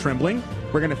 Fear and Trembling.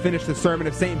 We're going to finish the sermon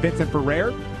of St. Vincent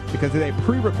Ferrer because it's a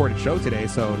pre-recorded show today,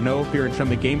 so no Fear and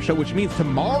Trembling game show, which means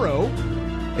tomorrow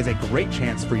is a great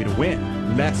chance for you to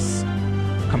win. Less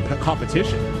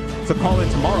competition. So call in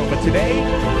tomorrow. But today,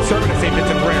 sermon of St.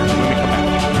 Vincent Ferrer when we come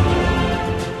back.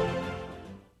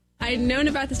 I'd known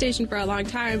about the station for a long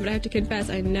time, but I have to confess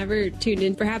I never tuned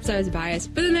in. Perhaps I was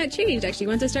biased. But then that changed, actually.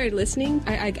 Once I started listening,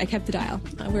 I kept the dial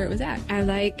where it was at. I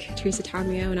like Teresa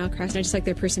Tomeo and Al Kress, and I just like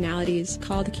their personalities.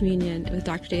 Call to Communion with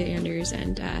Dr. Dave Anders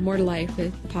and More to Life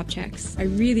with the Pop Checks. I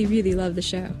really, really love the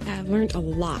show. I've learned a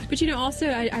lot. But, also,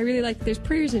 I really like there's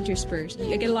prayers interspersed.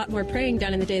 I get a lot more praying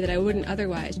done in the day that I wouldn't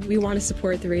otherwise. We want to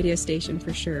support the radio station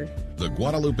for sure. The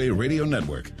Guadalupe Radio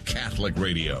Network, Catholic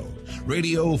Radio.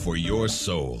 Radio for your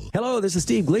soul. Hello, this is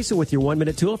Steve Gleason with your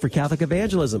 1-minute tool for Catholic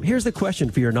evangelism. Here's the question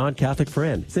for your non-Catholic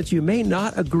friend. Since you may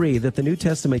not agree that the New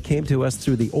Testament came to us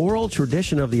through the oral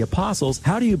tradition of the apostles,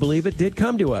 how do you believe it did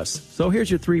come to us? So here's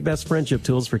your 3 best friendship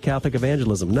tools for Catholic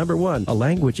evangelism. Number 1, a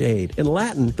language aid. In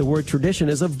Latin, the word tradition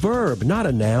is a verb, not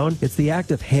a noun. It's the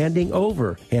act of handing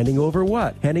over. Handing over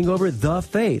what? Handing over the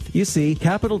faith. You see,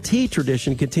 capital T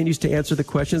tradition continues to answer the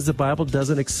questions the Bible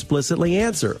doesn't explicitly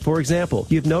answer. For example,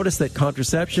 you've noticed that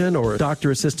contraception or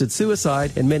doctor-assisted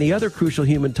suicide and many other crucial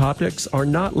human topics are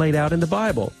not laid out in the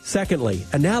Bible. Secondly,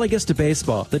 analogous to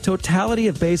baseball, the totality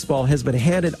of baseball has been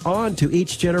handed on to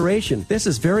each generation. This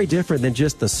is very different than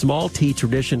just the small t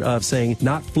tradition of saying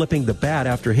not flipping the bat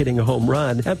after hitting a home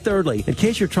run. And thirdly, in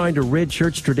case you're trying to rid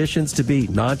church traditions to be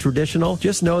non-traditional,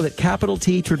 just know that capital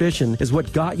T tradition is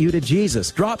what got you to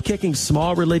Jesus. Drop-kicking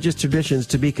small religious traditions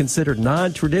to be considered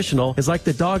non-traditional is like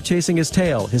the dog chasing his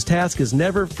tail. His task is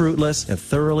never fruitless and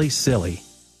thoroughly silly.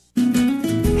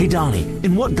 Hey Donnie,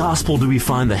 in what gospel do we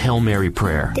find the Hail Mary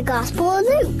prayer? The Gospel of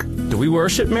Luke. Do we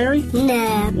worship Mary?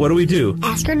 No. What do we do?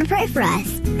 Ask her to pray for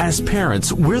us. As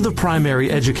parents, we're the primary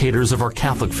educators of our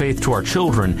Catholic faith to our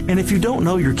children, and if you don't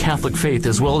know your Catholic faith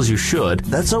as well as you should,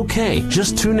 that's okay.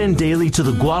 Just tune in daily to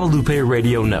the Guadalupe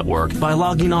Radio Network by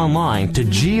logging online to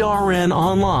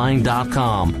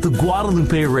grnonline.com. The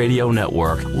Guadalupe Radio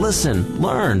Network. Listen,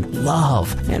 learn,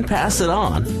 love, and pass it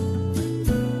on.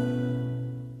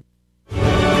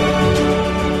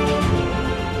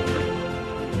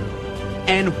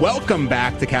 And welcome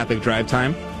back to Catholic Drive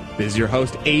Time. This is your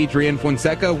host, Adrian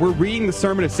Fonseca. We're reading the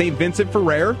sermon of St. Vincent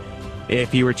Ferrer.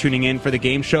 If you were tuning in for the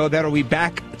game show, that'll be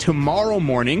back tomorrow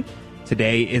morning.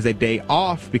 Today is a day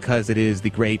off because it is the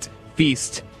great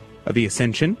feast of the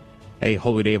Ascension, a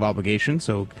holy day of obligation.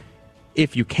 So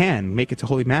if you can, make it to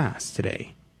Holy Mass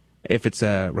today. If it's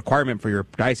a requirement for your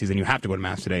diocese and you have to go to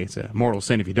Mass today, it's a mortal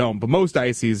sin if you don't. But most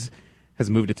dioceses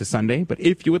has moved it to Sunday. But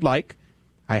if you would like,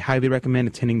 I highly recommend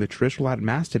attending the traditional Latin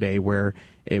Mass today, where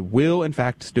it will, in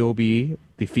fact, still be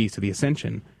the Feast of the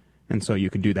Ascension. And so you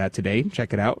can do that today.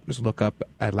 Check it out. Just look up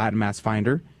at Latin Mass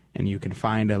Finder, and you can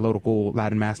find a local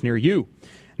Latin Mass near you.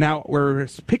 Now, we're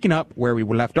picking up where we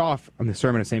were left off on the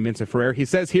sermon of St. Vincent Ferrer. He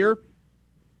says here,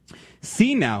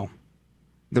 "See now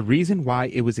the reason why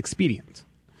it was expedient,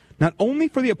 not only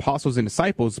for the apostles and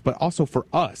disciples, but also for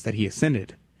us that he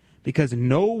ascended, because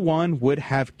no one would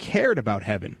have cared about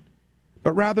heaven,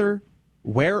 but rather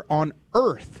where on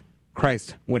earth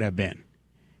Christ would have been.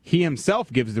 He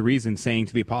himself gives the reason, saying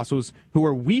to the apostles who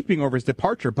are weeping over his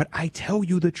departure, but I tell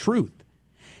you the truth.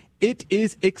 It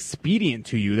is expedient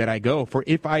to you that I go, for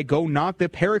if I go not, the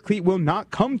Paraclete will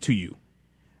not come to you.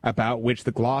 About which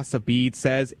the gloss of Bede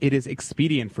says, it is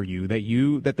expedient for you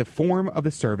that the form of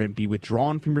the servant be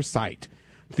withdrawn from your sight,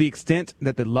 to the extent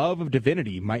that the love of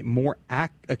divinity might more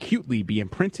acutely be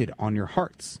imprinted on your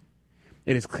hearts.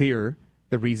 It is clear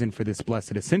the reason for this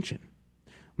blessed ascension.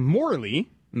 Morally,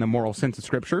 in the moral sense of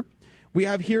Scripture, we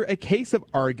have here a case of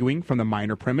arguing from the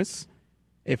minor premise.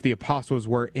 If the apostles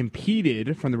were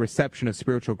impeded from the reception of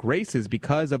spiritual graces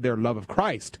because of their love of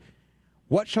Christ,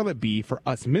 what shall it be for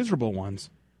us miserable ones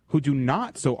who do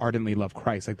not so ardently love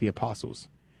Christ like the apostles,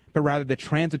 but rather the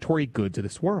transitory goods of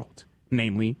this world,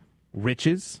 namely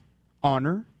riches,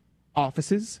 honor,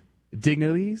 offices,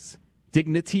 dignities,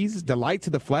 delights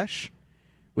of the flesh,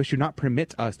 which do not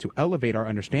permit us to elevate our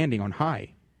understanding on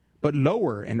high, but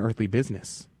lower in earthly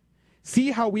business.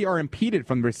 See how we are impeded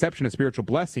from the reception of spiritual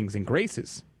blessings and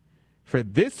graces. For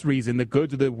this reason, the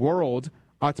goods of the world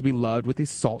ought to be loved with the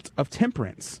salt of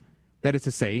temperance. That is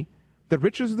to say, the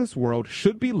riches of this world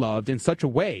should be loved in such a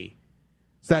way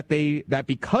so that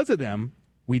because of them,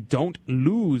 we don't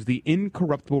lose the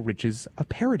incorruptible riches of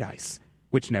paradise,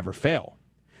 which never fail.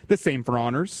 The same for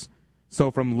honors. So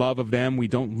from love of them, we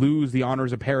don't lose the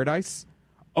honors of paradise.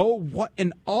 Oh, what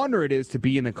an honor it is to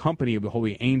be in the company of the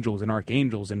holy angels and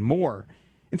archangels and more,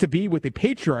 and to be with the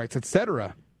patriarchs,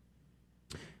 etc.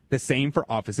 The same for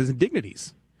offices and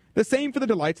dignities. The same for the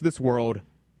delights of this world.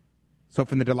 So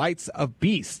from the delights of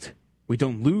beast, we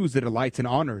don't lose the delights and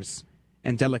honors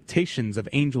and delectations of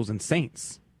angels and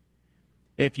saints.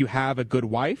 If you have a good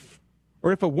wife,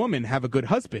 or if a woman have a good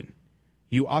husband,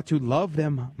 you ought to love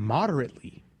them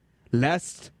moderately,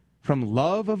 lest from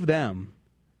love of them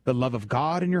the love of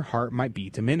God in your heart might be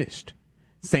diminished.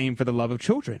 Same for the love of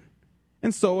children,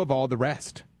 and so of all the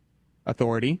rest.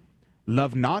 Authority,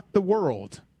 love not the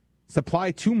world,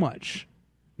 supply too much,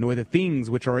 nor the things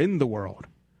which are in the world.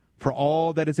 For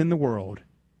all that is in the world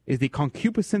is the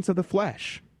concupiscence of the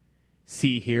flesh.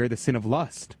 See here the sin of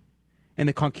lust, and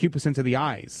the concupiscence of the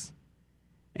eyes,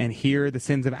 and here the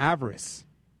sins of avarice,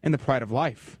 and the pride of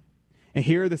life, and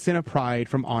here the sin of pride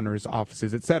from honors,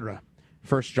 offices, etc.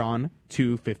 1 John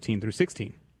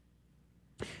 2:15-16.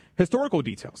 Historical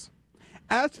details.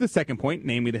 As to the second point,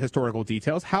 namely the historical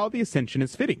details, how the ascension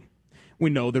is fitting. We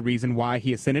know the reason why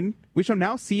he ascended. We shall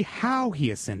now see how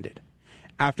he ascended.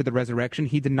 After the resurrection,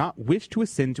 he did not wish to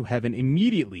ascend to heaven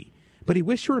immediately, but he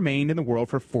wished to remain in the world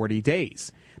for 40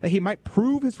 days, that he might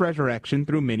prove his resurrection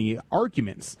through many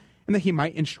arguments, and that he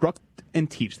might instruct and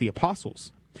teach the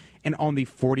apostles. And on the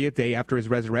 40th day after his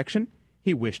resurrection,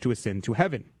 he wished to ascend to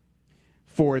heaven.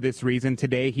 For this reason,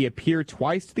 today he appeared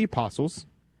twice to the apostles.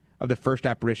 Of the first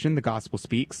apparition, the gospel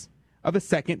speaks. Of the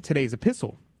second, today's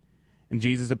epistle. And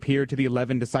Jesus appeared to the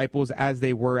 11 disciples as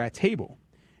they were at table,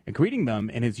 and greeting them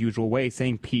in his usual way,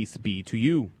 saying, "Peace be to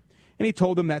you." And he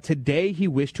told them that today he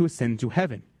wished to ascend to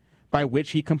heaven, by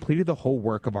which he completed the whole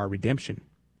work of our redemption.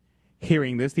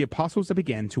 Hearing this, the apostles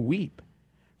began to weep.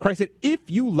 Christ said, "If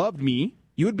you loved me,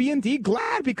 you would be indeed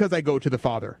glad because I go to the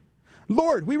Father.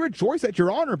 Lord, we rejoice at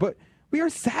your honor, but we are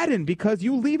saddened because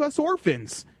you leave us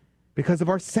orphans. Because of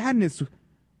our sadness,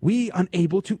 we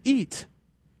unable to eat."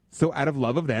 So out of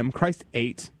love of them, Christ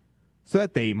ate so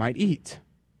that they might eat.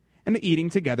 And eating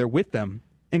together with them,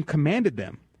 and commanded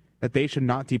them that they should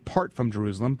not depart from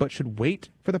Jerusalem, but should wait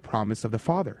for the promise of the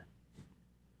Father.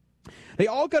 They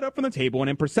all got up from the table and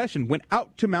in procession went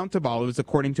out to Mount of Olives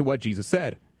according to what Jesus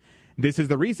said. This is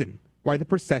the reason why the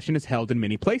procession is held in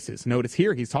many places. Notice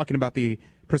here he's talking about the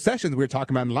processions we were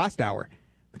talking about in the last hour,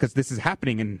 because this is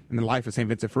happening in the life of St.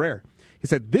 Vincent Ferrer. He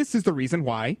said, this is the reason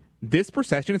why this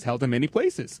procession is held in many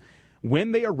places.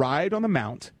 When they arrived on the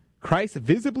mount, Christ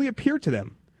visibly appeared to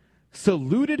them,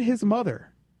 saluted his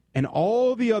mother, and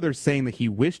all the others, saying that he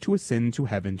wished to ascend to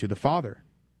heaven to the Father.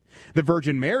 The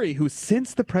Virgin Mary, who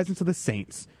sensed the presence of the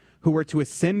saints who were to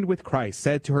ascend with Christ,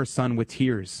 said to her son with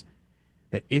tears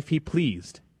that if he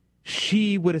pleased,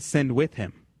 she would ascend with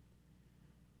him.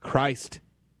 Christ,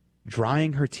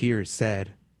 drying her tears,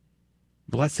 said,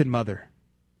 "Blessed Mother,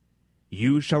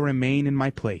 you shall remain in my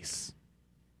place.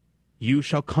 You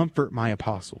shall comfort my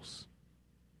apostles.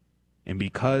 And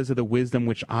because of the wisdom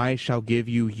which I shall give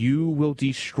you, you will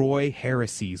destroy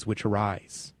heresies which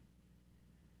arise.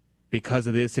 Because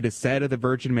of this it is said of the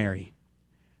Virgin Mary,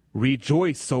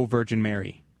 Rejoice, O Virgin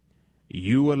Mary,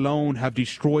 you alone have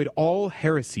destroyed all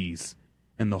heresies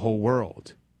in the whole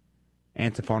world."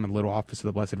 Antiphon of the Little Office of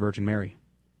the Blessed Virgin Mary.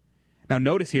 Now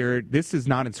notice here, this is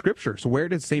not in Scripture, so where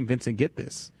does St. Vincent get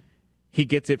this? He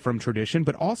gets it from tradition,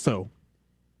 but also,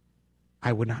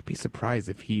 I would not be surprised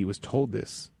if he was told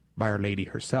this by Our Lady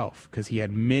herself, because he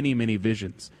had many, many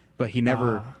visions, but he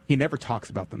never talks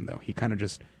about them, though. He kind of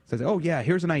just says, oh, yeah,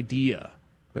 here's an idea.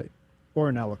 Or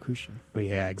an allocution. But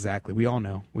yeah, exactly. We all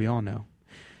know. We all know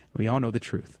the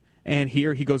truth. And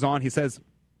here he goes on, he says,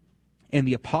 and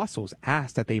the apostles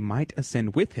asked that they might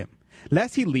ascend with him,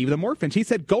 lest he leave them orphans. He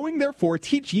said, going therefore,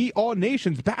 teach ye all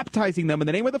nations, baptizing them in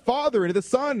the name of the Father, and of the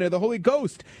Son, and of the Holy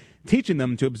Ghost, teaching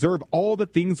them to observe all the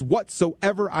things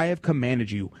whatsoever I have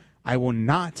commanded you. I will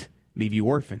not leave you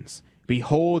orphans.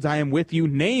 Behold, I am with you,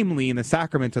 namely in the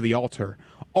sacrament of the altar,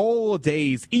 all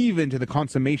days, even to the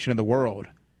consummation of the world.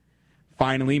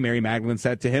 Finally, Mary Magdalene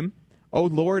said to him, O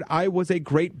Lord, I was a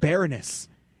great barrenness,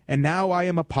 and now I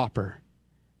am a pauper.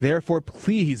 Therefore,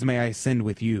 please may I ascend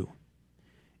with you.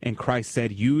 And Christ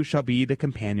said, You shall be the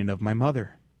companion of my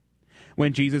mother.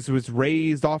 When Jesus was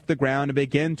raised off the ground and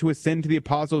began to ascend to the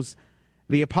apostles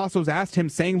asked him,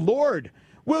 saying, Lord,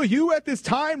 will you at this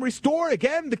time restore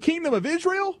again the kingdom of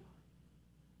Israel?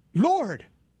 Lord,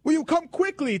 will you come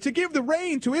quickly to give the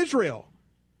reign to Israel?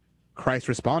 Christ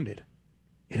responded,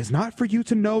 It is not for you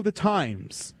to know the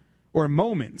times or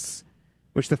moments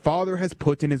which the Father has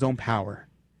put in his own power,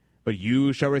 but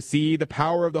you shall receive the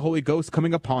power of the Holy Ghost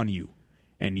coming upon you,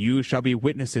 and you shall be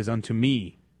witnesses unto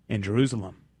me in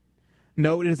Jerusalem.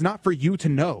 No, it is not for you to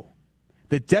know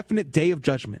the definite day of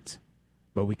judgment,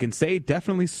 but we can say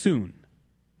definitely soon,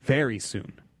 very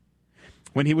soon.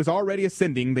 When he was already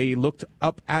ascending, they looked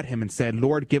up at him and said,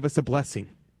 Lord, give us a blessing.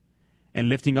 And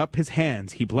lifting up his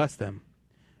hands, he blessed them.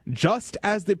 Just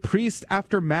as the priest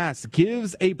after Mass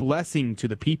gives a blessing to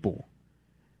the people.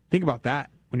 Think about that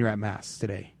when you're at Mass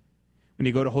today. When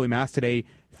you go to Holy Mass today,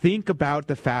 think about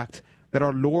the fact that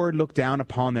our Lord looked down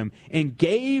upon them and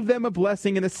gave them a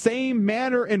blessing in the same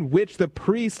manner in which the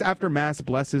priest after Mass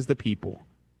blesses the people.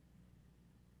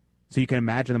 So you can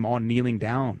imagine them all kneeling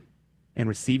down and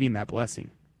receiving that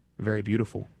blessing. Very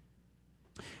beautiful.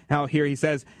 Now here he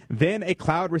says, then a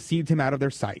cloud received him out of their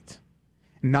sight.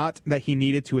 Not that he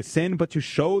needed to ascend, but to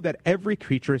show that every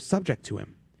creature is subject to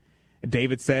him.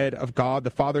 David said of God the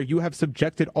Father, you have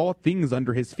subjected all things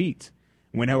under his feet.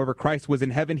 When, however, Christ was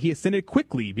in heaven, he ascended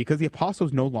quickly because the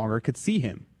apostles no longer could see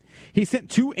him. He sent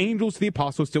 2 angels to the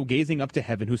apostles still gazing up to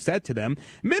heaven, who said to them,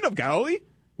 Men of Galilee,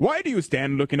 why do you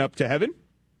stand looking up to heaven?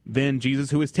 Then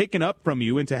Jesus, who is taken up from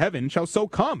you into heaven, shall so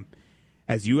come,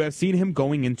 as you have seen him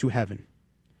going into heaven.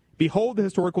 Behold the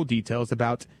historical details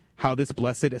about how this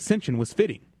blessed ascension was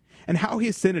fitting, and how he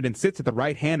ascended and sits at the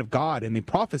right hand of God, and the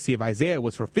prophecy of Isaiah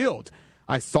was fulfilled.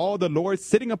 I saw the Lord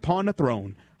sitting upon a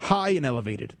throne, high and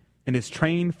elevated, and his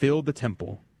train filled the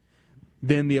temple.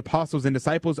 Then the apostles and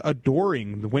disciples,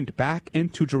 adoring, went back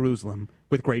into Jerusalem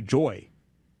with great joy.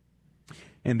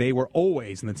 And they were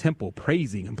always in the temple,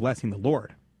 praising and blessing the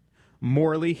Lord.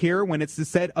 Morally here, when it's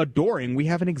said adoring, we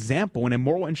have an example and a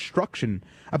moral instruction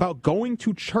about going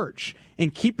to church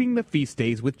and keeping the feast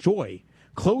days with joy,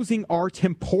 closing our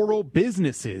temporal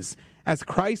businesses as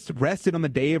Christ rested on the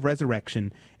day of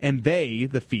resurrection, and they,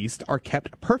 the feast, are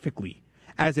kept perfectly,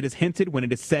 as it is hinted when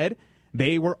it is said,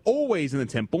 they were always in the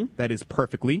temple, that is,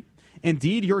 perfectly.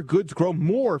 Indeed, your goods grow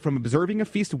more from observing a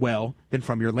feast well than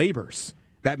from your labors.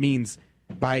 That means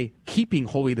by keeping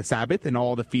holy the Sabbath and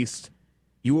all the feasts,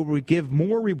 you will give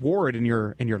more reward in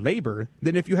your labor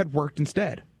than if you had worked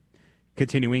instead.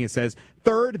 Continuing, it says,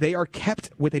 third, they are kept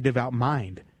with a devout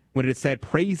mind, when it is said,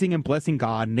 praising and blessing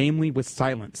God, namely with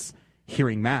silence,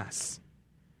 hearing Mass.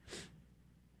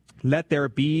 Let there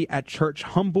be at church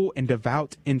humble and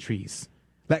devout entries.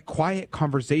 Let quiet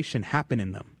conversation happen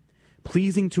in them,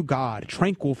 pleasing to God,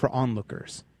 tranquil for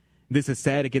onlookers. This is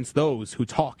said against those who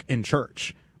talk in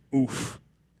church. Oof.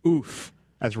 Oof.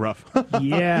 That's rough.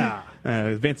 Yeah.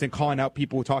 Vincent calling out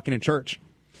people talking in church.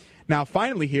 Now,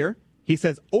 finally here, he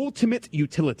says ultimate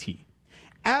utility.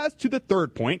 As to the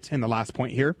third point, and the last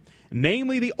point here,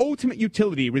 namely the ultimate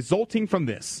utility resulting from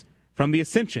this, from the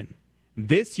ascension,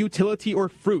 this utility or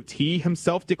fruit he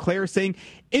himself declares, saying,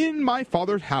 in my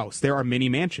Father's house there are many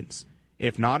mansions.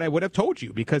 If not, I would have told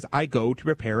you, because I go to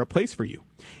prepare a place for you.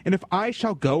 And if I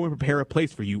shall go and prepare a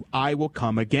place for you, I will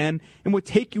come again and will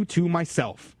take you to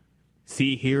myself.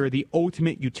 See here the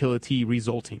ultimate utility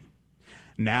resulting.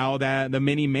 Now that the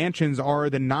many mansions are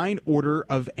the 9 order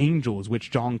of angels,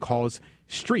 which John calls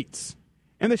streets.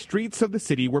 And the streets of the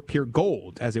city were pure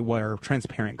gold, as it were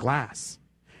transparent glass.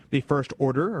 The first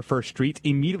order, or first street,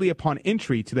 immediately upon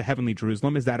entry to the heavenly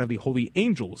Jerusalem is that of the holy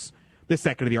angels. The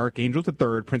second of the archangels, the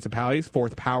third principalities,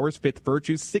 fourth powers, fifth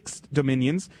virtues, sixth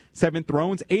dominions, seventh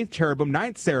thrones, eighth cherubim,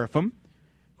 ninth seraphim.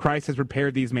 Christ has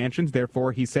prepared these mansions,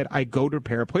 therefore he said, I go to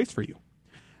prepare a place for you.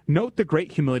 Note the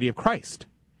great humility of Christ.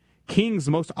 Kings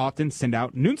most often send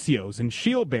out nuncios and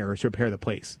shield bearers to prepare the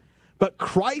place. But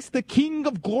Christ, the King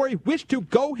of glory, wished to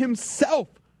go himself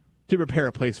to prepare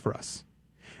a place for us.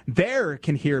 There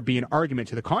can here be an argument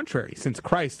to the contrary, since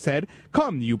Christ said,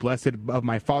 come, you blessed of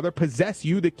my Father, possess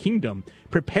you the kingdom,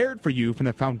 prepared for you from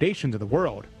the foundations of the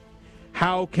world.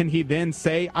 How can he then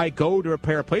say, I go to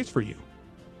prepare a place for you?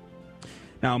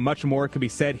 Now, much more could be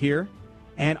said here,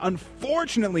 and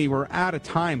unfortunately, we're out of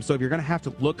time, so if you're going to have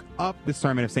to look up the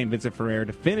Sermon of St. Vincent Ferrer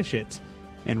to finish it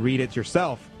and read it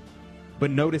yourself.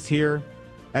 But notice here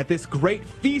that this great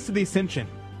Feast of the Ascension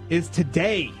is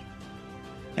today,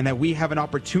 and that we have an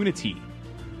opportunity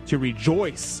to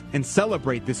rejoice and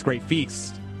celebrate this great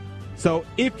feast. So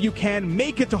if you can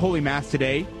make it to Holy Mass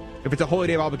today, if it's a holy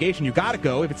day of obligation, you got to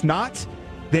go. If it's not,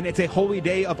 then it's a holy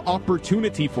day of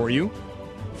opportunity for you.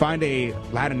 Find a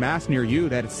Latin Mass near you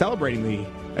that is celebrating the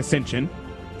Ascension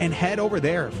and head over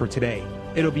there for today.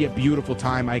 It'll be a beautiful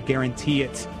time, I guarantee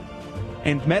it.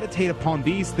 And meditate upon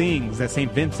these things that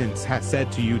St. Vincent has said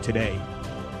to you today.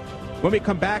 When we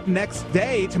come back next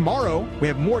day, tomorrow, we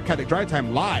have more Catholic Drive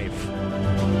Time live.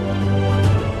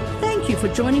 Thank you for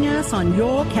joining us on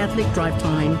Your Catholic Drive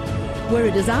Time, where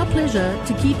it is our pleasure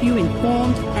to keep you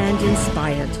informed and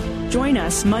inspired. Join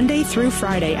us Monday through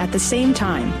Friday at the same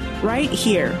time, right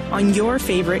here on your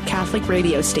favorite Catholic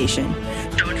radio station.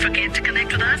 Don't forget to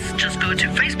connect with us. Just go to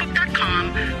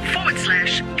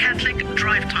facebook.com/Catholic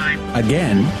Drive Time.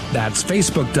 Again, that's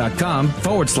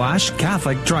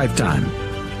facebook.com/Catholic Drive Time.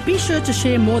 Be sure to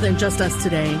share more than just us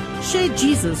today. Share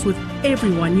Jesus with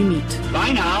everyone you meet.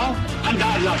 Bye now, and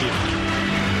God love you.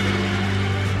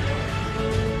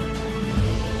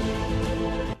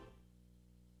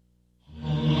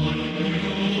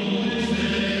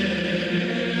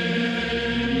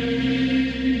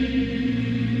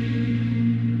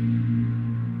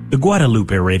 The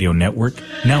Guadalupe Radio Network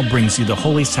now brings you the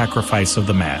Holy Sacrifice of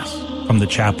the Mass from the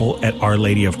chapel at Our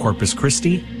Lady of Corpus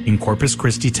Christi in Corpus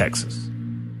Christi, Texas.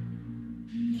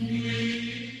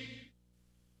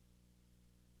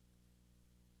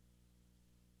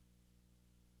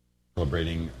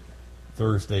 Celebrating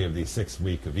Thursday of the 6th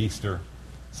week of Easter.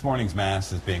 This morning's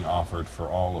Mass is being offered for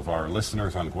all of our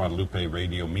listeners on Guadalupe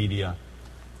Radio Media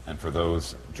and for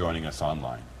those joining us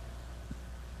online.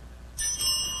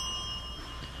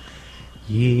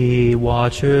 Ye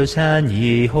watchers and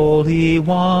ye holy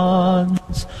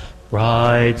ones,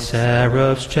 bright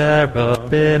seraphs,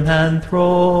 cherubim, and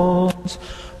thrones,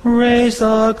 raise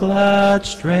the glad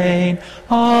strain,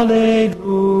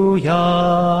 Alleluia.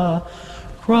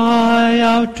 Cry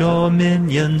out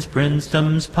dominions,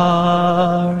 princedoms,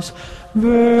 powers,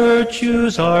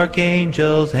 virtues,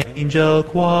 archangels, angel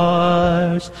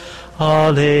choirs.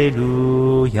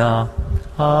 Alleluia,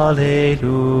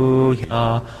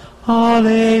 Alleluia.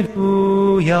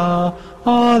 Alleluia,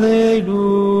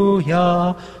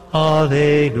 Alleluia,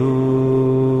 Alleluia.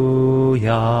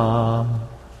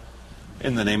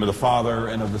 In the name of the Father,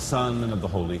 and of the Son, and of the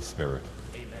Holy Spirit.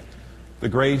 Amen. The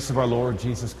grace of our Lord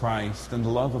Jesus Christ, and the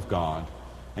love of God,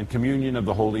 and communion of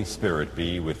the Holy Spirit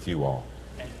be with you all.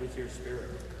 And with your spirit.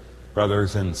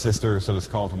 Brothers and sisters, let us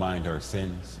call to mind our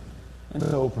sins, and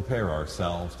so prepare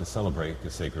ourselves to celebrate the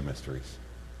sacred mysteries.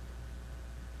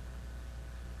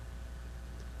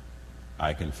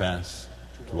 I confess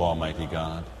to Almighty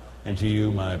God and to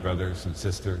you, my brothers and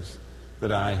sisters,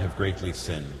 that I have greatly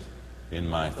sinned in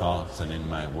my thoughts and in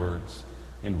my words,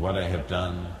 in what I have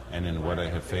done and in what I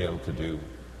have failed to do,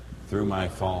 through my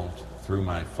fault, through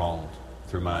my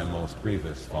most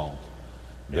grievous fault.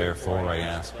 Therefore I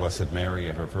ask Blessed Mary,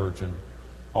 ever Virgin,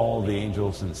 all the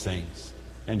angels and saints,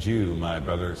 and you, my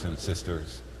brothers and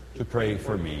sisters, to pray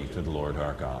for me to the Lord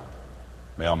our God.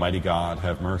 May Almighty God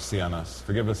have mercy on us,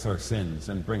 forgive us our sins,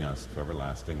 and bring us to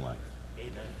everlasting life.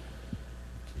 Amen.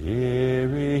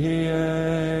 Kyrie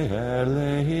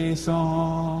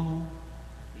eleison.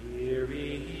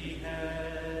 Kyrie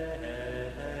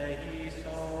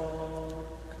eleison.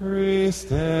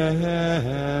 Christe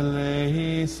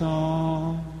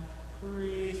eleison.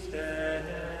 Christe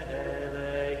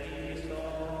eleison.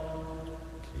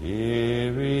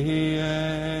 Kyrie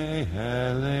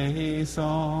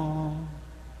eleison.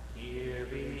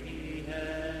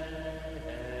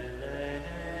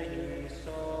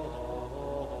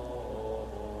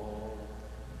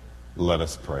 Let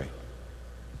us pray.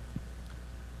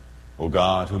 O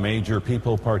God, who made your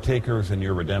people partakers in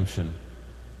your redemption,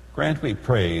 grant, we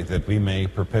pray, that we may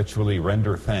perpetually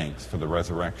render thanks for the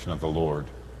resurrection of the Lord,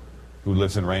 who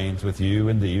lives and reigns with you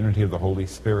in the unity of the Holy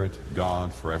Spirit,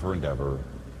 God, forever and ever.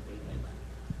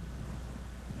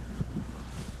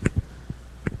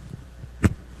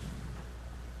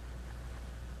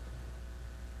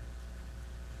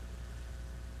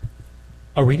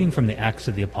 A reading from the Acts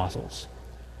of the Apostles.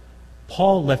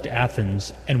 Paul left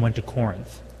Athens and went to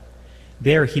Corinth.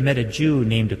 There he met a Jew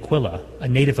named Aquila, a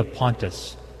native of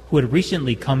Pontus, who had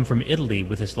recently come from Italy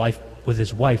with his wife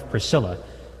Priscilla,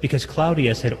 because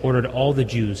Claudius had ordered all the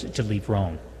Jews to leave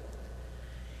Rome.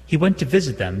 He went to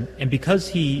visit them, and because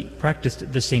he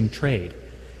practiced the same trade,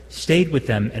 stayed with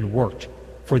them and worked,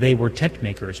 for they were tent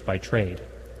makers by trade.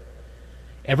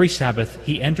 Every Sabbath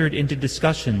he entered into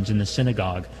discussions in the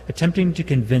synagogue, attempting to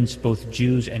convince both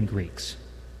Jews and Greeks.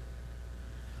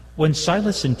 When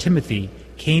Silas and Timothy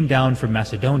came down from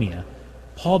Macedonia,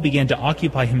 Paul began to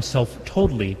occupy himself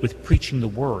totally with preaching the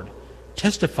word,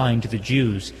 testifying to the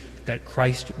Jews that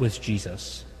Christ was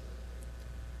Jesus.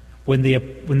 When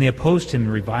they opposed him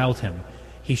and reviled him,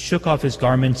 he shook off his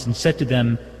garments and said to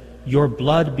them, "Your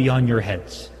blood be on your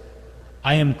heads.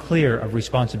 I am clear of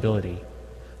responsibility.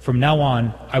 From now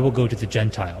on, I will go to the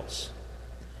Gentiles."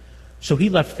 So he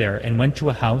left there and went to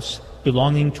a house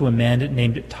belonging to a man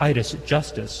named Titus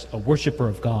Justus, a worshiper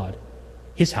of God.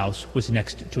 His house was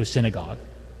next to a synagogue.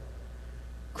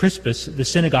 Crispus, the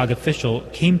synagogue official,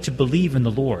 came to believe in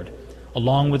the Lord,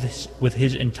 along with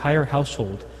his entire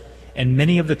household, and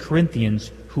many of the Corinthians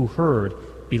who heard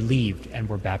believed and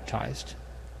were baptized.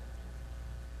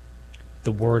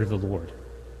 The word of the Lord.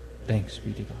 Thanks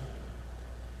be to God.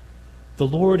 The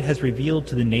Lord has revealed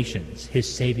to the nations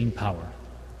his saving power.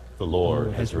 The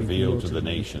Lord has revealed to the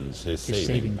nations his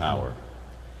saving power.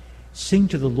 Sing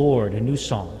to the Lord a new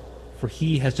song, for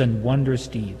he has done wondrous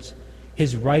deeds.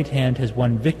 His right hand has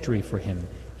won victory for him,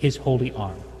 his holy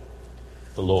arm.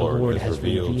 The Lord has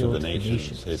revealed to the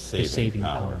nations his saving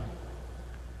power.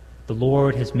 The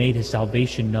Lord has made his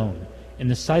salvation known. In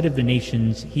the sight of the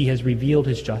nations he has revealed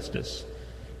his justice.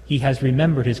 He has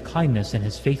remembered his kindness and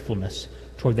his faithfulness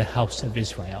toward the house of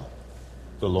Israel.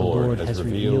 The Lord has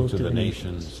revealed to the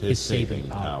nations his saving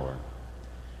power.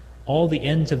 All the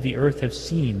ends of the earth have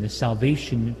seen the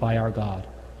salvation by our God.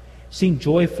 Sing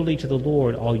joyfully to the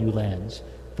Lord, all you lands.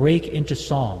 Break into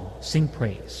song, sing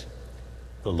praise.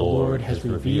 The Lord has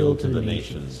revealed to the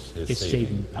nations his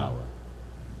saving power.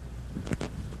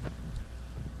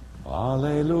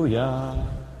 Alleluia,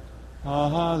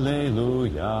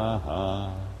 alleluia,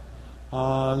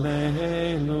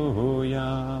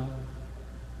 alleluia.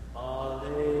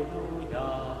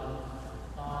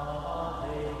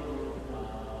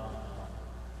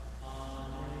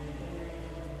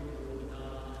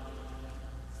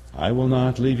 I will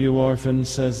not leave you orphans,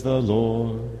 says the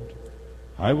Lord.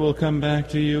 I will come back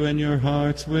to you, and your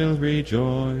hearts will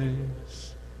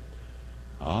rejoice.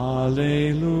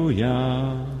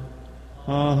 Alleluia,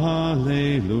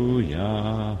 alleluia,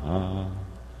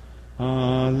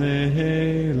 alleluia.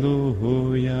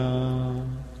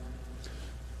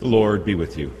 The Lord be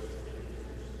with you.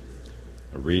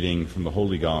 A reading from the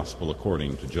Holy Gospel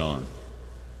according to John.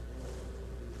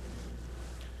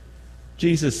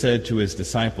 Jesus said to his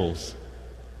disciples,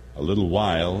 "A little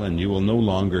while, and you will no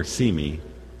longer see me,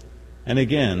 and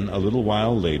again a little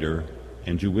while later,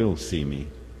 and you will see me."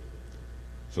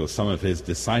 So some of his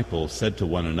disciples said to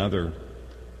one another,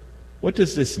 "What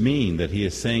does this mean that he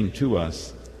is saying to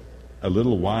us, 'A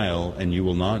little while, and you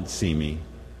will not see me,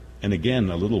 and again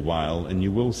a little while, and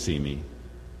you will see me'?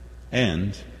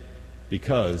 And,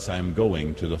 'Because I am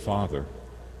going to the Father.'"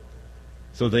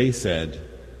 So they said,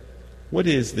 "What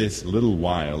is this little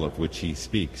while of which he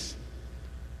speaks?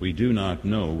 We do not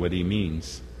know what he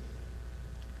means."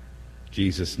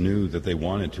 Jesus knew that they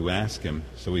wanted to ask him,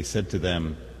 so he said to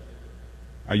them,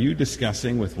 "Are you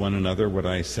discussing with one another what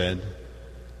I said?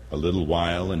 'A little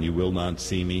while, and you will not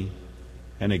see me,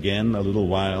 and again a little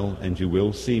while, and you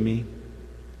will see me'?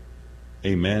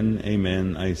 Amen,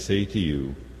 amen, I say to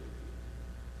you,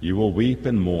 you will weep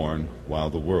and mourn while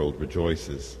the world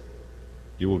rejoices.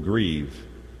 You will grieve,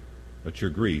 but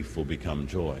your grief will become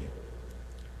joy."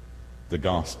 The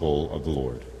Gospel of the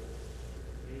Lord.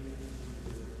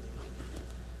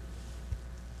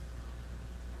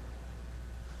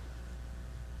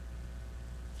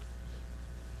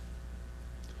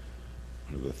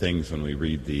 One of the things when we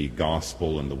read the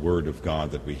Gospel and the Word of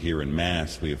God that we hear in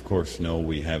Mass, we of course know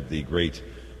we have the great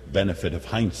benefit of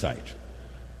hindsight.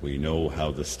 We know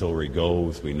how the story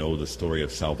goes. We know the story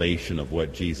of salvation, of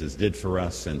what Jesus did for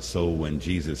us. And so when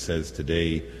Jesus says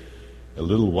today, "A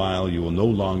little while you will no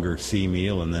longer see me,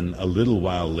 and then a little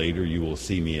while later you will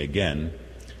see me again,"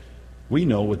 we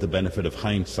know with the benefit of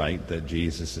hindsight that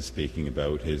Jesus is speaking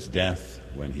about his death,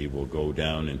 when he will go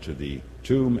down into the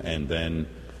tomb, and then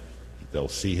they'll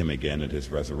see him again at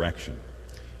his resurrection.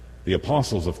 The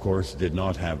apostles, of course, did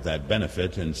not have that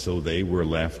benefit, and so they were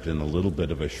left in a little bit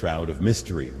of a shroud of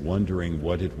mystery, wondering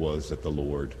what it was that the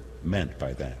Lord meant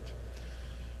by that.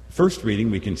 First reading,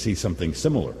 we can see something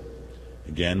similar.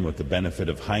 Again, with the benefit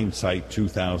of hindsight,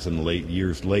 2,000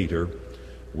 years later,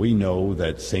 we know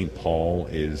that St. Paul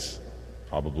is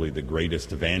probably the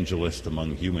greatest evangelist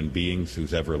among human beings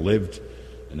who's ever lived,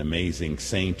 an amazing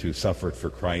saint who suffered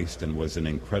for Christ and was an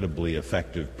incredibly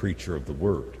effective preacher of the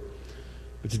Word.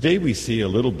 But today we see a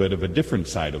little bit of a different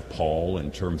side of Paul in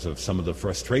terms of some of the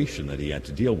frustration that he had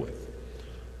to deal with.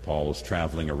 Paul is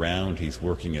traveling around. He's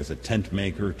working as a tent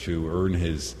maker to earn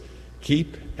his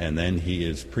keep, and then he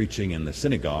is preaching in the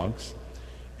synagogues.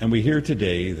 And we hear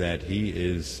today that he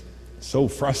is so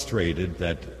frustrated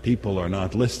that people are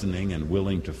not listening and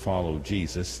willing to follow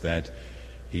Jesus that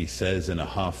he says in a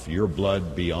huff, "Your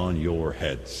blood be on your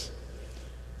heads."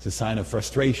 It's a sign of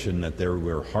frustration that they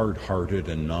were hard-hearted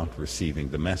and not receiving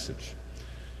the message.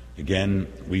 Again,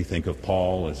 we think of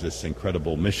Paul as this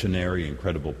incredible missionary,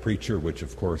 incredible preacher, which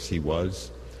of course he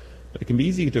was. But it can be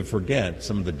easy to forget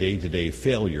some of the day-to-day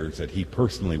failures that he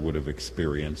personally would have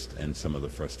experienced and some of the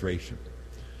frustration.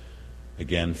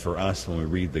 Again, for us, when we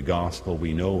read the gospel,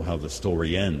 we know how the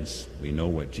story ends. We know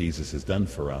what Jesus has done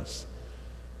for us.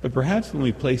 But perhaps when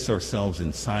we place ourselves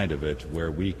inside of it,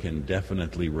 where we can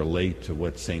definitely relate to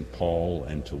what St. Paul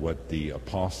and to what the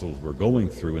apostles were going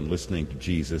through in listening to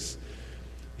Jesus,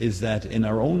 is that in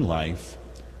our own life,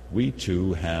 we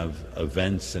too have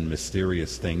events and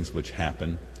mysterious things which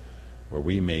happen, where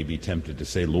we may be tempted to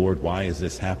say, Lord, why is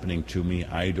this happening to me?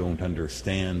 I don't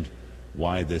understand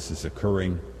why this is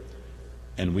occurring.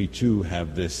 And we too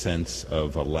have this sense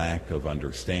of a lack of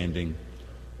understanding.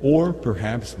 Or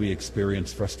perhaps we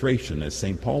experience frustration, as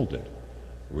St. Paul did,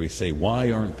 where we say,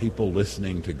 why aren't people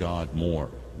listening to God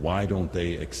more? Why don't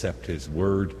they accept His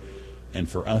Word? And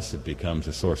for us it becomes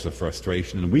a source of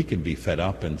frustration, and we can be fed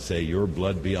up and say, your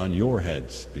blood be on your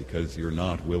heads, because you're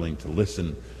not willing to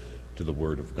listen to the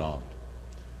Word of God.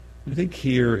 I think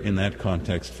here in that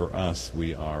context for us,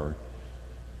 we are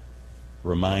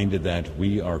reminded that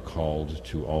we are called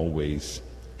to always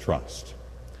trust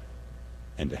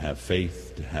and to have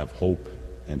faith, to have hope,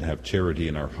 and to have charity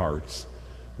in our hearts.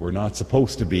 We're not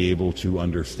supposed to be able to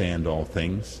understand all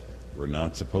things. We're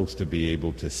not supposed to be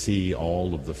able to see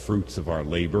all of the fruits of our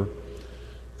labor.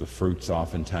 The fruits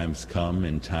oftentimes come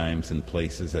in times and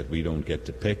places that we don't get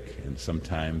to pick, and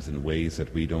sometimes in ways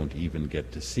that we don't even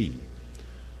get to see.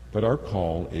 But our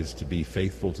call is to be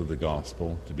faithful to the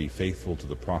gospel, to be faithful to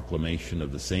the proclamation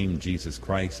of the same Jesus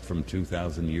Christ from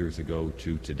 2,000 years ago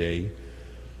to today.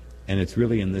 And it's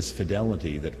really in this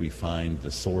fidelity that we find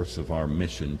the source of our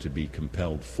mission to be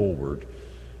compelled forward,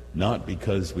 not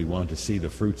because we want to see the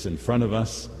fruits in front of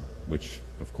us, which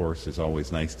of course is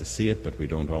always nice to see it, but we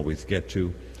don't always get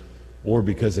to, or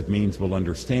because it means we'll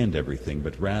understand everything,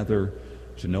 but rather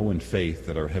to know in faith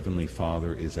that our Heavenly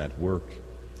Father is at work.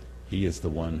 He is the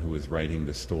one who is writing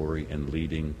the story and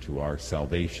leading to our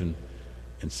salvation,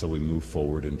 and so we move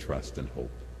forward in trust and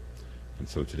hope. And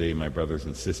so today, my brothers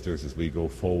and sisters, as we go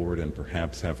forward and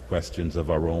perhaps have questions of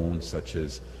our own, such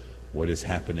as what is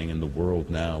happening in the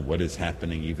world now, what is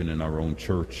happening even in our own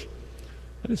church,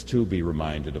 let us too be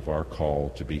reminded of our call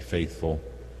to be faithful,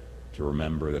 to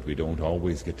remember that we don't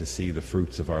always get to see the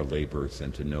fruits of our labors,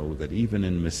 and to know that even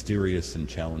in mysterious and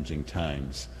challenging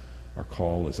times, our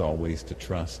call is always to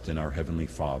trust in our Heavenly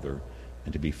Father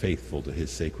and to be faithful to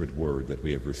His sacred word that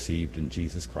we have received in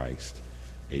Jesus Christ.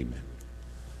 Amen.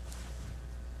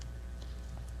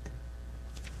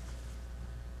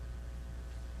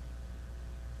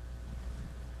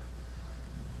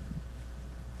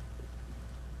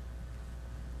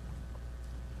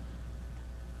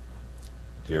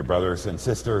 Dear brothers and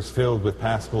sisters, filled with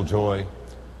paschal joy,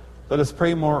 let us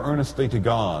pray more earnestly to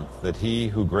God that He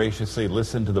who graciously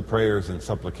listened to the prayers and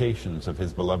supplications of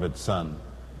His beloved Son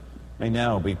may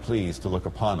now be pleased to look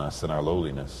upon us in our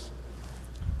lowliness.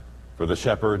 For the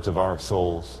shepherds of our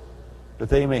souls, that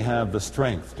they may have the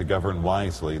strength to govern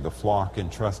wisely the flock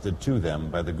entrusted to them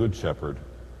by the Good Shepherd,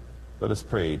 let us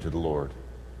pray to the Lord.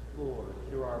 Lord,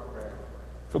 hear our prayer.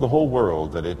 For the whole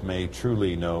world, that it may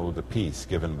truly know the peace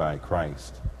given by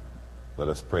Christ, let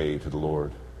us pray to the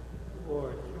Lord.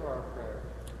 Lord, hear our prayer.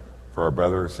 For our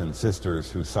brothers and sisters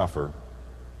who suffer,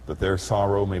 that their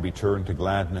sorrow may be turned to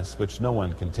gladness which no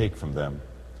one can take from them,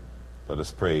 let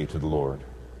us pray to the Lord.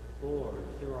 Lord,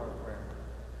 hear our prayer.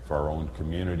 For our own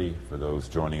community, for those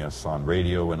joining us on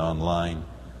radio and online,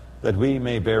 that we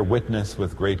may bear witness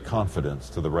with great confidence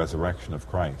to the resurrection of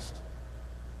Christ,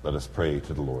 let us pray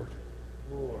to the Lord.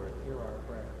 Lord, hear our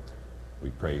prayer. We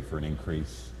pray for an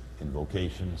increase in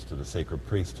vocations to the sacred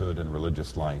priesthood and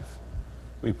religious life.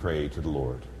 We pray to the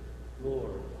Lord.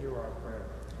 Lord, hear our prayer.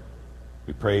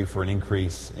 We pray for an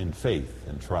increase in faith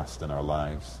and trust in our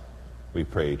lives. We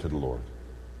pray to the Lord.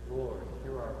 Lord,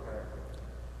 hear our prayer.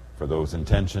 For those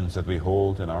intentions that we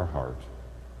hold in our heart,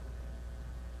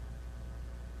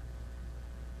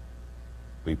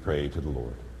 we pray to the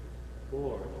Lord.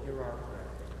 Lord, hear our prayer.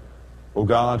 O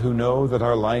God, who know that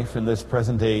our life in this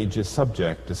present age is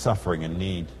subject to suffering and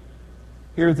need,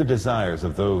 hear the desires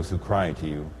of those who cry to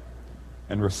you,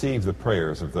 and receive the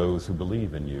prayers of those who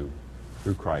believe in you,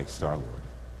 through Christ our Lord.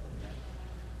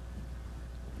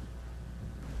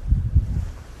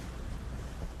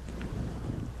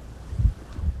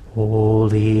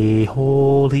 Holy,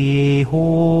 holy,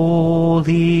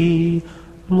 holy,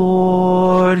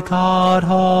 Lord God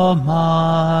Almighty,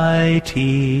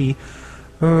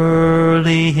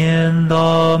 early in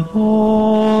the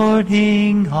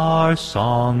morning our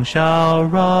song shall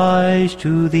rise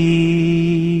to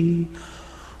Thee.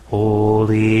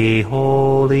 Holy,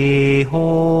 holy,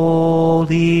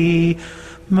 holy,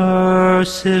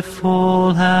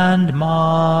 merciful and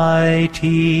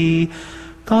mighty,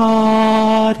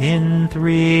 God in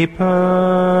three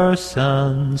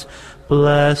persons,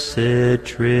 blessed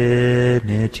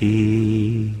Trinity.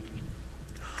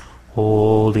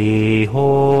 Holy,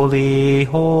 holy,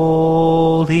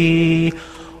 holy,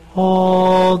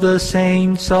 all the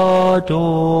saints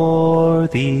adore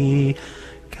thee,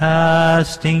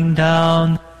 casting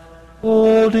down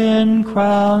golden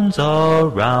crowns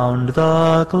around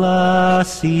the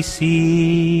glassy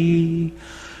sea.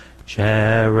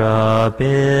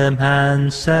 Cherubim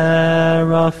and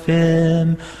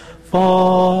seraphim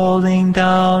falling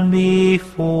down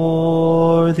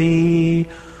before thee,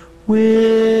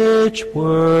 which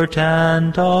word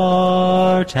and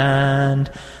art and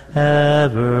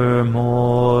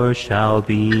evermore shall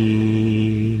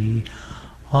be.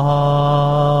 Amen.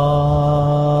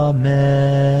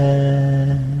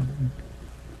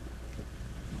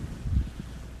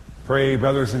 Pray,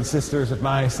 brothers and sisters, that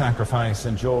my sacrifice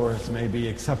and yours may be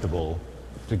acceptable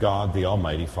to God the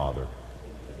Almighty Father.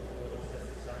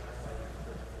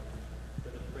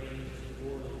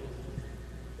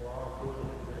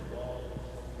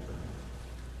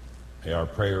 May our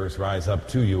prayers rise up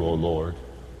to you, O Lord,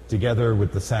 together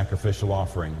with the sacrificial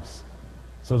offerings,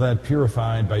 so that,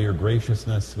 purified by your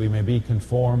graciousness, we may be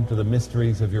conformed to the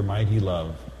mysteries of your mighty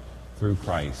love, through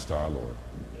Christ our Lord.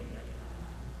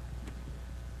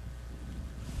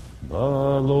 The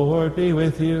Lord be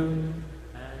with you.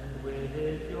 And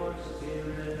with your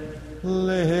spirit.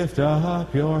 Lift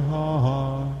up your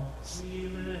hearts. We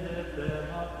lift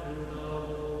them up to the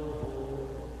Lord.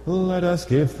 Let us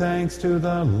give thanks to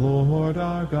the Lord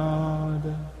our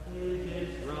God. It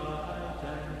is right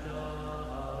and just.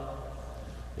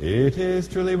 It is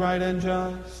truly right and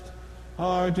just,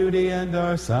 our duty and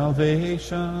our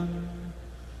salvation,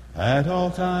 at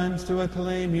all times to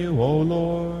acclaim you, O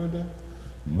Lord,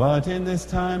 but in this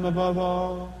time above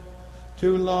all,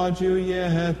 to laud you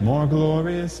yet more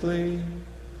gloriously,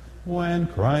 when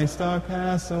Christ our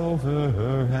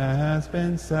Passover has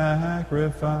been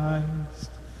sacrificed.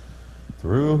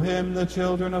 Through him the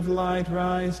children of light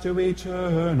rise to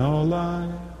eternal life,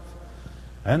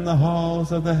 and the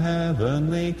halls of the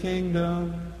heavenly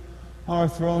kingdom are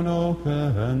thrown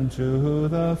open to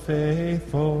the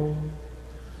faithful.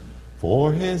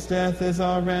 For his death is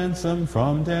our ransom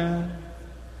from death,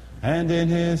 and in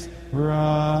his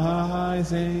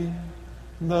rising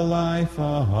the life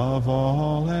of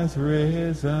all has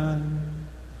risen.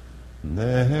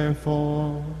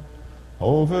 Therefore,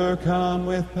 overcome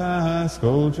with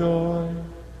paschal joy,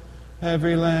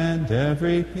 every land,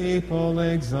 every people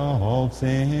exalts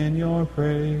in your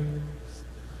praise.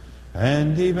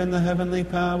 And even the heavenly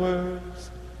powers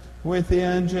with the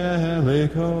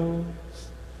angelic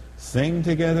hosts sing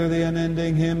together the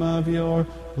unending hymn of your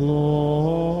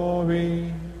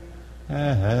glory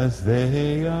as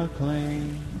they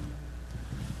acclaim.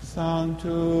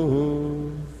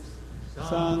 Sanctus,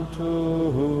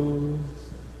 Sanctus,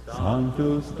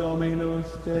 Sanctus Dominus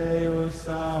Deus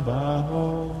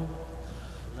Sabaoth,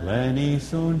 pleni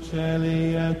sunt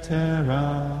celi et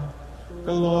terra,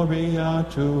 gloria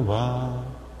tua,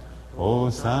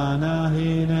 Hosanna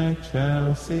in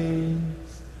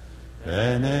excelsis,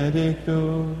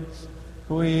 benedictus,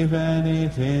 qui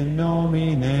venit in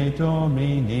nomine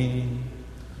Domini,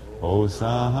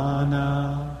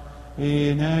 Hosanna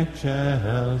in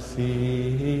excelsis.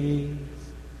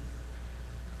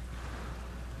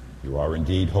 You are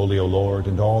indeed holy, O Lord,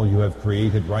 and all you have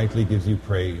created rightly gives you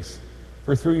praise.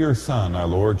 For through your Son, our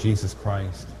Lord Jesus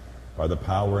Christ, by the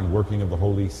power and working of the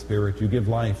Holy Spirit, you give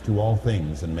life to all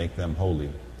things and make them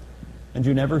holy. And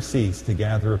you never cease to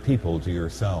gather a people to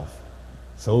yourself,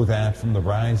 so that from the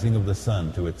rising of the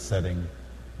sun to its setting,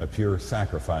 a pure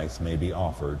sacrifice may be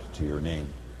offered to your name.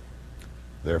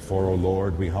 Therefore, O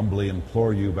Lord, we humbly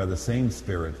implore you by the same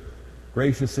Spirit,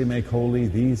 graciously make holy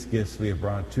these gifts we have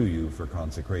brought to you for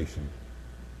consecration,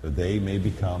 that they may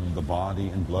become the body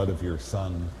and blood of your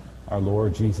Son, our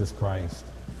Lord Jesus Christ,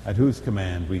 at whose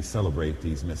command we celebrate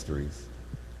these mysteries.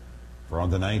 For on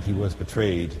the night he was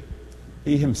betrayed,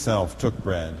 he himself took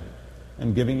bread,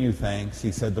 and giving you thanks,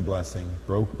 he said the blessing,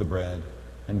 broke the bread,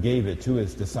 and gave it to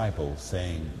his disciples,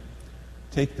 saying,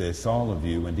 "Take this, all of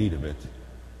you, and eat of it,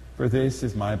 for this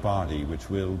is my body, which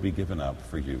will be given up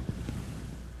for you."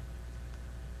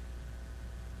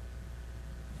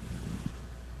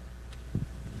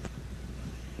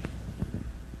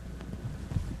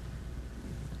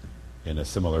 In a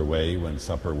similar way, when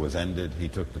supper was ended, he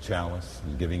took the chalice,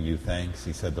 and giving you thanks,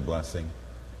 he said the blessing,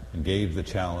 and gave the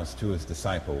chalice to his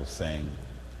disciples, saying,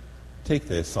 "Take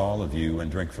this, all of you, and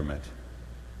drink from it,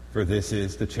 for this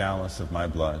is the chalice of my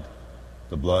blood,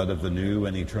 the blood of the new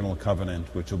and eternal covenant,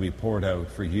 which will be poured out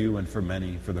for you and for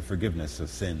many for the forgiveness of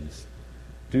sins.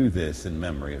 Do this in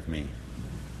memory of me."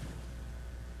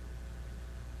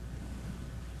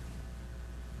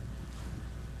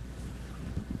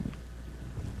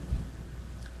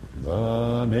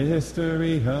 The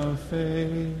mystery of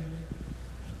faith.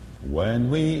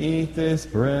 When we eat this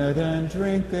bread and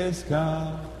drink this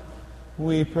cup,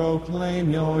 we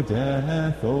proclaim your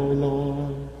death, O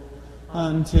Lord,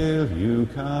 until you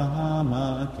come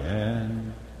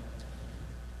again.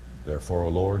 Therefore, O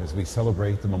Lord, as we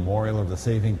celebrate the memorial of the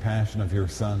saving passion of your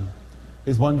Son,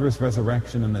 his wondrous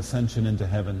resurrection and ascension into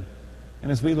heaven,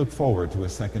 and as we look forward to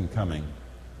his second coming,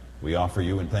 we offer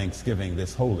you in thanksgiving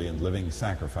this holy and living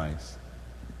sacrifice.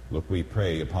 Look, we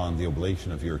pray, upon the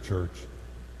oblation of your church,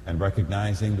 and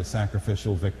recognizing the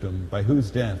sacrificial victim by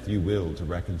whose death you willed to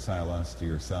reconcile us to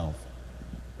yourself,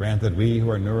 grant that we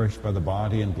who are nourished by the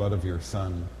body and blood of your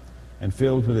Son and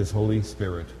filled with his Holy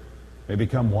Spirit may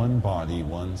become one body,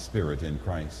 one spirit in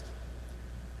Christ.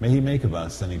 May he make of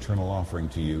us an eternal offering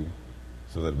to you,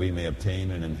 so that we may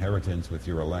obtain an inheritance with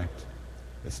your elect,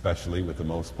 especially with the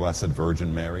most blessed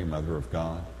Virgin Mary, Mother of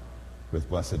God, with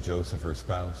blessed Joseph, her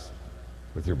spouse,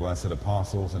 with your blessed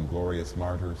apostles and glorious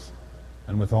martyrs,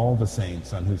 and with all the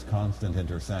saints on whose constant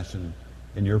intercession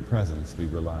in your presence we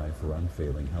rely for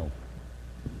unfailing help.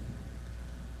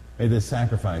 May this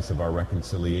sacrifice of our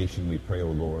reconciliation, we pray, O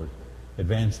Lord,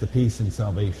 advance the peace and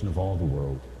salvation of all the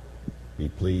world. Be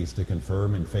pleased to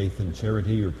confirm in faith and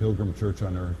charity your pilgrim church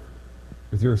on earth,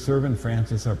 with your servant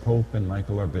Francis, our Pope, and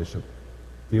Michael, our Bishop,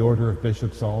 the order of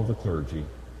bishops, all the clergy,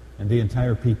 and the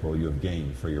entire people you have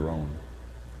gained for your own.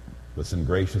 Listen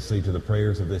graciously to the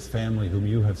prayers of this family whom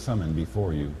you have summoned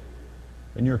before you.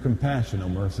 In your compassion, O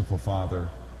merciful Father,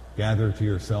 gather to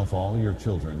yourself all your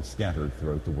children scattered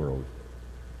throughout the world.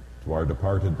 To our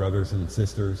departed brothers and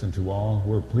sisters, and to all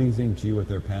who are pleasing to you at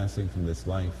their passing from this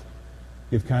life,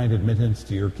 give kind admittance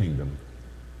to your kingdom.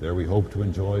 There we hope to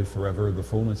enjoy forever the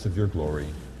fullness of your glory.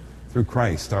 Through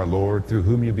Christ our Lord, through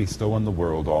whom you bestow on the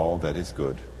world all that is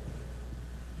good.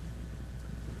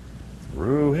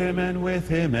 Through him and with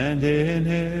him and in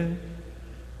him,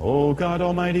 O God,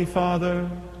 Almighty Father,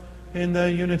 in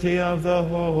the unity of the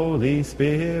Holy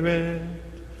Spirit,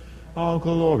 all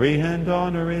glory and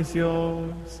honor is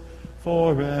yours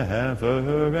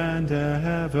forever and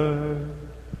ever.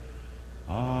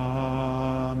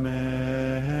 Amen.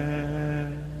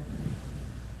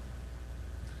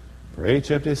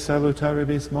 Preceptis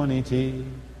salutaribus moniti,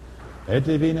 et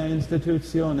divina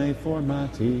institutione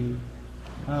formati,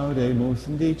 audemus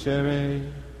dicere,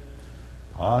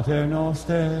 Pater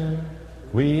noster,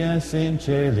 qui es in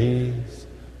celis,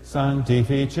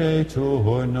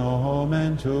 sanctificetur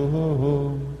nomen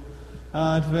tuum,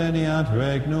 adveniat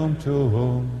regnum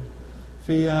tuum,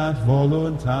 fiat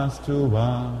voluntas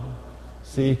tua,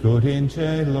 sicut in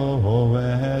cielo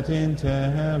et in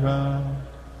terra.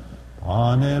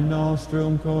 Panem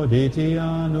nostrum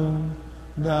quotidianum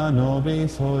da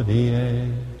nobis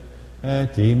hodie,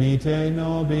 et dimite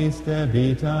nobis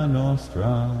debita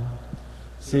nostra,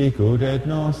 sicut et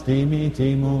nos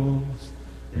dimitimus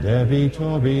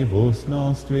debitoribus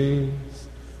nostris,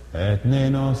 et ne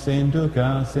nos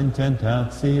inducas in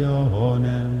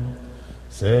tentationem,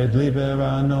 sed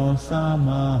libera nos a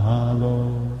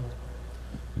malo.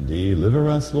 Deliver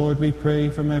us, Lord, we pray,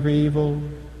 from every evil.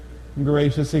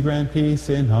 Graciously grant peace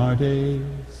in our days,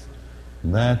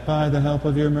 that by the help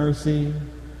of your mercy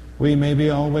we may be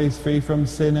always free from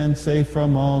sin and safe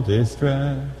from all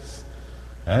distress,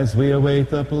 as we await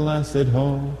the blessed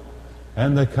hope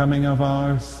and the coming of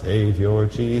our Savior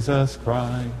Jesus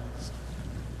Christ.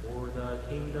 For the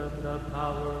kingdom, the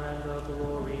power, and the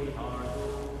glory are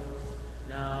yours,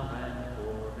 now and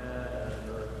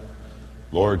forever.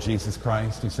 Lord Jesus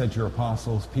Christ, who said to your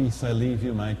apostles, "Peace I leave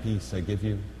you, my peace I give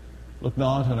you," look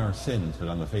not on our sins, but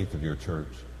on the faith of your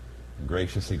church, and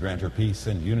graciously grant her peace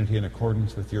and unity in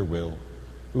accordance with your will,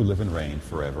 who live and reign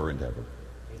forever and ever.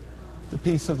 The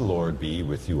peace of the Lord be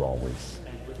with you always.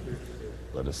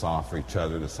 Let us offer each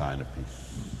other the sign of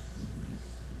peace.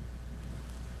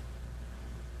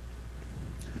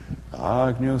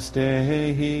 Agnus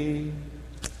Dei,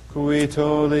 qui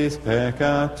tollis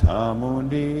peccata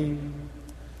mundi,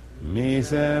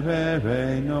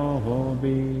 miserere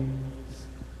nobis.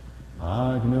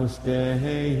 Agnus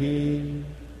Dei,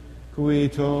 qui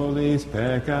tollis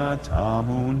peccata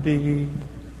mundi,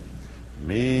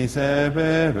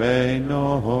 miserere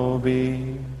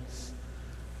nobis.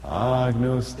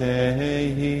 Agnus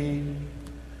Dei,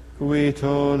 qui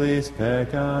tollis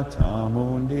peccata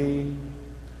mundi,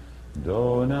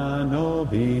 dona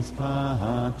nobis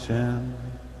pacem.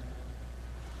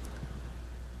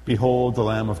 Behold the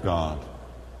Lamb of God.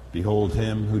 Behold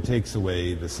him who takes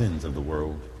away the sins of the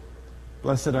world.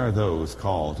 Blessed are those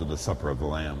called to the supper of the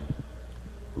Lamb.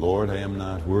 Lord, I am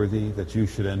not worthy that you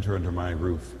should enter under my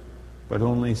roof, but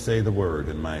only say the word,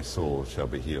 and my soul shall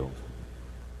be healed.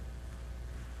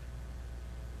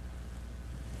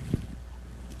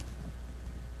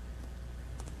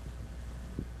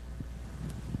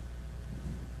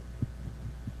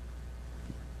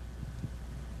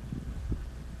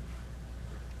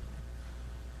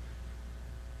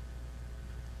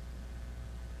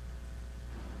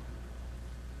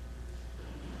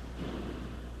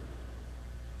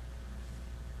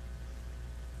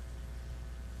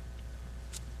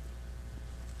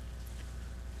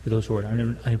 For those who are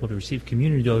unable to receive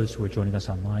communion, those who are joining us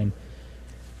online,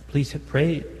 please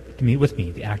pray to meet with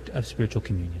me the act of spiritual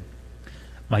communion.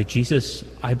 My Jesus,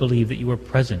 I believe that you are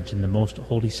present in the most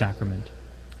holy sacrament.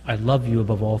 I love you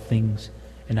above all things,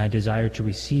 and I desire to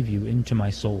receive you into my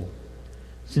soul.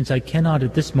 Since I cannot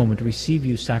at this moment receive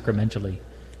you sacramentally,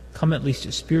 come at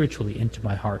least spiritually into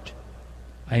my heart.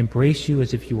 I embrace you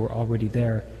as if you were already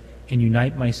there, and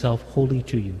unite myself wholly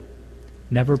to you.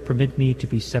 Never permit me to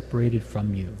be separated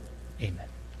from you. Amen.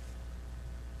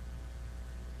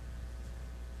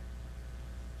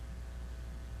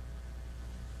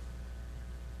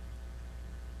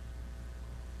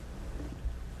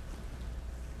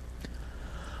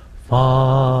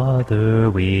 Father,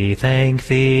 we thank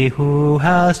thee who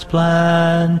hast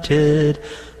planted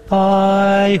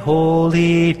thy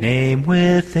holy name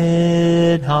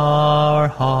within our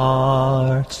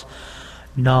hearts.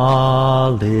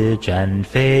 Knowledge and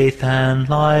faith and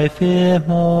life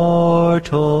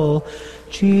immortal,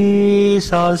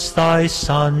 Jesus thy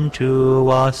Son to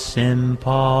us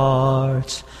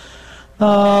imparts.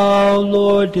 Thou,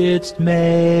 Lord, didst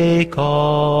make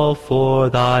all for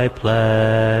thy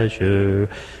pleasure,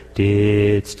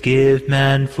 didst give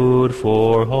man food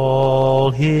for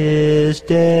all his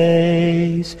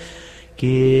days,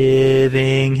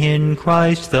 giving in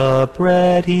Christ the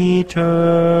bread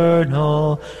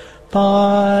eternal.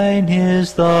 Thine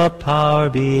is the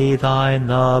power, be thine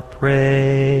the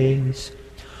praise.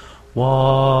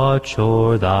 Watch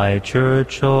o'er thy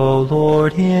church, O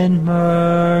Lord, in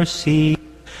mercy.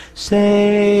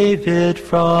 Save it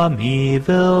from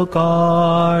evil,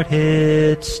 guard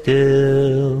it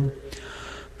still.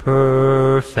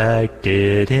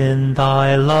 Perfected in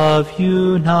thy love,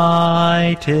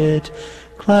 united,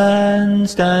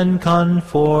 cleansed and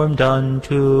conformed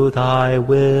unto thy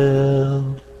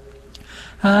will.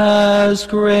 As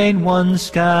grain once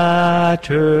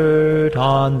scattered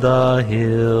on the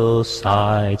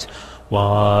hillsides,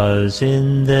 was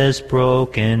in this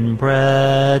broken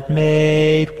bread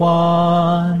made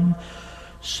one.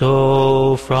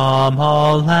 So from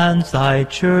all lands thy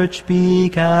church be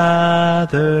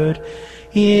gathered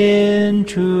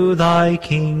into thy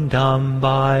kingdom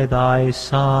by thy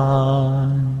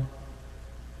Son.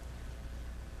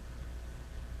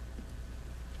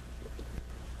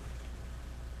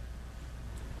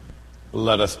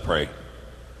 Let us pray.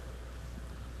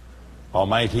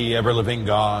 Almighty, ever-living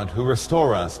God, who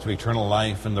restore us to eternal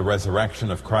life in the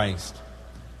resurrection of Christ,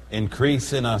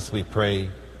 increase in us, we pray,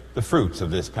 the fruits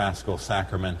of this Paschal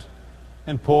sacrament,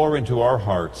 and pour into our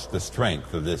hearts the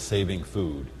strength of this saving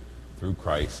food, through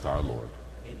Christ our Lord.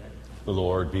 Amen. The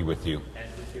Lord be with you. And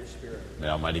with your spirit. May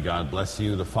Almighty God bless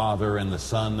you, the Father, and the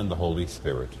Son, and the Holy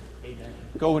Spirit. Amen.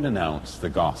 Go and announce the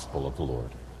gospel of the Lord.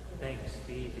 Thanks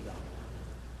be to God.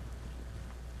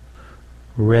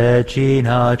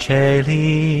 Regina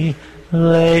Caeli,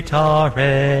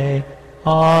 laetare,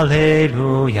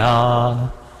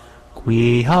 alleluia.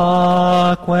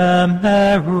 Quia quem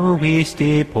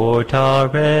meruisti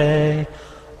portare,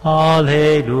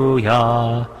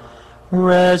 alleluia.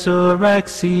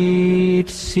 Resurrexit,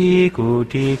 sicut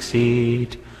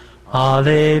dixit,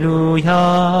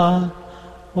 alleluia.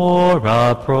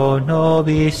 Ora pro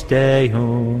nobis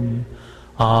Deum,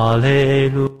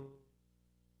 alleluia.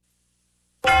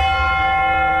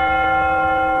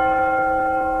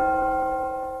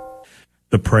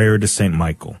 The prayer to Saint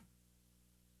Michael.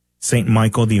 Saint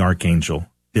Michael the Archangel,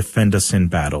 defend us in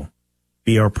battle.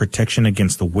 Be our protection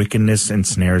against the wickedness and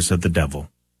snares of the devil.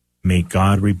 May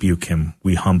God rebuke him,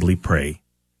 we humbly pray.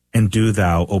 And do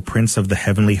thou, O Prince of the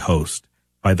heavenly host,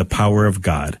 by the power of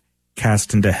God,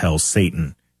 cast into hell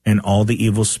Satan and all the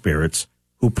evil spirits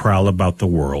who prowl about the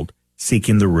world,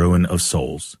 seeking the ruin of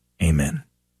souls. Amen.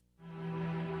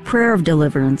 Prayer of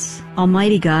Deliverance.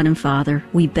 Almighty God and Father,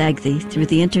 we beg Thee, through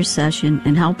the intercession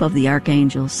and help of the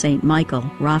archangels, Saint Michael,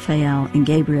 Raphael, and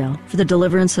Gabriel, for the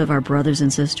deliverance of our brothers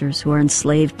and sisters who are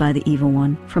enslaved by the evil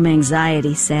one, from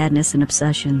anxiety, sadness, and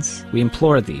obsessions. We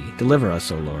implore Thee, deliver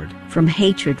us, O Lord. From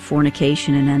hatred,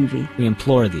 fornication, and envy. We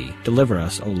implore Thee, deliver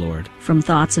us, O Lord. From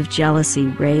thoughts of jealousy,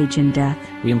 rage, and death.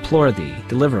 We implore Thee,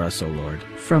 deliver us, O Lord.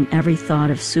 From every thought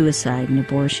of suicide and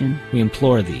abortion. We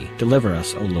implore Thee, deliver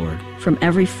us, O Lord. From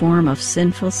every form of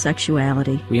sinful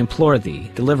sexuality. We implore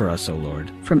Thee, deliver us, O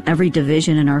Lord. From every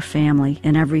division in our family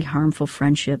and every harmful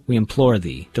friendship. We implore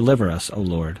Thee, deliver us, O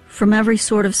Lord. From every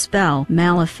sort of spell,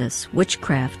 malefice,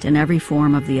 witchcraft, and every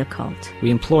form of the occult.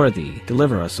 We implore Thee,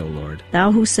 deliver us, O Lord.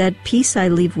 Thou who said, Peace I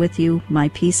leave with you, my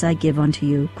peace I give unto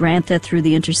you, grant that through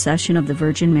the intercession of the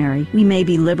Virgin Mary, we may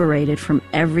be liberated from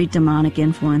every demonic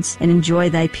influence and enjoy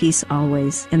Thy peace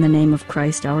always. In the name of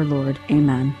Christ our Lord.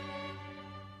 Amen.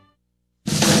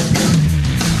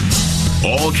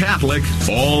 All Catholic,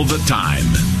 all the time.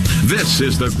 This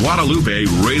is the Guadalupe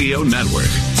Radio Network.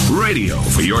 Radio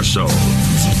for your soul.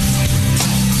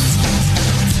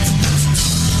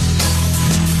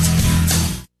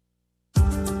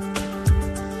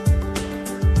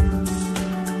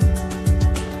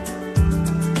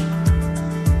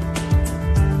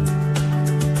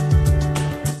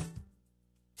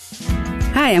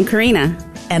 Hi, I'm Karina.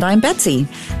 And I'm Betsy.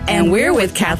 And we're with Catholic